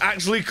that's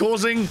actually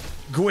causing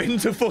Gwyn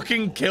to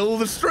fucking kill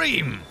the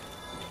stream.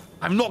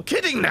 I'm not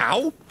kidding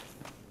now.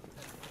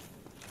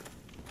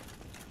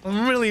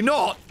 I'm really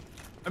not.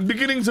 I'm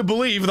beginning to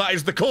believe that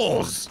is the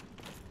cause.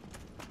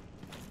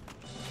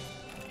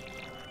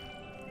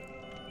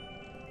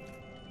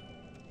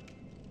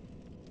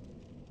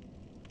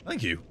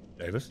 Thank you,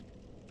 Davis.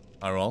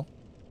 Irol,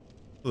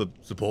 for the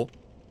support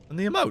and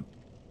the emote.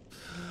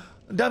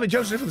 And damn it,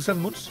 Joseph for the 7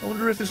 months. I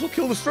wonder if this will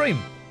kill the stream.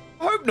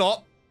 I hope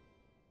not.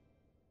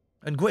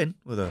 And Gwyn,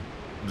 with a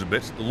 100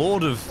 bits, the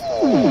Lord of...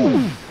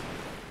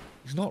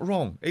 He's not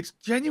wrong. It's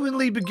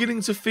genuinely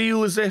beginning to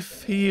feel as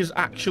if he is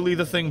actually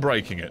the thing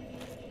breaking it.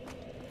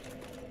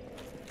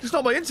 It's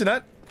not my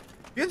internet.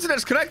 The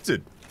internet's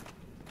connected.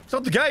 It's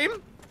not the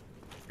game.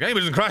 The game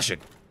isn't crashing.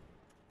 Is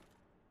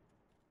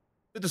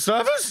it the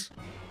servers?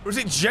 Or is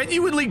it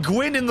genuinely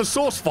Gwyn in the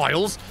source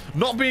files,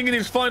 not being in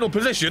his final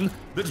position,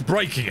 that's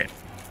breaking it?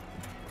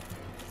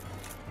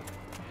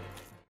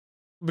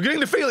 I'm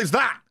beginning to feel it's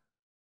that.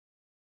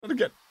 I'm gonna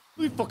get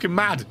really fucking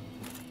mad.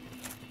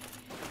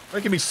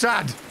 Making me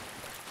sad.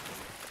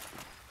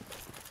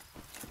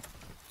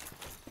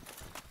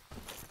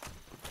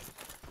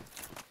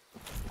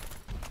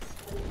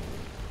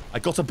 I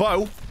got a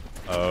bow.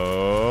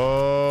 Oh.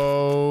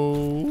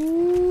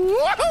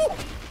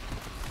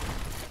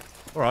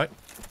 Alright.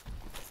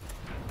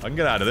 I can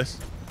get out of this.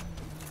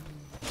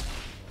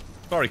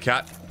 Sorry,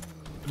 cat.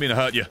 Didn't mean to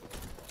hurt you.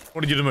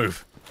 Wanted you to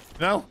move.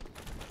 No?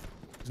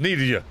 Just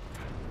needed you.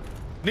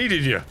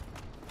 Needed you.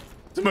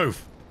 To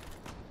move.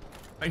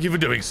 Thank you for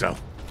doing so.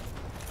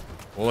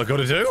 All I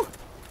gotta do?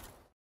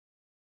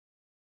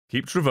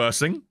 Keep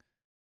traversing.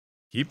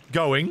 Keep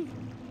going.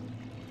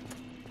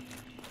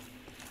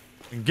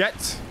 And get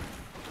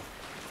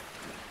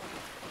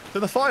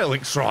to the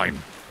Firelink Shrine.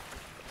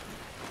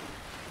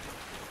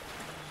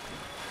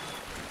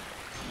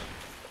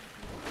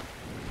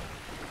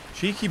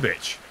 Cheeky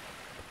bitch.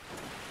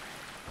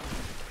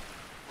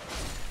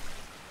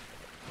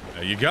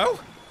 There you go.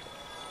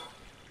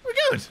 We're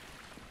good.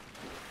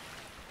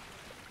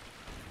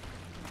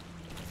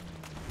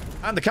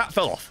 And the cat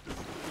fell off.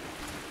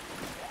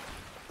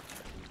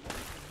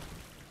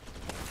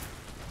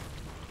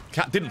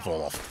 Cat didn't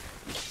fall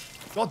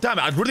off. God damn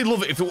it, I'd really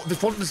love it if it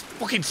wasn't this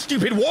fucking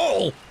stupid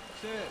wall!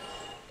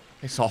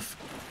 Piss off.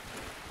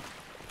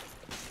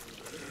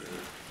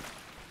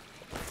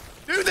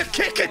 Do the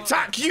kick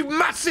attack, you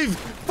massive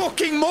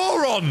fucking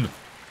moron!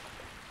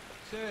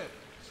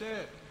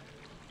 Sit.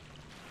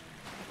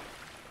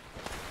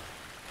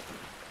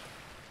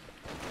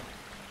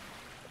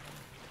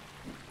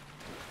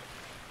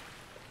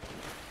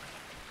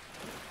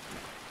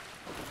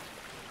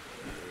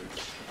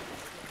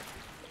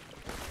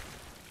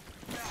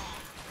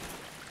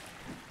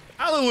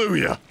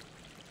 Hallelujah!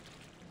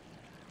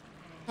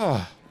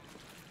 Ah.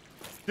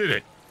 Did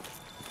it.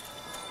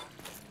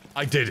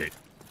 I did it.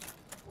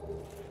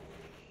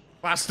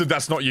 Bastard,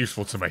 that's not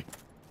useful to me.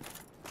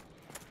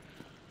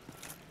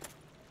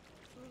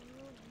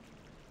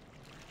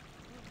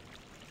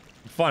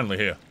 I'm finally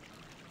here.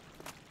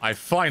 I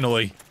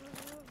finally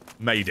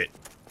made it.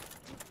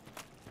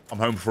 I'm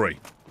home free.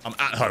 I'm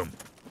at home.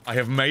 I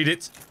have made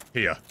it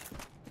here.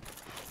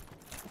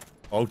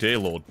 Oh dear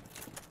Lord.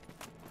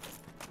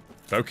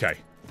 It's okay.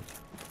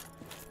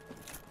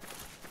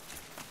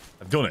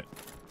 I've done it.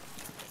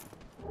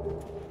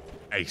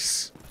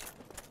 Ace.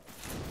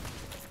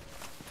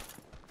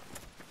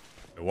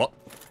 What?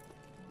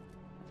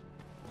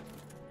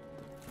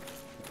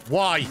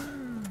 Why?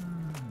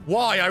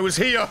 Why? I was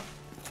here.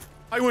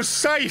 I was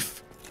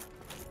safe.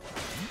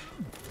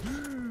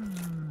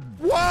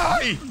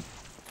 Why?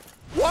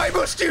 Why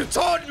must you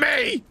taunt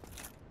me?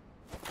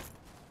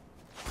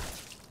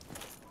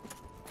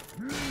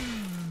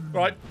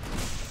 Right.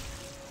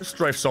 Just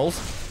strafe souls.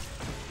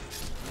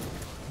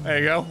 There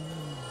you go.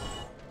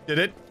 Did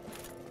it.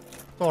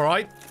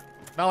 Alright.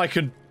 Now I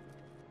can...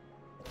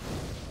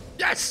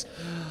 Yes!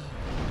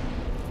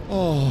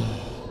 Oh.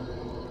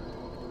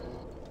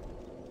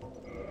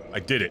 I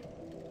did it.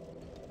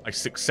 I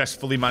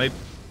successfully managed...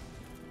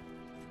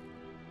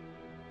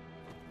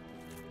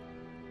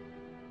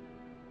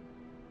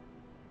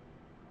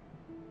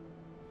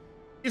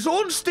 Is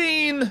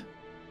Ornstein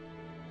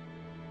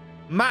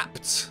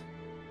mapped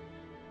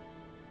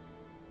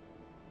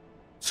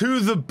to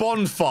the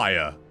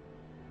bonfire?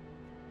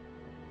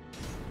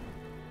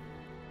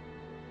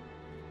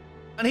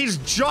 And he's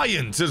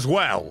giant as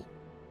well.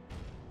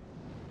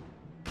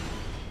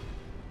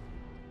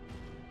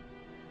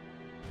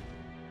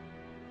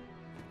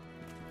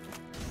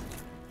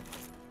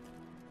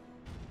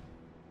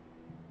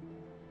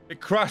 It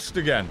crashed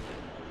again.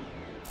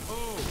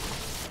 Oh.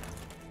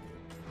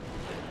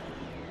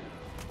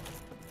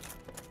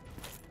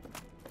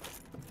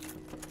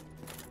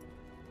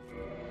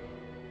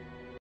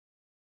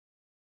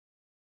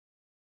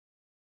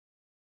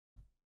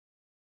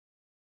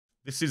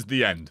 This is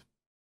the end.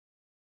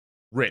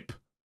 RIP.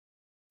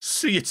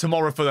 See you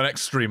tomorrow for the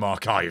next stream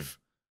archive.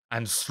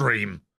 And stream.